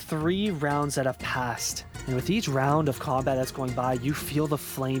that is 3 rounds that have passed. And with each round of combat that's going by, you feel the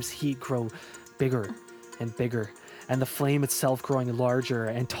flame's heat grow bigger and bigger, and the flame itself growing larger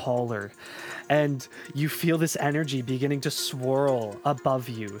and taller. And you feel this energy beginning to swirl above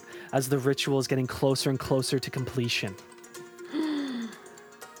you as the ritual is getting closer and closer to completion.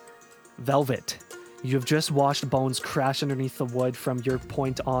 Velvet, you have just watched Bones crash underneath the wood from your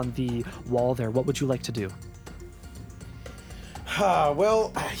point on the wall there. What would you like to do?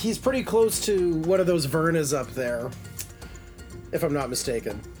 Well, he's pretty close to one of those Vernas up there, if I'm not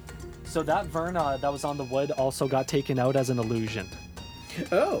mistaken. So that Verna that was on the wood also got taken out as an illusion.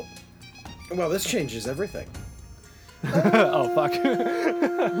 Oh. Well, this changes everything. Oh, fuck.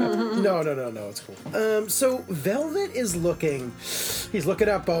 No, it's cool. So Velvet is he's looking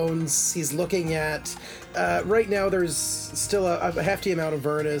at Bones, he's looking at, right now there's still a hefty amount of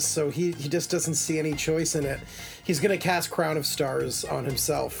Vernas, so he just doesn't see any choice in it. He's gonna cast Crown of Stars on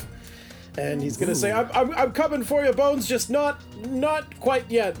himself, and he's gonna say, "I'm coming for you, Bones, just not quite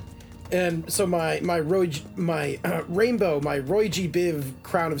yet." And so my rainbow, my Roy G. Biv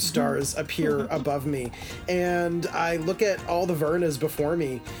Crown of Stars appear above me, and I look at all the Vernas before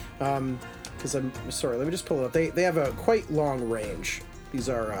me, because I'm sorry. Let me just pull it up. They have a quite long range. These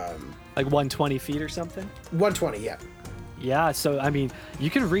are Like 120 feet or something? 120, yeah. Yeah, so I mean, you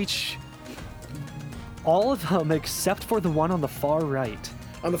can reach all of them except for the one on the far right.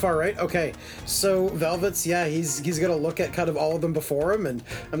 On the far right? Okay. So Velvet's, yeah, he's gonna look at kind of all of them before him, and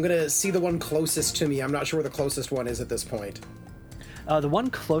I'm gonna see the one closest to me. I'm not sure where the closest one is at this point. The one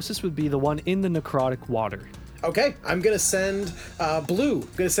closest would be the one in the necrotic water. Okay, I'm gonna send Blue.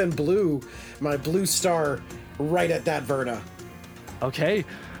 I'm gonna send Blue, my blue star, right at that Verna. Okay,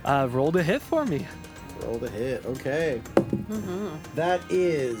 roll the hit for me. Roll the hit, okay. That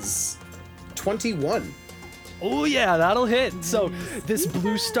is 21. Oh yeah, that'll hit. So this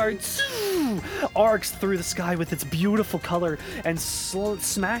blue star arcs through the sky with its beautiful color and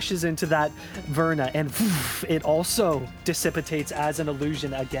smashes into that Verna, and it also dissipates as an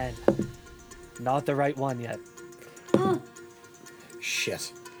illusion again. Not the right one yet.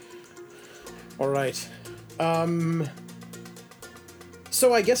 Shit. All right.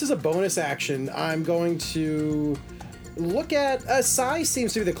 So I guess as a bonus action, I'm going to look at Sai.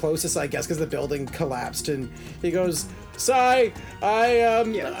 Seems to be the closest, I guess, because the building collapsed, and he goes, "Sai,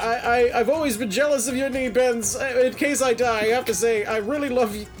 I've always been jealous of your knee bends. In case I die, I have to say I really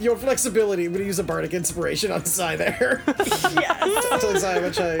love your flexibility." I'm gonna use a bardic inspiration on Sai there. Yes. I'll tell you, Sai,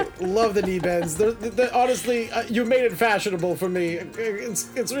 which I love the knee bends. Honestly, you made it fashionable for me.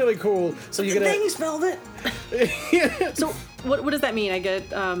 It's really cool. So you're gonna. Thanks, Velvet. So what does that mean? I get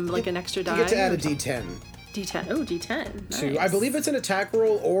like an extra die. You get to add a D10. D10. Oh, D10. Nice. I believe it's an attack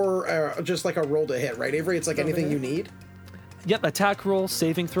roll or just like a roll to hit, right, Avery? It's like anything you need. Yep, attack roll,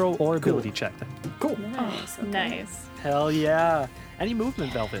 saving throw, or ability check. Cool. Nice. Okay. Nice. Hell yeah. Any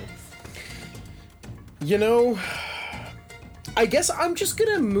movement, Velvet? You know, I guess I'm just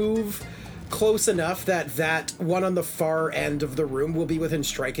gonna move close enough that one on the far end of the room will be within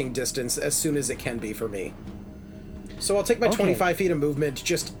striking distance as soon as it can be for me. So I'll take my 25 feet of movement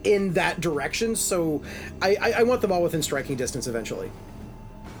just in that direction, so I want them all within striking distance eventually.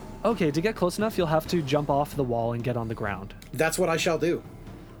 Okay, to get close enough, you'll have to jump off the wall and get on the ground. That's what I shall do.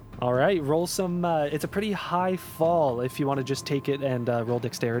 All right, roll some. It's a pretty high fall if you want to just take it and roll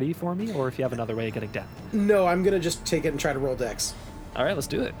dexterity for me, or if you have another way of getting down. No, I'm gonna just take it and try to roll dex. All right, let's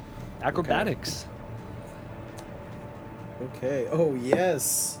do it. Acrobatics. Okay. Oh,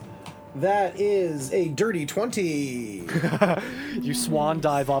 yes. That is a dirty 20. You swan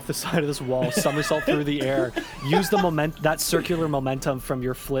dive off the side of this wall, somersault through the air. Use the that circular momentum from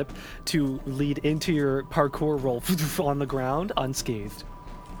your flip to lead into your parkour roll on the ground unscathed.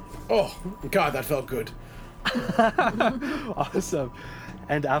 Oh, God, that felt good. Awesome.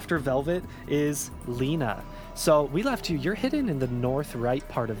 And after Velvet is Lena. So we left you. You're hidden in the north right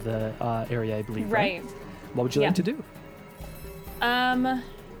part of the area, I believe. Right. What would you like to do?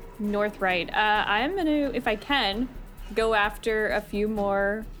 North right. I'm gonna, if I can, go after a few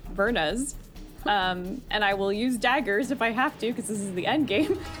more Vernas. And I will use daggers if I have to, because this is the end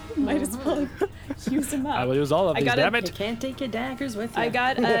game. Might as well use them up. I will use all of these, damn it. You can't take your daggers with you. I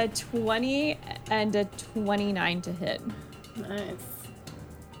got a 20 and a 29 to hit. Nice.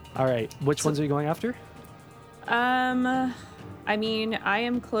 All right. Which ones are you going after? I mean, I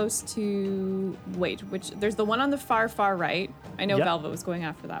am close to... Wait, there's the one on the far right. I know Velvet was going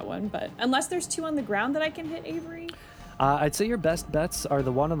after that one, but unless there's two on the ground that I can hit, Avery? I'd say your best bets are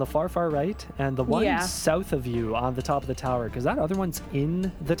the one on the far right and the one south of you on the top of the tower, because that other one's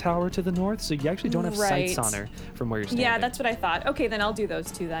in the tower to the north, so you actually don't have sights on her from where you're standing. Yeah, that's what I thought. Okay, then I'll do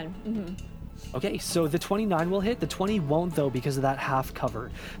those two then. Mm-hmm. Okay, so the 29 will hit. The 20 won't, though, because of that half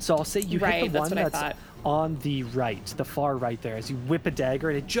cover. So I'll say you hit the one that's on the right, the far right there, as you whip a dagger,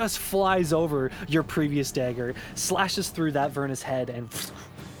 and it just flies over your previous dagger, slashes through that Verna's head, and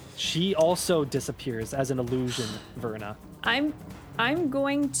she also disappears as an illusion, Verna. I'm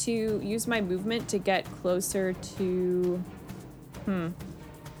going to use my movement to get closer to...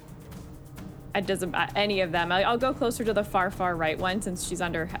 It doesn't... any of them. I'll go closer to the far right one, since she's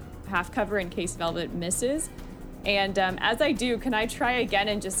under half cover in case Velvet misses. And as I do, can I try again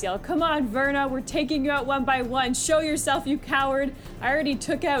and just yell, "Come on, Verna, we're taking you out one by one. Show yourself, you coward. I already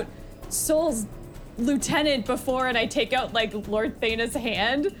took out Soul's lieutenant before, and I take out, like, Lord Thanos'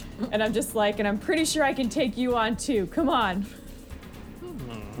 hand. And I'm just like, and I'm pretty sure I can take you on too. Come on."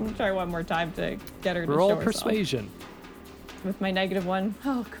 I'll try one more time to get her to roll show herself. persuasion. With my -1.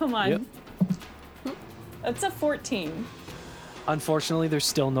 Oh, come on. Yep. That's a 14. Unfortunately, there's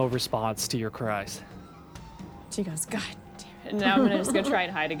still no response to your cries. She goes, "God damn it." And now I'm just going to try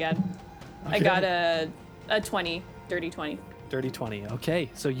and hide again. Okay. I got a 20, dirty 20. Dirty 20. Okay,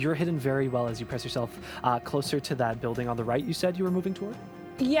 so you're hidden very well as you press yourself closer to that building on the right you said you were moving toward?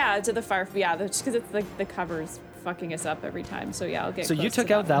 Yeah, to the far, just because it's like the cover's fucking us up every time. So yeah, I'll get So close you took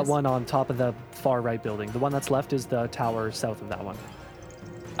to out that one on top of the far right building. The one that's left is the tower south of that one.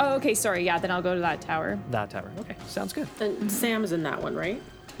 Oh, okay, sorry. Yeah, then I'll go to that tower. That tower. Okay, sounds good. And Sam's in that one, right?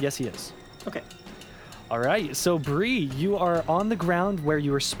 Yes, he is. Okay. All right, so Bree, you are on the ground where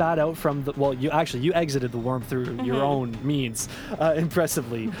you were spat out from the... Well, you exited the worm through your own means,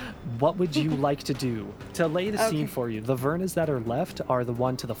 impressively. What would you like to do? To lay the scene for you, the Vernas that are left are the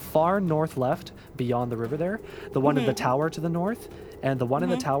one to the far north left, beyond the river there, the one in the tower to the north, and the one in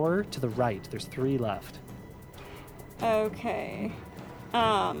the tower to the right. There's 3 left. Okay.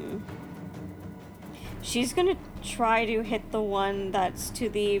 She's gonna try to hit the one that's to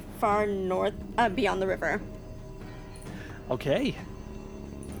the far north, beyond the river. Okay.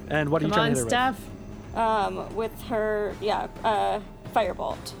 And what are you trying to hit her Steph. With her,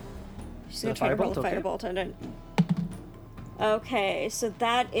 firebolt. She's gonna try to roll a firebolt. Okay, so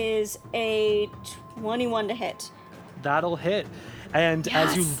that is a 21 to hit. That'll hit. And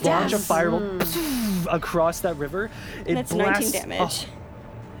as you launch a firebolt across that river, That's 19 damage.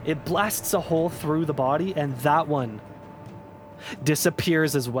 It blasts a hole through the body, and that one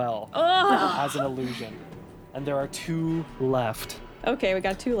disappears as well as an illusion. And there are 2 left. Okay, we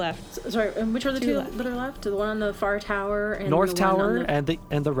got 2 left. Sorry, and which are the 2 that are left? The one on the far tower and North the tower one on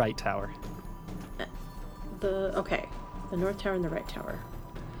and the right tower. the North tower and the right tower.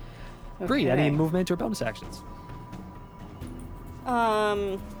 Okay. Bree, any movement or bonus actions?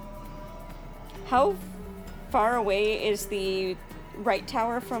 How far away is the right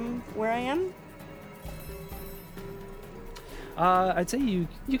tower from where I am? I'd say you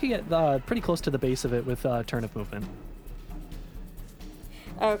can get pretty close to the base of it with turn of movement.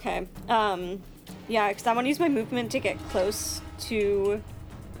 Okay. Yeah, because I want to use my movement to get close to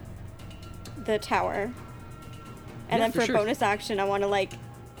the tower. And then for a bonus action, I want to,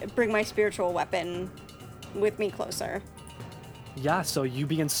 bring my spiritual weapon with me closer. Yeah, so you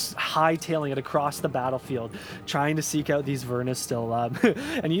begin hightailing it across the battlefield, trying to seek out these Vernas still.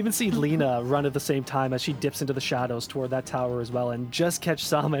 And you even see Lena run at the same time as she dips into the shadows toward that tower as well, and just catch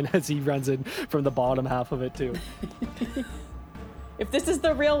Salmon as he runs in from the bottom half of it too. If this is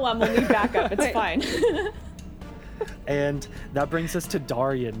the real one, we'll need backup. It's fine. And that brings us to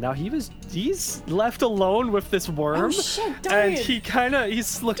Darian. Now he's left alone with this worm. Oh shit, Darian. And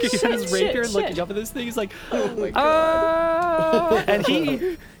he's looking at his rapier and looking up at this thing. He's like, Oh my god. and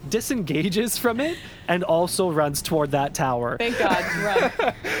he disengages from it and also runs toward that tower. Thank God, run.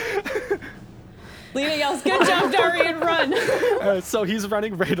 Lena yells, "Good job, Darian, run!" So he's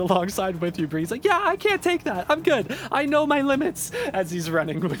running right alongside with you, Bree. He's like, yeah, I can't take that. I'm good. I know my limits, as he's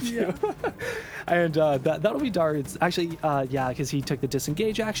running with you. And that'll be Darian's. Actually, yeah, because he took the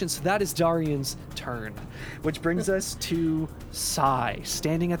disengage action. So that is Darian's turn. Which brings us to Sai,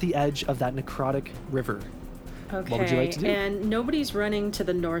 standing at the edge of that necrotic river. Okay. What would you like to do? And nobody's running to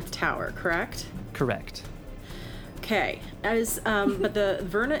the north tower, correct? Correct. Okay. But the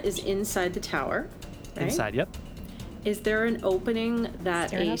Verna is inside the tower. Right? Inside, yep. Is there an opening that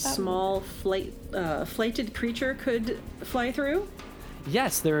Staring a at that small flighted creature could fly through?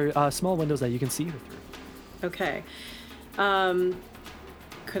 Yes, there are small windows that you can see her through. Okay.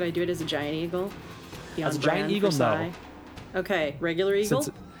 Could I do it as a giant eagle? As a Beyond giant brand eagle, for no. Sai? Okay, regular eagle?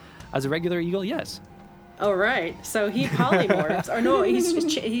 As a regular eagle, yes. All right, so he polymorphs. Or no,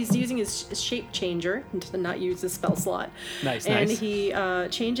 he's using his shape changer to not use the spell slot. Nice, and nice. he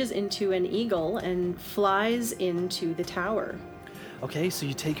changes into an eagle and flies into the tower. Okay, so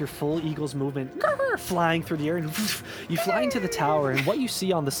you take your full eagle's movement, flying through the air, and you fly into the tower, and what you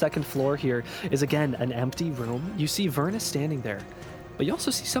see on the second floor here is, again, an empty room. You see Verna standing there, but you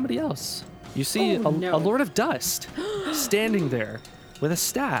also see somebody else. You see a Lord of Dust standing there with a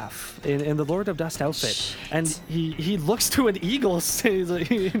staff in the Lord of Dust outfit. Shit. And he looks to an eagle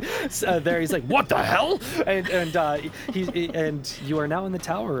there. He's like, what the hell? And you are now in the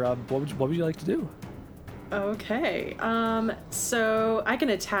tower. What would you like to do? Okay. So I can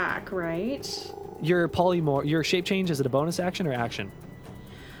attack, right? Your shape change, is it a bonus action or action?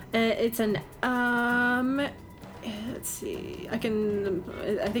 It's an let's see. I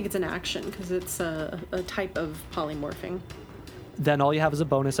think it's an action because it's a type of polymorphing. Then all you have is a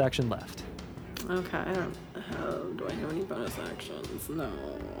bonus action left. Okay. Do I have any bonus actions? No.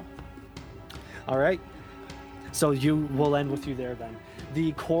 All right. So we'll end with you there then.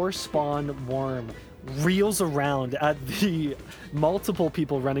 The core spawn worm reels around at the multiple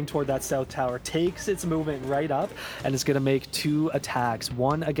people running toward that south tower, takes its movement right up, and is going to make 2 attacks.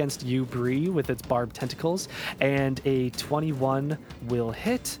 One against you, Bree, with its barbed tentacles, and a 21 will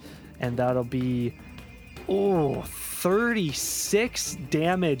hit, and that'll be 36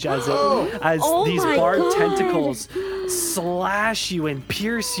 damage as these barbed tentacles slash you and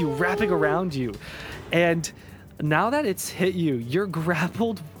pierce you, wrapping around you. And now that it's hit you, you're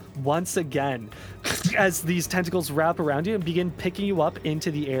grappled once again as these tentacles wrap around you and begin picking you up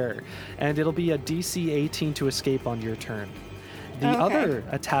into the air. And it'll be a DC 18 to escape on your turn. The other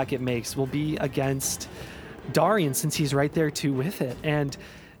attack it makes will be against Darian, since he's right there too with it. And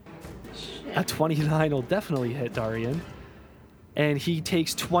a 29 will definitely hit Darian. And he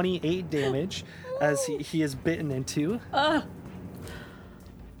takes 28 damage as he is bitten into.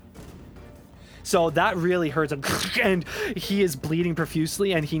 So that really hurts him. And he is bleeding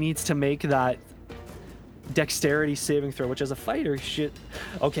profusely, and he needs to make that dexterity saving throw, which as a fighter, shit.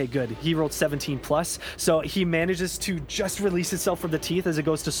 Okay, good. He rolled 17 plus. So he manages to just release itself from the teeth as it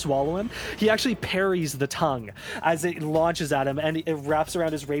goes to swallow him. He actually parries the tongue as it launches at him, and it wraps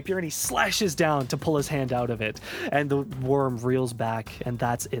around his rapier, and he slashes down to pull his hand out of it. And the worm reels back, and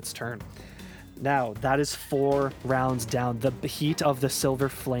that's its turn. Now, that is 4 rounds down. The heat of the silver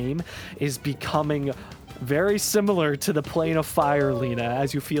flame is becoming very similar to the plane of fire, Lena,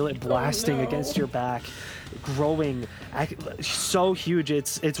 as you feel it blasting against your back, growing so huge.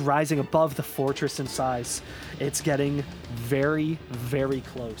 It's rising above the fortress in size. It's getting very, very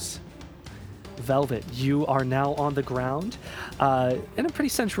close. Velvet, you are now on the ground in a pretty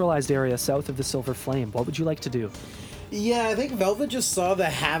centralized area south of the silver flame. What would you like to do? Yeah, I think Velvet just saw the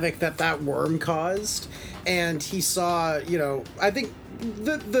havoc that worm caused, and he saw, I think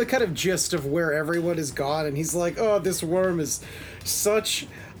the kind of gist of where everyone is gone, and he's like, oh, this worm is such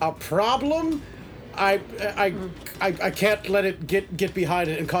a problem. I can't let it get behind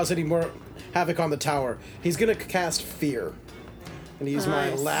it and cause any more havoc on the tower. He's gonna cast Fear, and use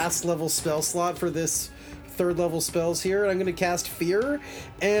my last level spell slot for this 3rd level spells here, and I'm gonna cast Fear,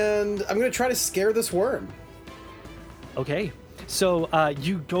 and I'm gonna try to scare this worm. Okay, so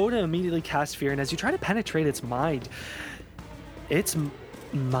you go to immediately cast Fear, and as you try to penetrate its mind, its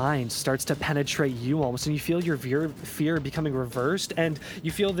mind starts to penetrate you almost, and you feel your fear becoming reversed, and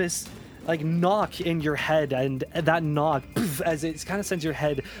you feel this like knock in your head, and that knock, poof, as it kind of sends your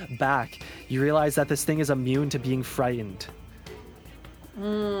head back, you realize that this thing is immune to being frightened.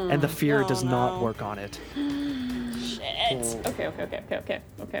 And the fear does not work on it. Shit. Okay.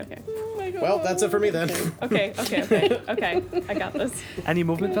 Well, that's it for me then. Okay. I got this. Any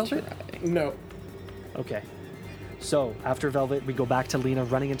movement, Velvet? No. Okay. So after Velvet, we go back to Lena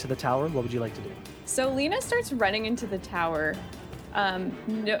running into the tower. What would you like to do? So Lena starts running into the tower.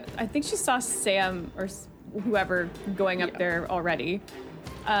 No, I think she saw Sam or whoever going up there already.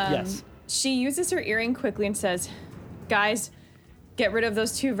 Yes. She uses her earring quickly and says, "Guys, get rid of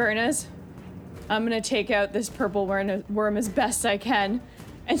those 2 Vernas. I'm gonna take out this purple worm as best I can."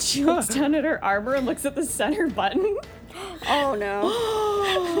 And she looks down at her armor and looks at the center button. Oh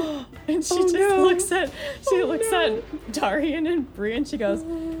no. And she looks at Darian and Bree and she goes,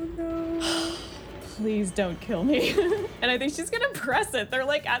 "Please don't kill me." And I think she's gonna press it. They're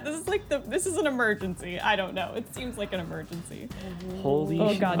like, this is an emergency. I don't know. It seems like an emergency. Holy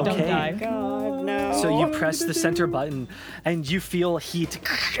Oh God, don't die. God, no. So you press the center button, and you feel heat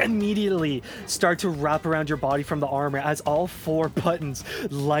immediately start to wrap around your body from the armor as all 4 buttons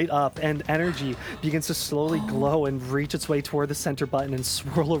light up, and energy begins to slowly glow and reach its way toward the center button and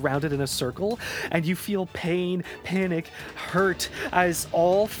swirl around it in a circle. And you feel pain, panic, hurt as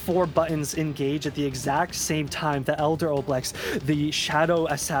all 4 buttons engage at the exact same time. The Elder Oblex, the Shadow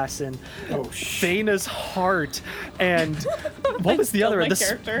Assassin, Thaina's Heart, and what was the other?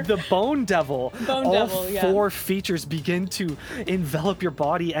 The Bone Devil. All 4 features begin to envelop your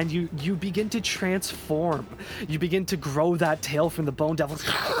body, and you begin to transform. You begin to grow that tail from the Bone Devil,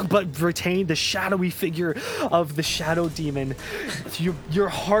 but retain the shadowy figure of the Shadow Demon. Your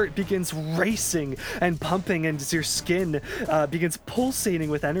heart begins racing and pumping, and your skin begins pulsating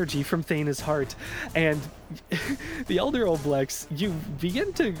with energy from Thaina's heart. And the Elder Oblex, you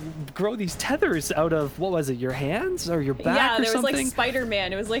begin to grow these tethers out of, what was it, your hands or your back or something? Yeah, there was like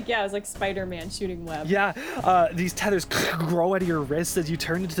Spider-Man. It was like Spider-Man shooting web. Yeah, these tethers grow out of your wrists as you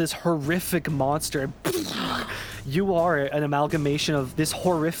turn into this horrific monster. You are an amalgamation of this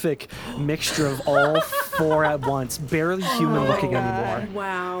horrific mixture of all 4 at once, barely human looking anymore.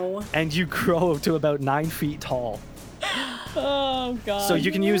 Wow. And you grow to about 9 feet tall. Oh God. So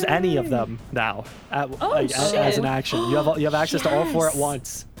you can use any of them now as an action. You have access to all 4 at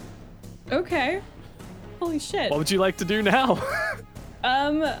once. Okay. Holy shit. What would you like to do now?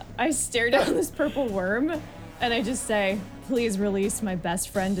 I stare down this purple worm and I just say, "Please release my best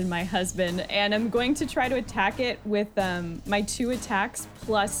friend and my husband." And I'm going to try to attack it with my 2 attacks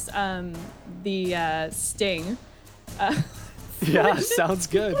plus the sting. Yeah, sounds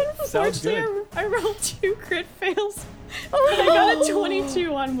good. Sounds good. I rolled 2 crit fails. I got a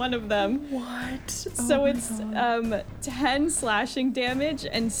 22 on one of them. What? So it's 10 slashing damage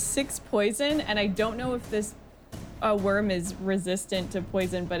and 6 poison, and I don't know if this worm is resistant to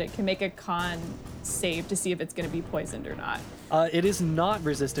poison, but it can make a con save to see if it's going to be poisoned or not. It is not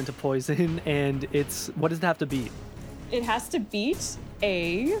resistant to poison, and what does it have to beat? It has to beat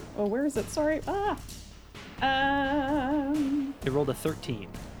where is it? Sorry. It rolled a 13.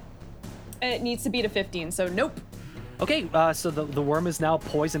 It needs to beat a 15, so nope. Okay, so the worm is now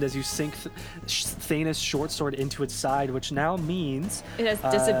poisoned as you sink Thaina's short sword into its side, which now means... It has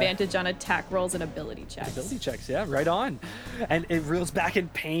disadvantage on attack rolls and ability checks. Ability checks, yeah, right on. And it reels back in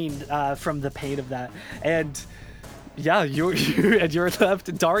pain from the pain of that. And yeah, you and you're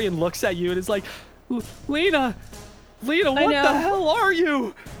left. Darian looks at you and is like, Lena, what the hell are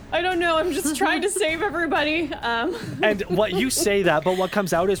you? I don't know. I'm just trying to save everybody. And what you say that, but what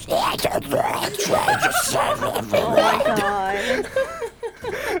comes out is... Oh my God.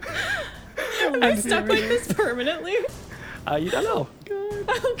 Am I stuck like this permanently? You don't know.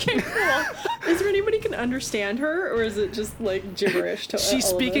 Okay, cool. Is there anybody who can understand her, or is it just like gibberish to She's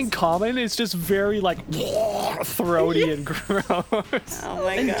all speaking of us? common. It's just very like throaty and gross. Oh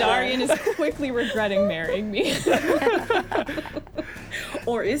my And God. Darian is quickly regretting marrying me.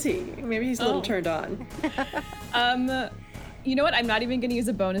 Or is he? Maybe he's a little turned on. You know what? I'm not even going to use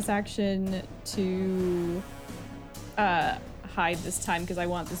a bonus action to hide this time because I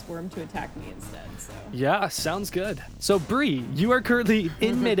want this worm to attack me instead. So. Yeah, sounds good. So Bree, you are currently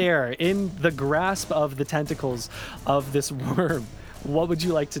in midair, in the grasp of the tentacles of this worm. What would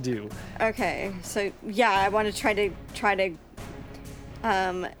you like to do? Okay, so yeah, I want to try to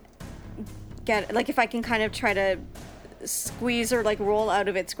get, like, if I can kind of try to squeeze or like roll out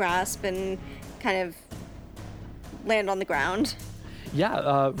of its grasp and kind of land on the ground.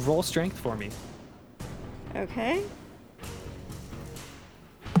 Yeah, roll strength for me. Okay.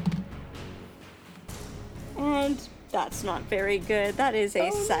 And that's not very good. That is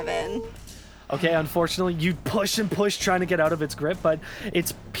a 7. Okay, unfortunately, you push and push trying to get out of its grip, but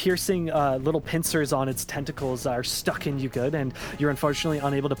its piercing little pincers on its tentacles are stuck in you good, and you're unfortunately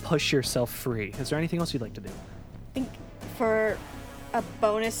unable to push yourself free. Is there anything else you'd like to do? I think for a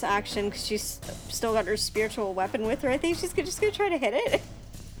bonus action, because she's still got her spiritual weapon with her, I think she's just going to try to hit it.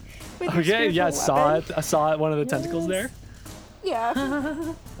 With her Okay, yeah, spiritual weapon. I saw it, one of the tentacles there. Yeah.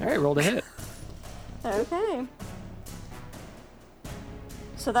 All right, roll to hit. Okay.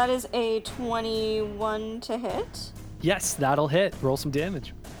 So that is a 21 to hit. Yes, that'll hit. Roll some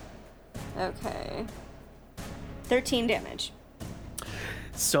damage. Okay. 13 damage.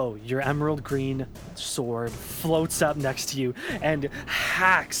 So your emerald green sword floats up next to you and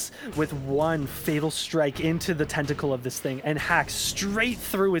hacks with one fatal strike into the tentacle of this thing and hacks straight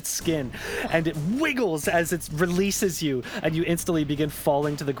through its skin, and it wiggles as it releases you, and you instantly begin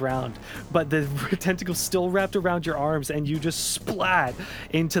falling to the ground. But the tentacle's still wrapped around your arms, and you just splat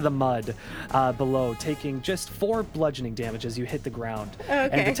into the mud below, taking just 4 bludgeoning damage as you hit the ground.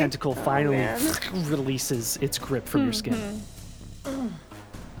 And the Okay. tentacle finally releases its grip from your skin.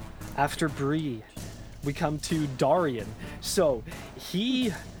 After Bree, we come to Darian. So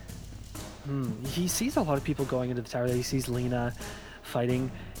he sees a lot of people going into the tower. He sees Lena fighting.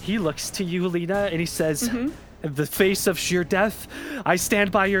 He looks to you, Lena, and he says, "In the face of sheer death, I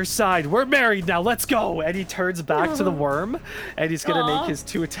stand by your side. We're married now. Let's go." And he turns back to the worm, and he's gonna make his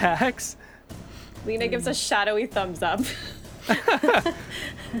 2 attacks. Lena gives a shadowy thumbs up.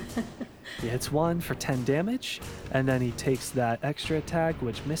 He hits 1 for 10 damage, and then he takes that extra attack,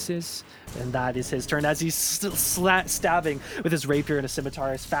 which misses, and that is his turn as he's still stabbing with his rapier and a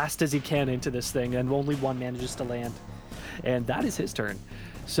scimitar as fast as he can into this thing, and only 1 manages to land. And that is his turn.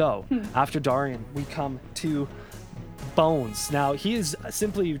 So, after Darian, we come to Bones. Now, he is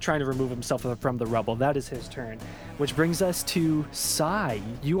simply trying to remove himself from the rubble. That is his turn. Which brings us to Sai.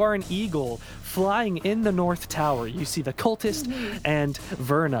 You are an eagle flying in the North Tower. You see the cultist and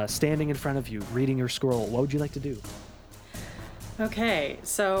Verna standing in front of you, reading your scroll. What would you like to do? Okay,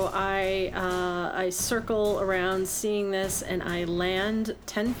 so I circle around seeing this, and I land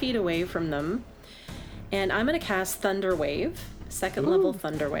 10 feet away from them, and I'm going to cast Thunder Wave, second level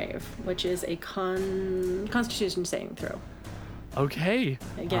Thunder Wave, which is a Constitution saving throw. Okay.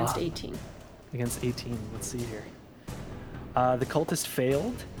 Against 18. Against 18. Let's see here. The cultist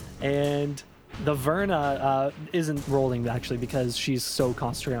failed, and the Verna isn't rolling actually because she's so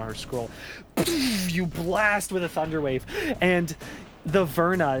concentrated on her scroll. You blast with a thunder wave, and the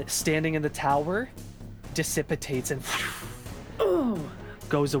Verna standing in the tower dissipates and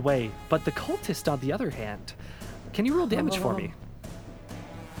goes away. But the cultist, on the other hand, can you roll damage for me?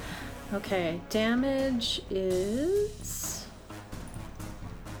 Okay, damage is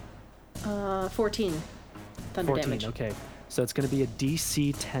 14 thunder 14, damage. okay. So it's going to be a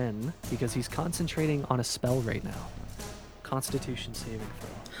DC 10 because he's concentrating on a spell right now. Constitution saving throw.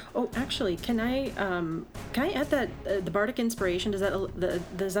 Oh, actually, can I add that the bardic inspiration? Does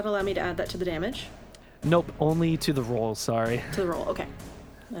that allow me to add that to the damage? Nope, only to the roll, sorry. To the roll, okay.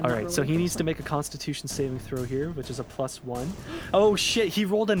 All right, so he needs to make a Constitution saving throw here, which is a +1. Oh shit, he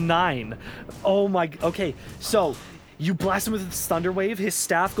rolled a 9. Oh my, okay, so you blast him with this thunder wave, his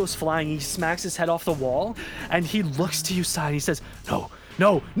staff goes flying, he smacks his head off the wall, and he looks to you side, and he says, "No,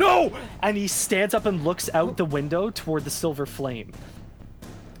 no, no!" And he stands up and looks out the window toward the silver flame.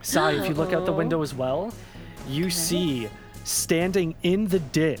 Sai, if you look out the window as well, you see standing in the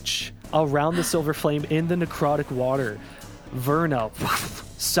ditch around the silver flame in the necrotic water, Verna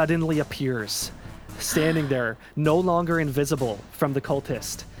suddenly appears, standing there, no longer invisible from the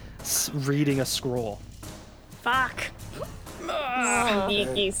cultist, reading a scroll. Fuck.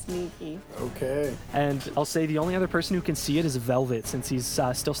 Sneaky. Okay. And I'll say the only other person who can see it is Velvet, since he's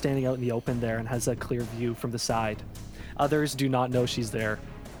still standing out in the open there and has a clear view from the side. Others do not know she's there.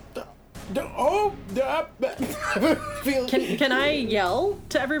 Can I yell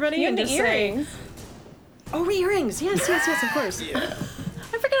to everybody You and have the just say, earrings. "Oh, earrings! Yes, of course." Yeah.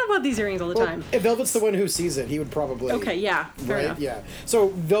 I forget about these earrings all the time. If Velvet's the one who sees it, he would probably... Okay, yeah, fair Right? enough. Yeah. So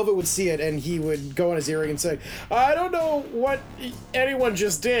Velvet would see it, and he would go on his earring and say, "I don't know what anyone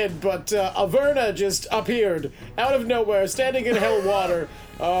just did, but Averna just appeared out of nowhere, standing in hell water.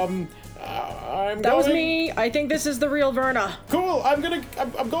 That was me. I think this is the real Verna. Cool. I'm going.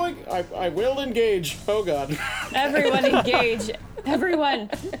 I will engage. Oh God. Everyone engage. Everyone.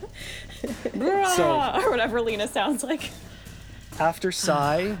 So- Or whatever Lena sounds like. After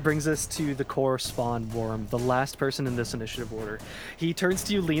Sai brings us to the core spawn worm, the last person in this initiative order. He turns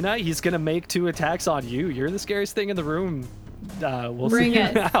to you, Lena. He's going to make 2 attacks on you. You're the scariest thing in the room. We'll Bring see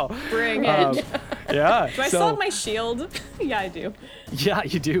it. now. Bring it. Yeah. Do I still have my shield? Yeah, I do. Yeah,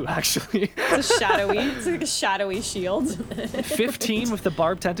 you do, actually. It's like a shadowy shield. 15 with the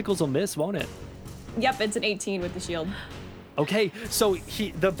barbed tentacles will miss, won't it? Yep, it's an 18 with the shield. Okay, so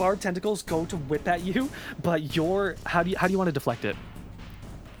the barbed tentacles go to whip at you, but how do you want to deflect it?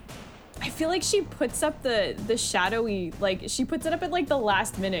 I feel like she puts up the shadowy, like, she puts it up at, like, the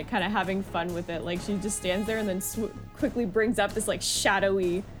last minute, kind of having fun with it. Like, she just stands there and then quickly brings up this, like,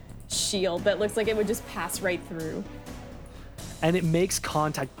 shadowy shield that looks like it would just pass right through. And it makes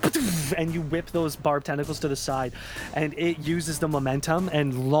contact, and you whip those barbed tentacles to the side, and it uses the momentum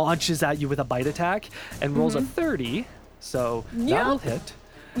and launches at you with a bite attack and rolls a 30, so that will hit.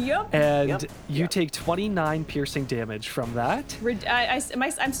 Yep. And you take 29 piercing damage from that.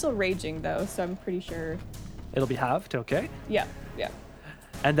 I'm still raging, though, so I'm pretty sure. It'll be halved, okay? Yeah.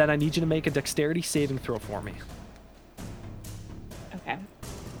 And then I need you to make a dexterity saving throw for me. Okay.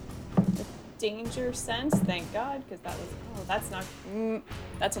 Danger sense, thank God, because that was,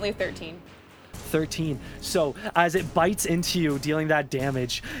 that's only a 13. 13. So as it bites into you, dealing that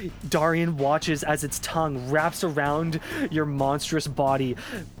damage, Darian watches as its tongue wraps around your monstrous body,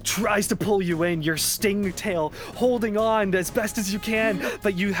 tries to pull you in, your sting tail holding on as best as you can,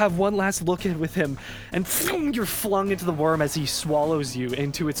 but you have one last look in with him, and you're flung into the worm as he swallows you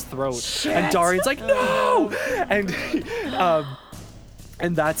into its throat. Shit. And Darian's like, no!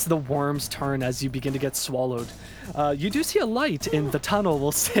 And that's the worm's turn as you begin to get swallowed. You do see a light in the tunnel,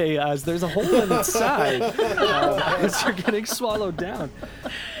 we'll say, as there's a hole in its side as you're getting swallowed down.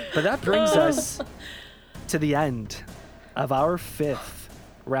 But that brings us to the end of our 5th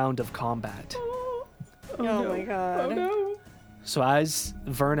round of combat. Oh my God. Oh no. So as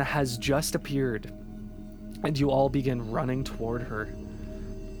Verna has just appeared, and you all begin running toward her,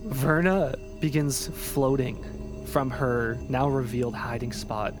 Verna begins floating from her now revealed hiding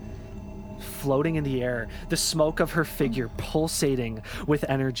spot, floating in the air, the smoke of her figure pulsating with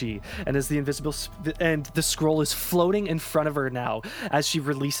energy, and as the scroll is floating in front of her now as she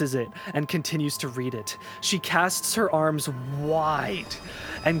releases it and continues to read it. She casts her arms wide,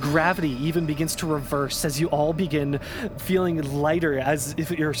 and gravity even begins to reverse as you all begin feeling lighter, as if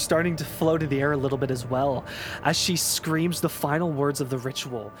you're starting to float in the air a little bit as well. As she screams the final words of the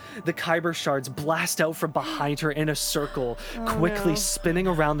ritual, the Kyber shards blast out from behind her in a circle, quickly spinning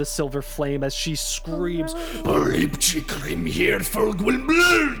around the silver flame as she screams,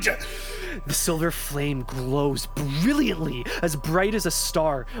 The silver flame glows brilliantly, as bright as a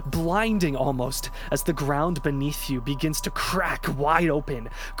star, blinding almost, as the ground beneath you begins to crack wide open,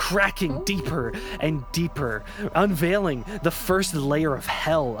 cracking deeper and deeper, unveiling the first layer of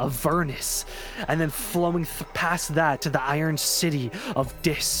hell, of Vernus, and then flowing past that to the iron city of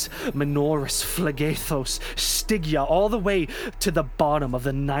Dis, Menoris, Phlegethos, Stygia, all the way to the bottom of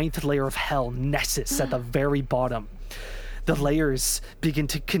the 9th layer of hell, Nessus, at the very bottom. The layers begin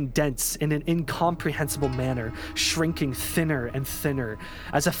to condense in an incomprehensible manner, shrinking thinner and thinner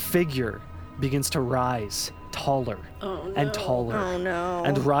as a figure begins to rise taller and taller. Oh no.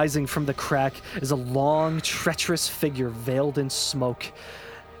 And rising from the crack is a long, treacherous figure veiled in smoke,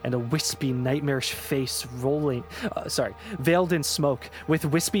 and a wispy, nightmarish face veiled in smoke, with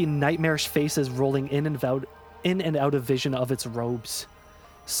wispy, nightmarish faces rolling in and out of vision of its robes.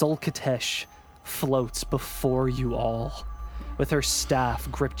 Sol Katesh floats before you all, with her staff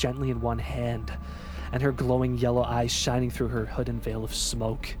gripped gently in one hand, and her glowing yellow eyes shining through her hood and veil of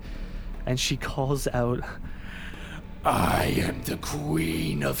smoke. And she calls out, I am the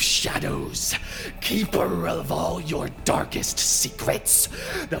Queen of Shadows, keeper of all your darkest secrets,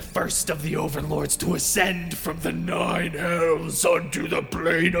 the first of the overlords to ascend from the 9 hells onto the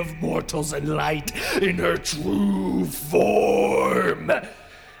plane of mortals and light in her true form.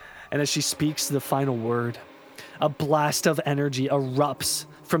 And as she speaks the final word, a blast of energy erupts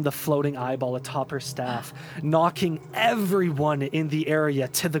from the floating eyeball atop her staff, knocking everyone in the area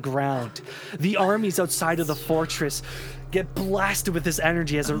to the ground. The armies outside of the fortress get blasted with this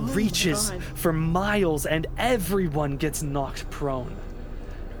energy as it reaches for miles, and everyone gets knocked prone.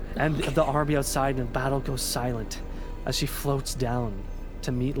 And the army outside in battle goes silent as she floats down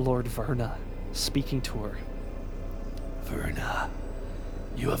to meet Lord Verna, speaking to her. Verna,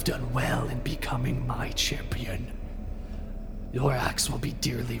 you have done well in becoming my champion. Your acts will be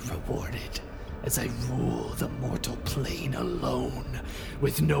dearly rewarded as I rule the mortal plane alone,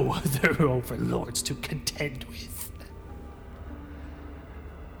 with no other overlords to contend with.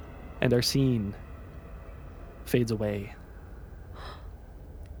 And our scene fades away.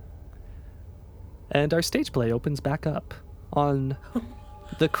 And our stage play opens back up on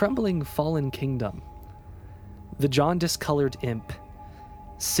the crumbling fallen kingdom. The jaundice-colored imp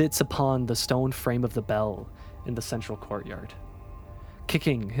sits upon the stone frame of the bell in the central courtyard,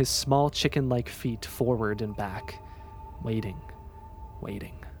 kicking his small chicken-like feet forward and back, waiting.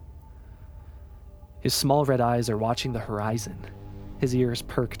 His small red eyes are watching the horizon, his ears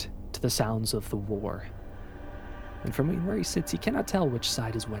perked to the sounds of the war. And from where he sits, he cannot tell which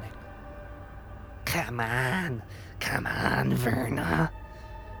side is winning. Come on, Verna.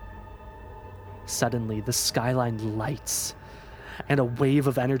 Suddenly, the skyline lights, and a wave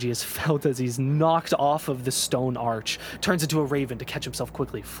of energy is felt as he's knocked off of the stone arch, turns into a raven to catch himself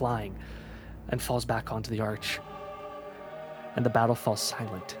quickly, flying, and falls back onto the arch. And the battle falls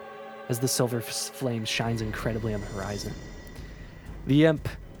silent as the silver flame shines incredibly on the horizon. The imp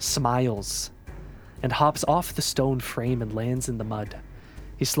smiles and hops off the stone frame and lands in the mud.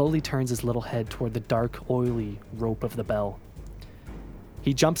 He slowly turns his little head toward the dark, oily rope of the bell.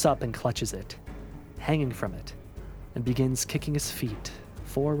 He jumps up and clutches it, hanging from it, and begins kicking his feet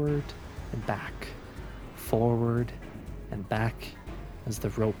forward and back as the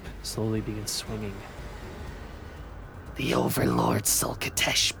rope slowly begins swinging. The Overlord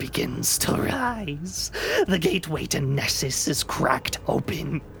Sulkatesh begins to rise. The gateway to Nessus is cracked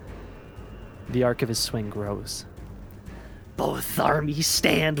open. The arc of his swing grows. Both armies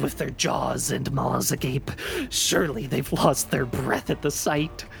stand with their jaws and maws agape. Surely they've lost their breath at the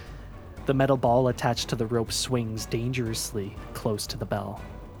sight. The metal ball attached to the rope swings dangerously close to the bell.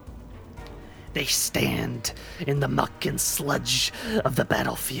 They stand in the muck and sludge of the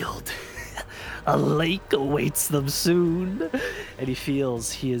battlefield. A lake awaits them soon. And he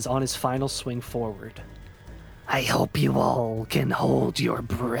feels he is on his final swing forward. I hope you all can hold your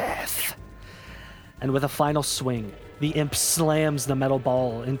breath. And with a final swing, the imp slams the metal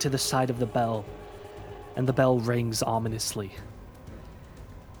ball into the side of the bell, and the bell rings ominously.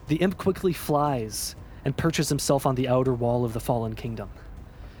 The imp quickly flies and perches himself on the outer wall of the fallen kingdom.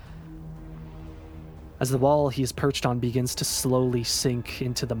 As the wall he is perched on begins to slowly sink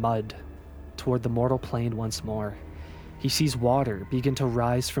into the mud toward the mortal plane once more, he sees water begin to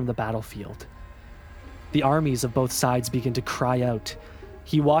rise from the battlefield. The armies of both sides begin to cry out.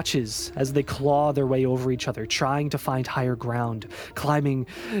 He watches as they claw their way over each other, trying to find higher ground, climbing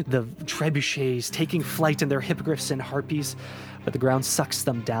the trebuchets, taking flight in their hippogriffs and harpies, but the ground sucks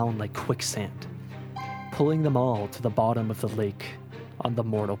them down like quicksand, pulling them all to the bottom of the lake on the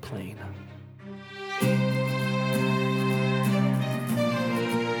mortal plane.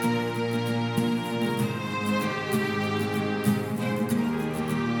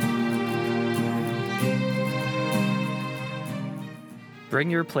 Bring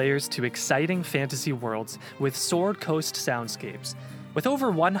your players to exciting fantasy worlds with Sword Coast Soundscapes. With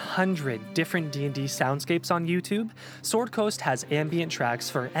over 100 different D&D soundscapes on YouTube, Sword Coast has ambient tracks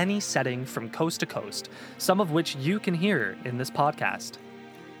for any setting from coast to coast, some of which you can hear in this podcast.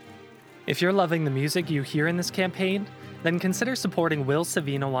 If you're loving the music you hear in this campaign, then consider supporting Will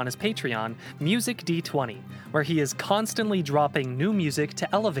Savino on his Patreon, Music D20, where he is constantly dropping new music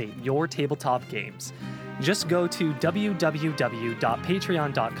to elevate your tabletop games. Just go to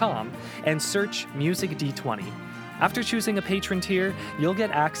www.patreon.com and search Music D20. After choosing a patron tier, you'll get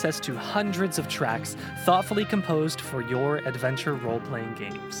access to hundreds of tracks thoughtfully composed for your adventure role-playing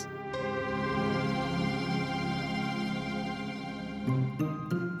games.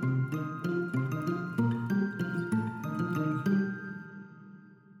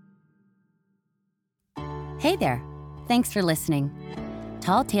 Hey there. Thanks for listening.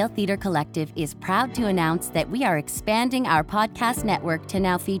 Tall Tale Theater Collective is proud to announce that we are expanding our podcast network to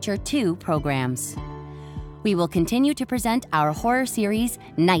now feature 2 programs. We will continue to present our horror series,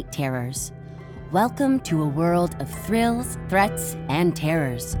 Night Terrors. Welcome to a world of thrills, threats, and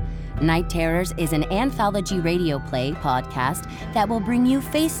terrors. Night Terrors is an anthology radio play podcast that will bring you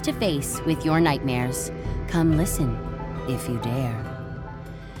face to face with your nightmares. Come listen, if you dare.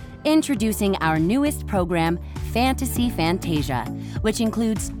 Introducing our newest program, Fantasy Fantasia, which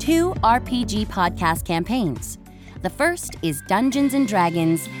includes 2 RPG podcast campaigns. The first is Dungeons &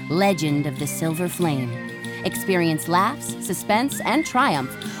 Dragons: Legend of the Silver Flame. Experience laughs, suspense, and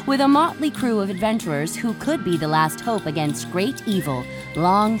triumph with a motley crew of adventurers who could be the last hope against great evil,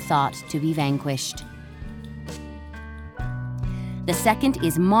 long thought to be vanquished. The second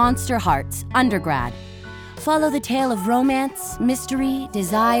is Monster Hearts Undergrad. Follow the tale of romance, mystery,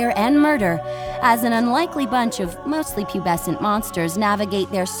 desire, and murder as an unlikely bunch of mostly pubescent monsters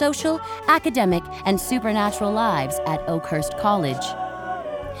navigate their social, academic, and supernatural lives at Oakhurst College.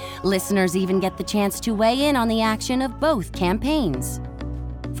 Listeners even get the chance to weigh in on the action of both campaigns.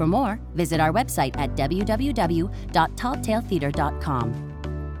 For more, visit our website at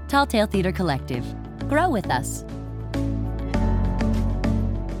www.talltaletheater.com. Tall Tale Theater Collective. Grow with us.